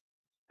Roosh.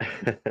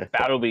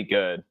 That'll be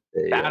good.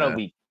 they That'll uh,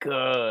 be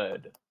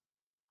good.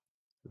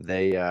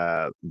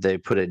 they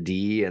put a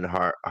D in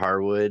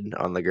Harwood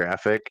on the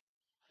graphic.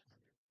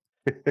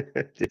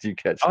 Did you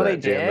catch Oh, they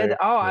that, did? Chandler?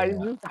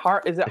 Oh, Yeah,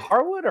 is it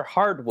Harwood or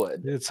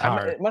Hardwood? it's It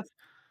hard. must.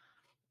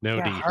 No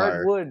Yeah, D.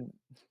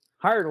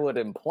 Hardwood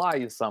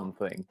implies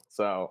something.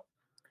 So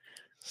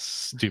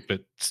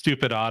Stupid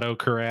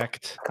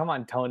autocorrect. come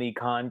on, Tony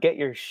Khan, get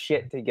your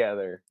shit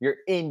together. You're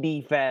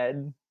indie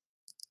fed.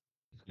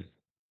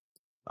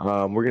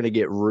 We're gonna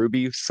get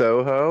Ruby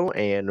Soho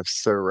and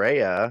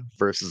Soraya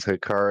versus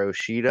Hikaru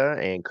Shida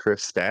and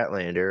Chris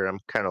Statlander. I'm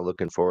kind of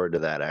looking forward to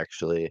that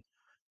actually.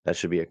 That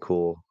should be a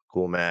cool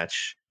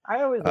match.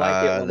 I always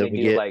like it when Then they we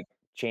do get like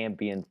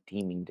champions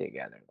teaming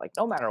together. Like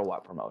no matter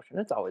what promotion,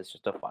 it's always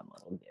just a fun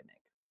little gimmick.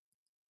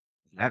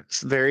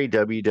 that's very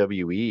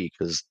WWE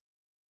because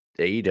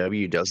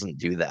AEW doesn't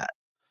do that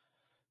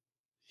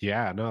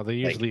Yeah, no, they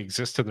like usually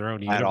exist in their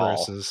own at all.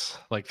 universes,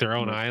 like their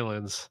own Mhm.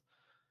 islands.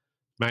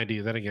 Mind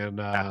you, then again,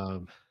 Yeah,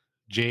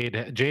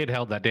 Jade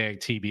held that dang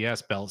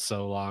TBS belt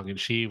so long, and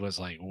she was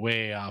like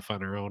way off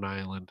on her own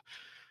island.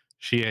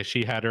 She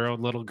had her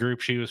own little group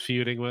she was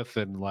feuding with,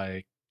 and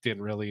like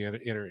didn't really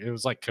It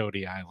was like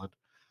Cody Island.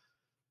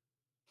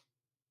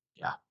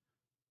 yeah.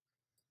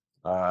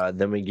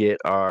 Then we get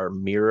our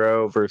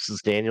Miro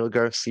versus Daniel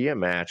Garcia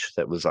match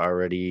that was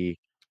already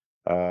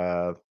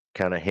uh,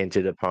 kind of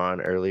hinted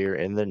upon earlier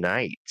in the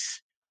night.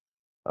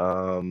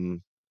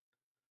 Um,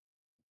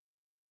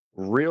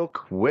 Real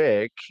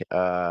quick,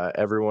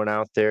 everyone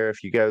out there,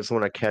 if you guys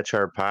want to catch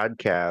our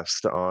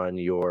podcast on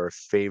your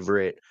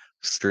favorite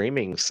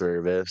streaming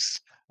service,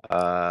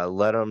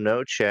 let them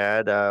know,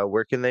 Chad.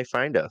 Where can they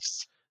find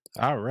us?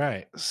 All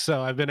right,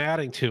 so I've been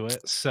adding to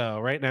it. So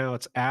right now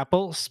it's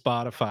Apple,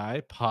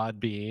 Spotify,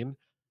 Podbean,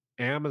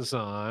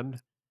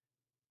 Amazon,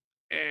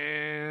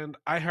 and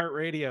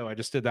iHeartRadio. I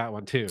just did that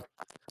one too.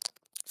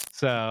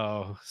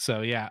 So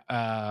yeah,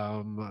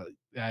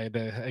 I'd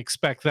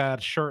expect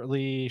that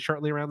shortly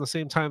around the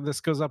same time this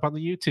goes up on the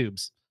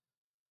YouTubes.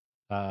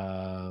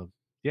 Uh,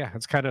 yeah,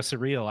 it's kind of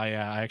surreal. I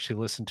actually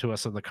listened to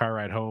us on the car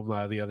ride home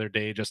the other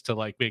day just to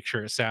like make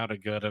sure it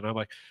sounded good, and I'm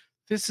like,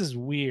 this is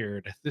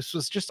weird. This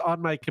was just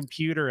on my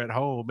computer at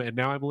home, and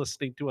now I'm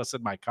listening to us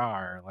in my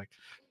car. Like,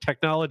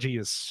 technology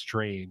is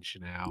strange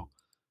now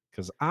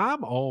because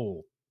I'm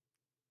old.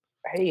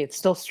 Hey, it's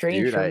still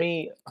strange Dude, for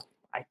me.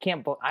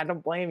 I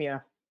don't blame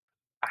you.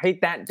 I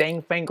hate that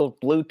dang fangled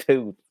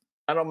Bluetooth.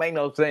 I don't make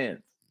no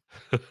sense.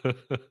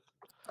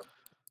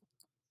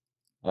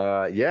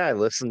 yeah, I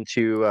listened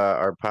to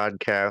our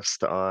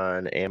podcast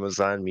on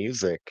Amazon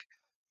Music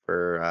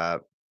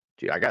for,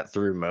 dude, I got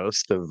through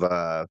most of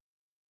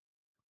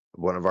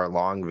one of our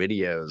long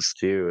videos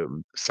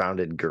too. It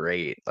sounded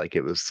great. Like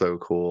it was so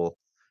cool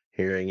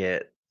hearing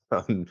it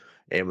on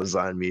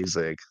Amazon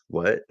Music.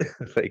 What?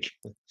 Like,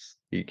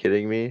 you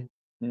kidding me?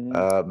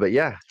 Mhm. But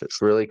yeah,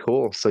 it's really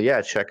cool. So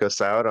yeah, check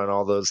us out on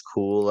all those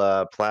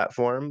cool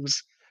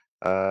platforms.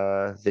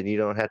 Then you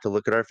don't have to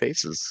look at our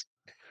faces.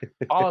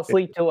 Fall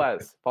asleep to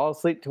us. Fall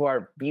asleep to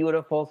our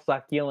beautiful,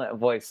 succulent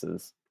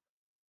voices.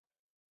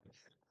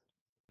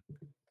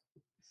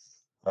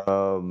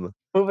 Um,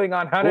 Moving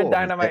on, how did cool.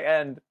 Dynamite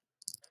end?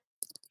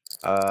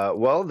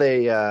 Well,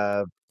 they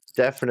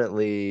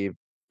definitely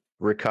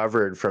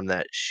recovered from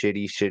that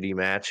shitty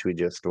match we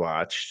just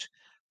watched.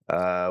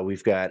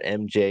 We've got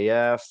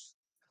MJF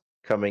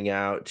coming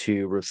out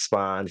to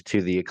respond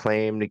to the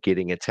Acclaimed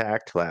getting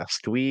attacked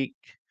last week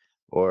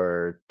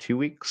or 2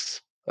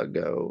 weeks It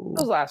ago.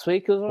 was last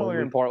week. It was when we One were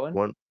in week,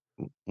 Portland.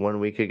 one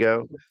week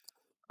ago.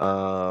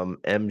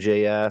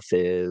 MJF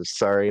is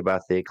sorry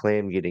about the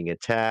Acclaimed getting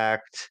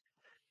attacked,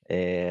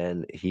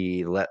 and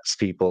he lets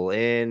people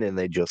in, and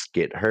they just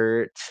get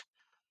hurt.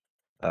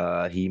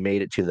 He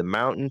made it to the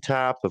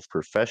mountaintop of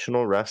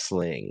professional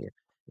wrestling,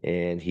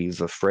 and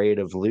he's afraid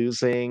of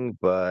losing,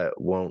 but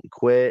won't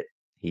quit.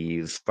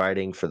 He's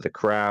fighting for the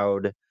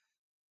crowd.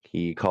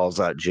 He calls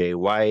out Jay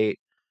White.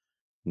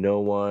 No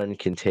one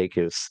can take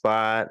his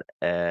spot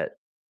at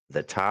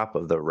the top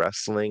of the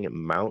wrestling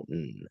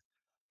mountain.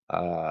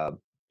 Uh,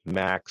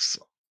 Max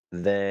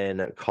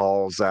then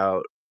calls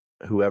out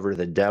whoever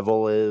the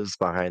devil is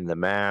behind the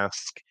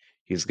mask.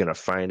 He's going to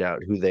find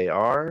out who they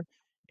are,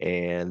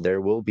 and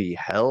there will be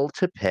hell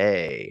to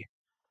pay.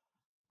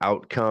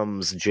 Out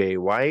comes Jay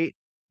White.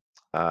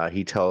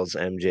 He tells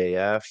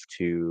MJF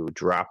to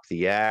drop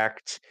the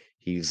act.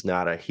 He's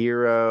not a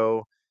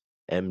hero.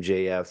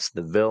 MJF's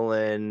the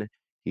villain.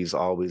 He's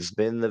always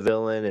been the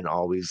villain and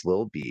always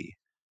will be.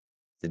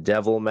 The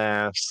devil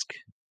mask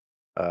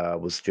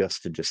was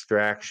just a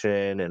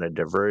distraction and a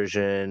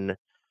diversion.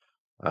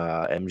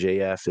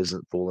 MJF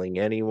isn't fooling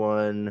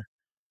anyone.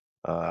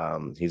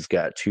 He's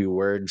got two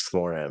words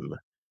for him: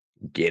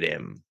 get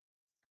him.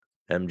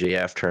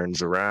 MJF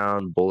turns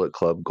around. Bullet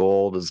Club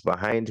Gold is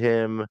behind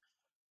him.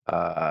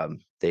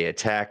 They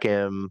attack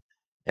him.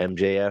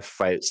 MJF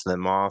fights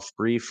them off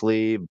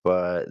briefly,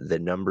 but the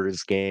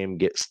numbers game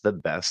gets the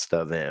best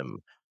of him.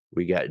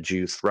 We got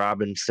Juice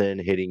Robinson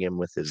hitting him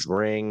with his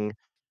ring.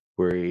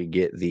 We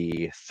get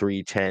the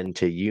 310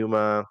 to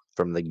Yuma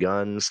from the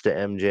guns to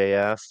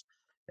MJF.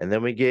 And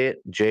then we get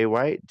Jay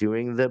White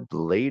doing the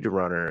Blade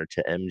Runner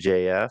to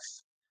MJF,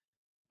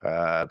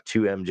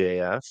 to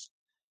MJF.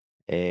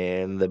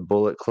 And the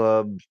Bullet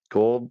Club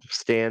Gold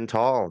stand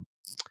tall.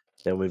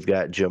 Then we've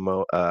got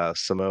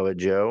Samoa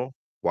Joe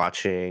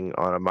watching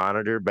on a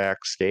monitor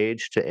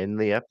backstage to end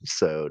the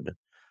episode.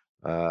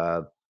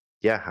 Uh,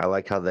 yeah, I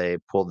like how they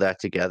pulled that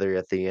together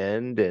at the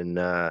end and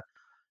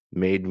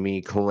made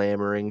me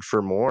clamoring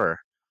for more.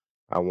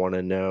 I want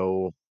to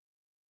know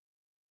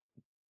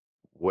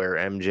where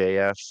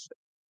MJF,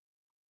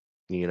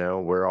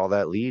 where all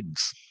that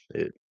leads.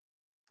 It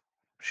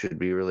should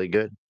be really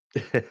good.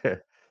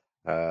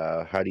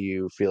 How do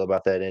you feel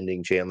about that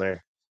ending,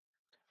 Chandler?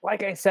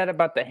 Like I said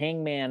about the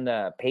Hangman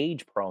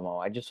Page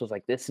promo, I just was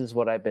like, this is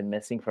what I've been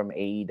missing from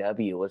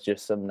AEW. Was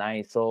just some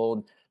nice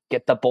old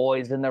get the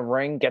boys in the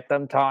ring, get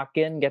them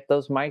talking, get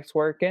those mics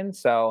working.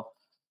 So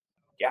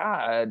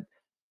yeah,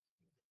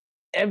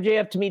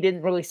 MJF to me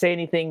didn't really say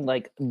anything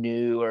like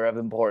new or of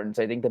importance.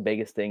 I think the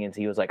biggest thing is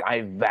he was like,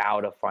 I vow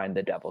to find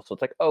the devil. So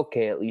it's like,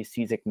 okay, at least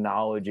he's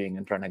acknowledging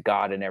in front of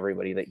God and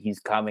everybody that he's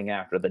coming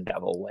after the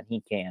devil when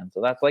he can. So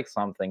that's like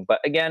something. But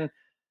again,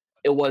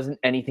 it wasn't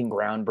anything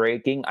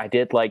groundbreaking. I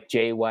did like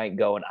Jay White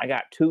going, I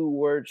got two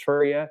words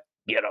for you.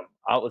 Get them.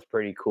 That was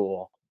pretty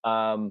cool.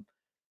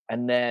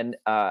 And then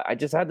I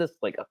just had this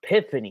like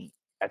epiphany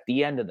at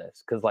the end of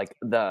this because like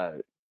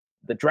the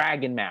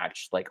dragon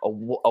match like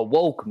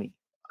awoke me.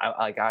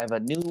 I have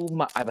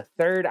I have a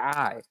third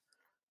eye.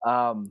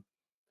 Um,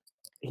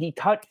 he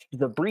touched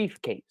the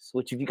briefcase,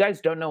 which if you guys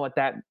don't know what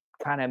that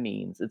kind of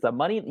means, it's a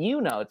money.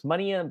 It's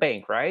money in the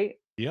bank, right?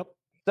 Yep.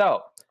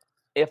 So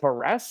if a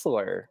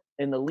wrestler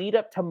in the lead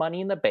up to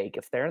Money in the Bank,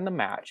 if they're in the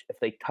match, if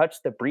they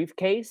touch the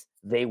briefcase,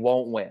 they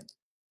won't win.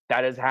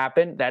 That has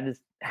happened. That has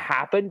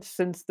happened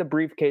since the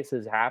briefcase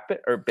has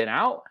happened or been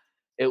out.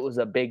 It was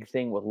a big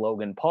thing with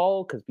Logan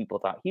Paul because people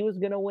thought he was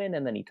going to win,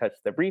 and then he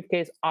touched the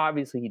briefcase.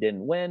 Obviously, he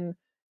didn't win,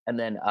 and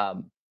then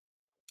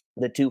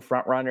the two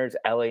front runners,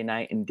 LA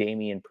Knight and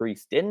Damian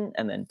Priest, didn't,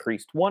 and then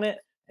Priest won it,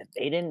 and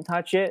they didn't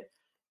touch it,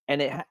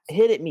 and it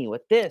hit at me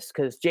with this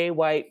because Jay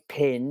White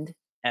pinned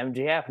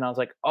MJF, and I was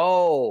like,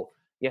 oh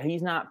yeah,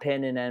 he's not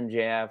pinning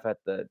MJF at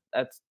the.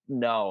 That's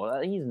no,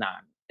 he's not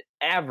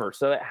ever.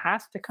 So it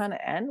has to kind of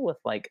end with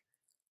like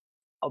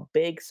a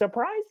big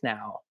surprise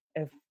now.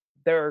 If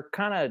they're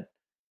kind of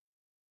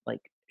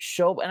like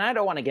show, and I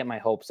don't want to get my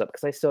hopes up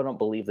because I still don't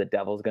believe the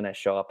Devil's going to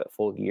show up at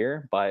Full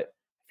Gear, but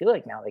I feel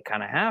like now they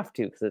kind of have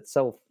to because it's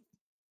so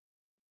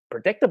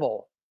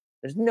predictable.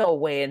 There's no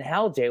way in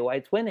hell Jay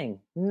White's winning.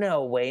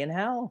 No way in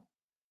hell.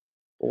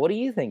 What do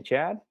you think,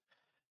 Chad?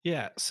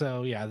 Yeah,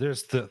 so yeah,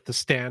 there's the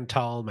stand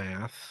tall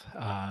math.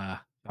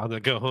 On the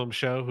go home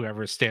show,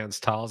 whoever stands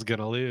tall is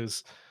gonna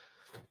lose.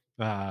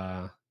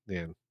 Uh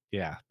and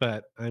yeah,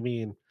 but I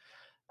mean,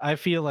 I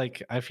feel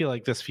like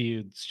this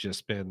feud's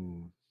just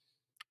been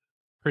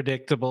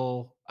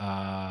predictable.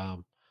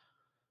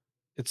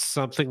 It's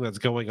something that's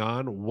going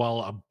on while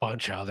a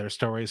bunch of other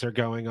stories are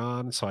going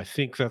on. So I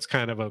think that's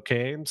kind of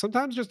okay. And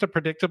sometimes just a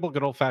predictable,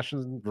 good old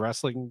fashioned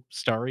wrestling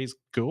story is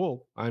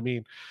cool. I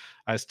mean,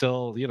 I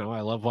still, I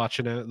love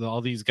watching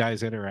all these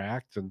guys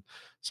interact. And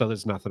so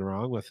there's nothing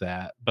wrong with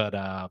that.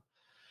 But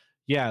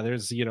yeah,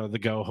 there's, the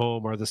go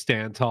home or the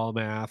stand tall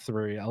math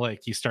where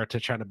like you start to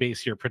try to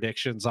base your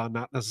predictions on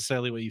not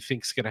necessarily what you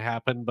think's going to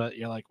happen, but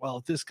you're like, well,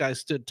 if this guy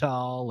stood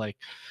tall, like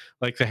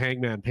the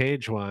Hangman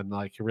Page one,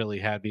 like really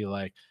had me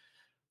like,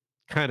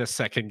 kind of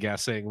second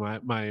guessing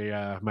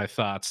my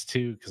thoughts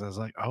too because I was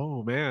like,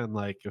 oh man,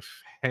 like if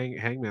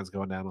Hangman's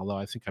going down, although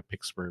I think I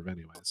picked Swerve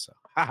anyway, so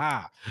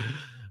haha.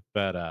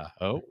 But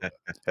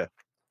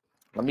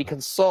Let me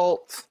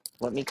consult.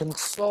 Let me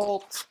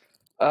consult.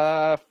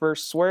 For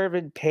Swerve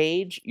and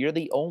Page, you're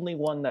the only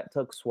one that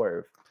took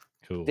Swerve.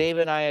 cool. Dave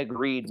and I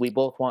agreed. We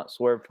both want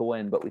Swerve to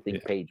win, but we Yeah.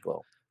 think Page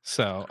will.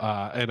 So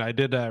and I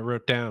did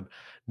wrote down,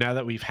 now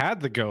that we've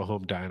had the go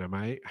home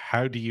Dynamite,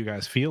 how do you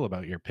guys feel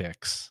about your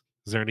picks?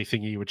 Is there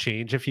anything you would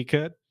change if you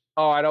could?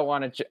 Oh, I don't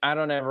want to. I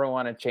don't ever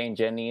want to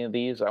change any of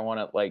these. I want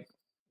to like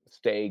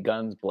stay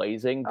guns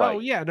blazing. Oh,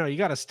 But yeah, no, you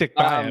gotta stick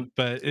by it, um,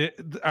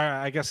 but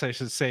I guess I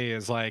should say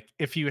is, like,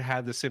 if you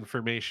had this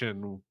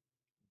information,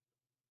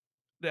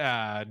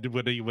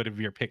 would have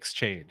your picks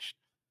changed?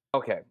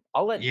 okay,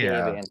 I'll let Dave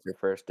Yeah. answer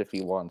first if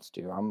he wants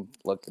to. I'm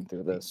looking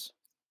through this.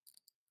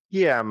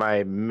 Yeah,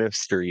 my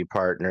mystery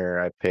partner,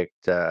 I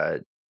picked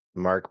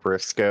Mark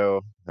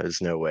Briscoe.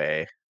 There's no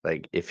way.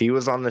 Like if he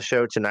was on the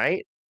show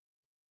tonight,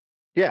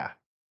 yeah,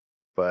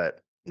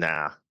 but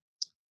nah,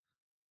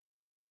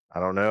 I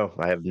don't know.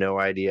 I have no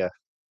idea.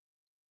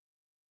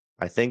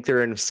 I think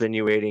they're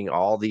insinuating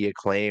all the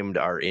acclaimed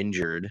are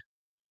injured.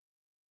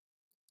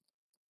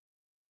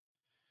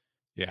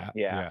 Yeah,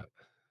 Yeah. yeah,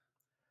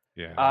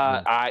 yeah,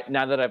 well, I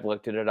now that I've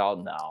looked at it all,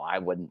 no, I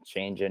wouldn't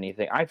change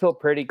anything. I feel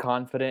pretty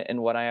confident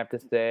in what I have to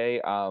say.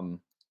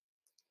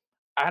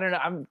 I don't know.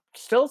 I'm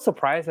still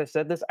surprised I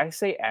said this. I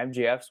say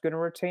MJF's going to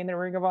retain the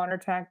Ring of Honor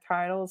tag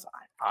titles.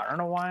 I don't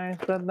know why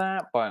I said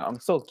that, but I'm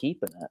still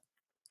keeping it.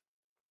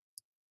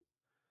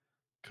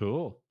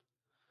 cool.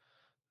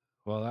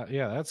 Well,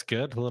 yeah, that's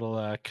good. A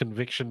little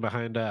conviction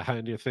behind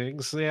your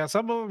things. Yeah,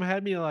 some of them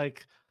had me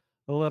like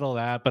a little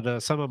that, but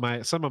some of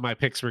my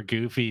picks were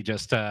goofy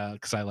just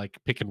because I like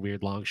picking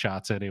weird long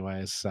shots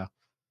anyways. So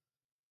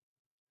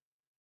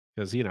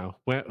because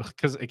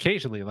because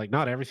occasionally like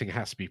not everything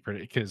has to be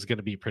is going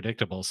to be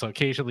predictable. So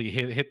occasionally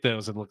you hit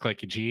those and look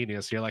like a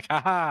genius. You're like,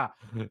 haha,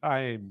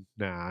 I'm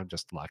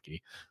just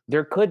lucky.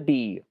 There could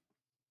be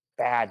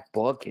bad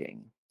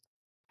booking.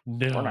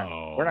 We're not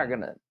No.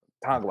 going to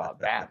talk about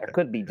that. There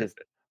could be just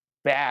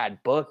bad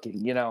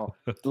booking.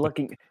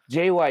 Looking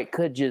Jay White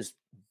could just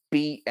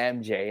beat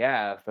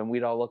MJF and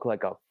we'd all look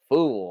like a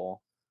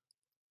fool.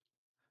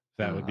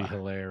 That would be No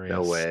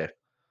hilarious. way.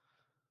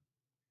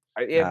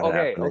 If Not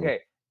okay, happening. okay.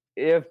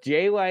 If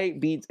Jay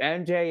White beats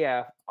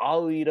MJF,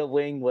 I'll eat a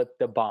wing with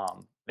the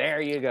bomb. There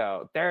you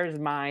go. There's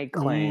my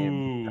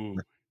claim. Ooh.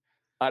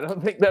 I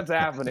don't think that's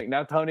happening.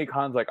 Now Tony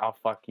Khan's like, oh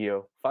fuck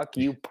you. Fuck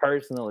you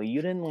personally.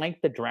 You didn't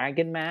like the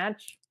dragon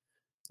match?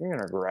 You're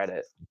gonna regret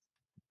it.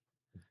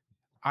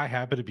 I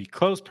happen to be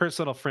close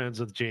personal friends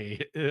with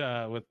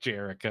with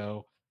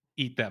Jericho.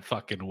 Eat that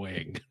fucking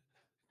wing.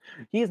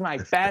 He's my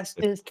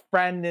bestest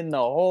friend in the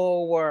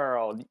whole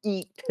world.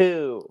 Eat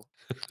two.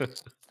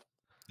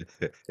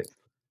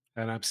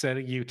 And I'm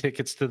sending you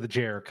tickets to the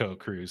Jericho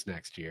cruise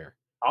next year.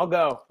 I'll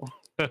go.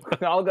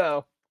 I'll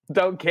go.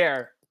 Don't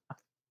care.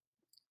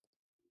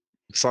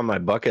 It's on my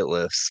bucket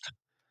list.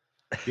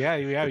 Yeah,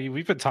 yeah,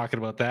 we've been talking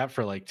about that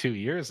for like 2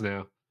 years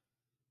now.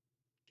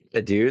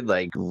 Dude,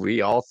 like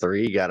we all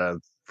three gotta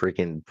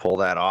freaking pull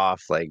that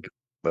off, like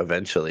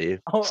eventually.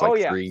 Oh, It's oh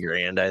like yeah. 3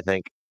 grand, I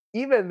think.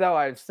 Even though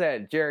I've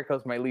said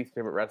Jericho's my least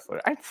favorite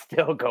wrestler, I'd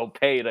still go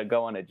pay to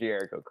go on a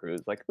Jericho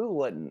cruise. Like, who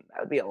wouldn't?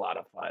 That'd be a lot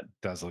of fun.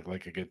 Does look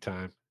like a good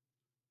time.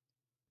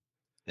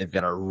 They've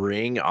got a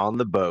ring on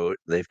the boat.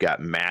 They've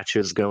got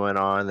matches going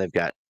on. They've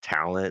got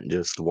talent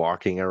just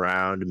walking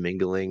around,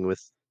 mingling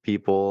with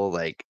people.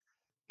 Like,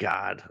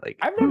 God, like,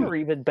 I've never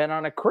even been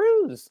on a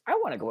cruise. I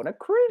want to go on a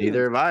cruise.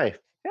 neither have I.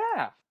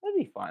 Yeah, that'd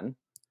be fun.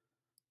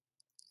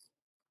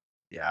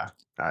 Yeah,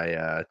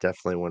 I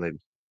definitely want to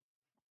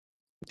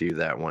do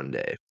that one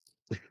day.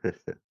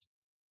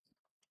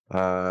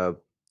 uh,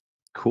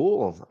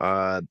 cool.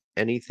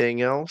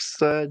 Anything else,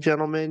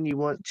 gentlemen, you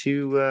want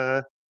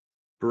to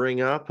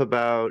bring up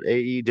about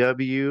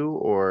AEW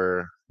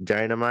or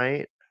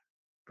Dynamite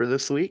for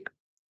this week?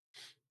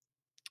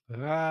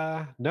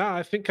 No,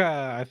 I think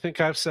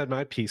I've said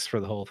my piece for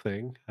the whole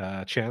thing.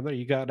 Chandler,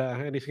 you got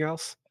anything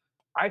else?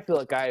 I feel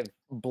like I've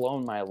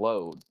blown my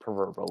load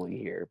proverbially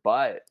here,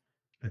 but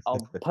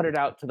I'll put it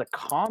out to the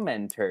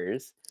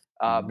commenters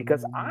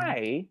because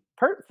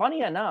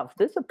funny enough,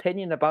 this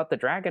opinion about the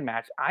dragon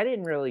match, I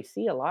didn't really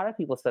see. A lot of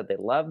people said they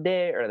loved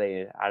it or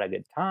they had a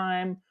good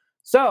time.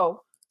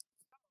 So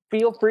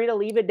feel free to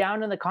leave it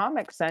down in the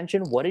comic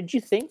section. What did you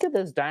think of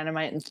this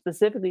Dynamite? And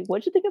specifically,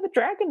 what did you think of the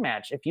dragon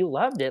match? If you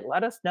loved it,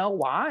 let us know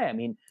why. I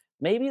mean,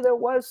 maybe there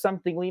was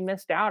something we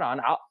missed out on.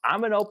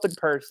 I'm an open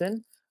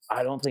person.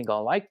 I don't think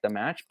I'll like the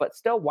match, but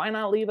still, why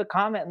not leave a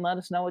comment and let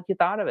us know what you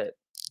thought of it?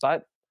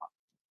 But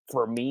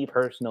for me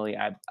personally,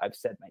 I've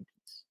said my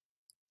piece.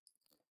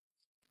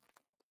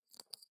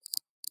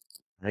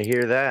 I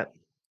hear that.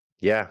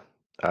 Yeah.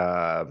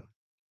 Uh,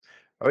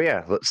 oh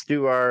yeah. Let's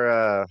do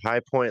our high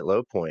point,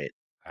 low point.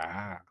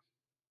 Ah,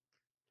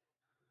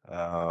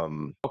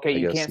 Okay, I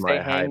you guess can't say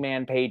my high.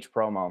 Hangman Page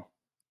promo.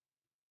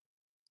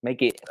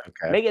 Make it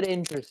Okay. make it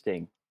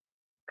interesting.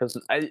 Because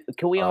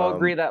can we all Um,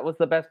 agree that was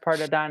the best part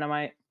of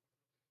Dynamite?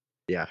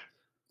 yeah.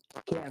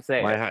 Can't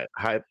say My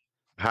it.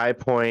 high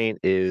point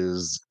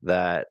is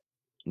that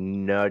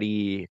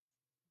nutty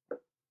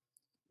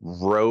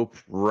rope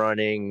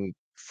running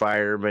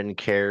fireman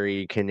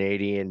carry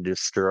Canadian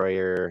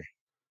destroyer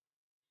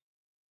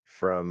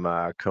from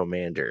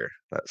Commander.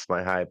 That's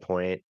my high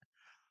point.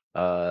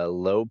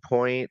 Low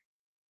point,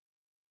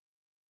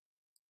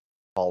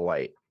 All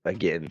White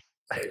again.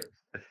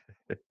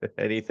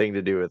 Anything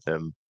to do with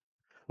him.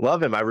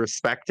 Love him. I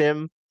respect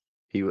him.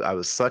 I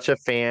was such a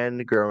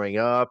fan growing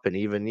up, and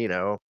even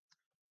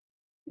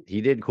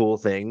he did cool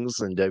things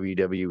in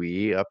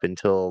WWE up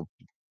until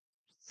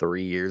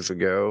 3 years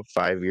ago,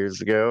 5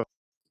 years ago.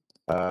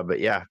 But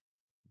yeah,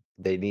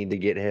 they need to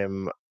get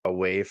him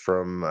away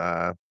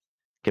from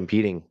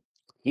competing.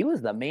 He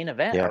was the main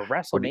event Yeah. of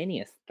What do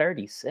WrestleMania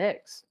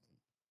 36.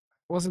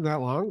 Wasn't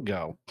that long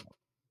ago.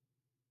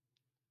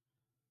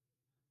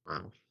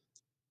 you,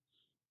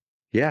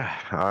 yeah.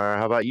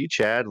 How about you,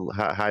 Chad?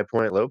 High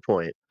point, low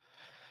point.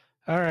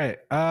 All right.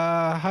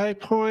 High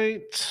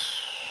point.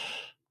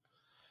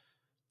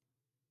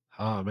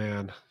 Oh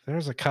man,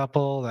 there's a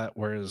couple that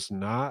was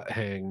not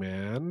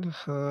Hangman.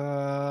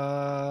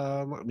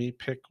 Let me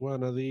pick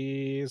one of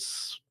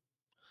these.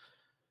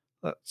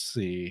 Let's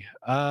see.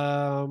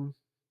 I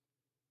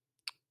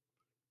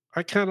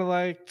kind of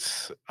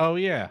liked. Oh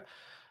yeah.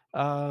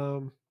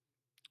 Um,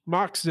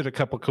 Mox did a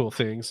couple cool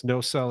things.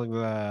 No selling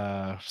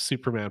the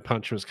Superman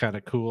punch was kind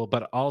of cool,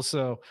 but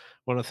also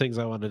one of the things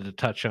I wanted to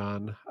touch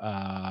on.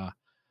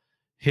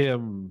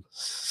 Him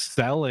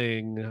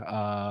selling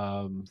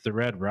the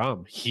red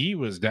rum. He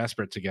was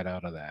desperate to get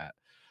out of that.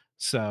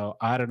 So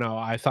I don't know.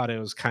 I thought it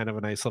was kind of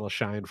a nice little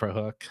shine for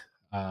Hook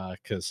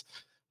because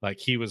like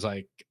he was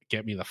like,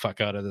 get me the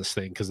fuck out of this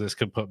thing because this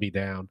can put me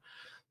down.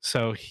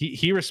 So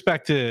he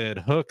respected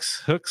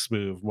Hook's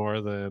move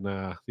more than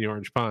the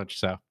orange punch.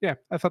 So yeah,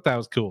 I thought that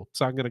was cool.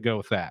 So I'm gonna go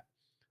with that.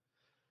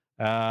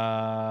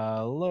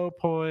 Low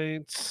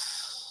points.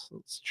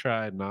 Let's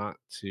try not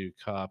to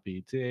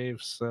copy Dave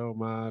so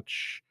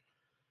much.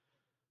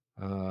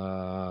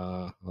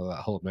 Well,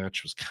 that whole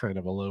match was kind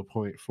of a low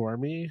point for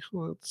me.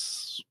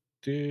 Let's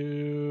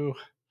do.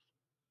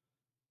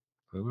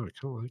 I don't know. I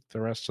kind of like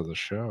the rest of the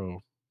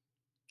show.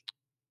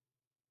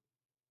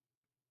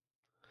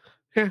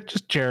 Yeah,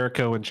 just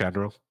Jericho in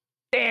general.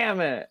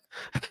 Damn it.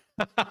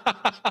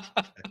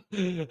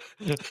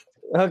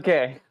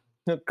 Okay.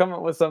 Come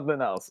up with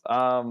something else.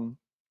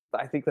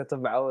 I think that's a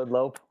valid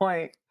low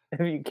point if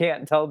you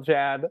can't tell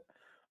Chad.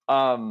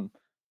 Um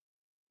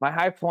my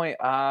high point,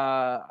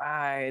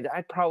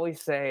 I'd probably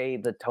say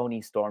the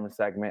Tony Storm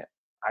segment.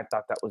 I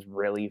thought that was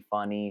really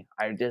funny.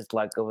 I just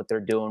like what they're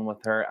doing with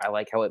her. I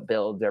like how it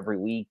builds every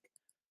week.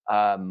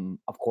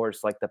 Of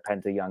course, like the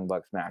Penta Young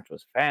Bucks match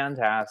was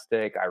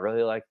fantastic. I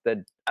really liked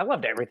I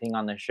loved everything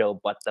on the show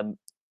but the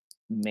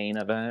main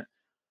event.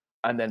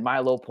 And then my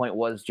low point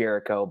was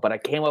Jericho, but I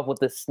came up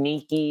with a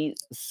sneaky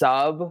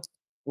sub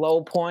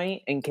low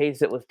point in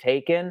case it was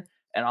taken,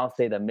 and I'll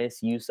say the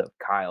misuse of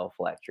Kyle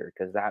Fletcher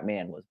because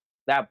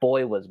that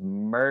boy was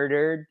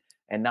murdered,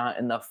 and not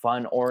in the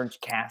fun Orange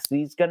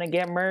Cassidy's gonna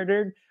get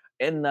murdered,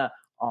 in the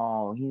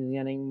oh he's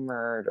getting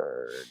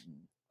murdered.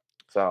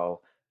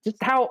 So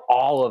just how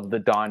all of the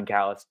Don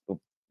Callis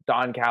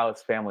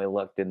family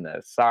looked in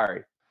this.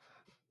 Sorry.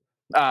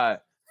 Uh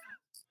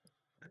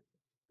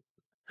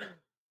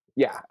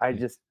yeah, I He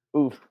just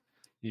oof.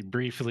 he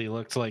briefly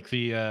looked like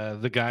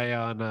the guy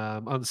on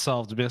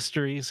Unsolved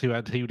Mysteries who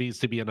needs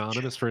to be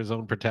anonymous for his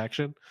own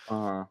protection.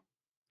 Uh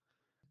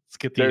Let's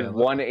get the There's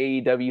one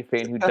AEW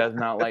fan who does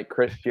not like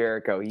Chris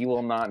Jericho. He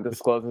will not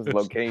disclose his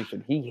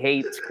location. He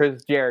hates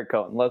Chris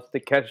Jericho and loves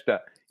Takeshita.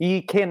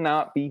 He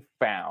cannot be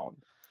found.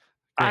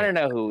 I great. don't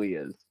know who he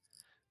is.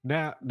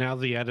 Now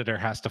the editor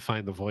has to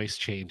find the voice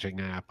changing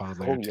app on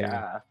there Oh too.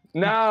 yeah.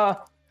 No.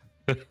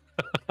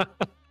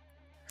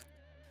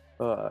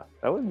 That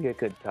would be a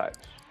good touch.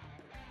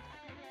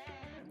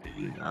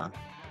 Yeah.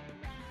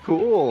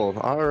 Cool.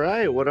 All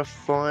right. What a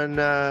fun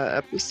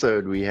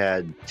episode we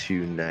had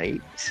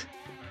tonight.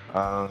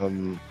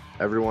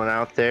 Everyone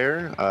out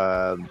there,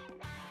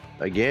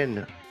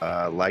 again,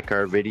 like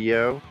our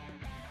video,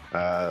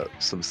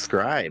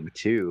 subscribe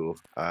too.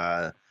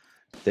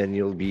 Then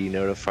you'll be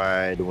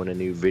notified when a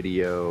new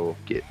video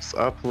gets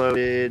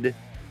uploaded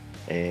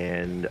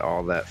and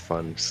all that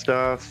fun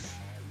stuff.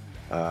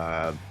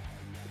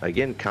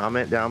 Again,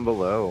 comment down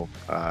below.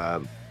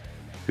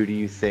 Who do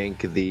you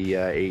think the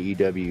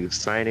AEW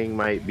signing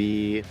might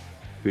be?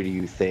 Who do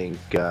you think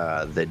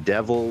the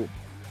devil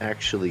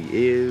actually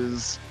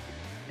is?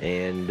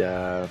 And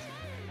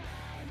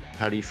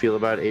how do you feel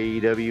about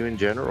AEW in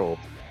general?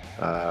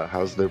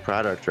 How's their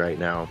product right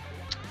now?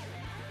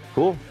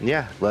 Cool.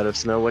 Yeah, let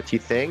us know what you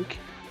think.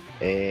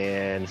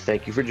 And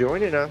thank you for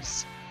joining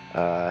us.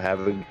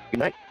 Have a good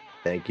night.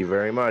 Thank you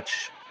very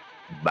much.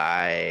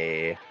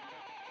 Bye.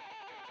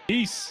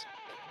 Peace.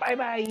 Bye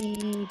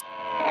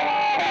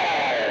bye.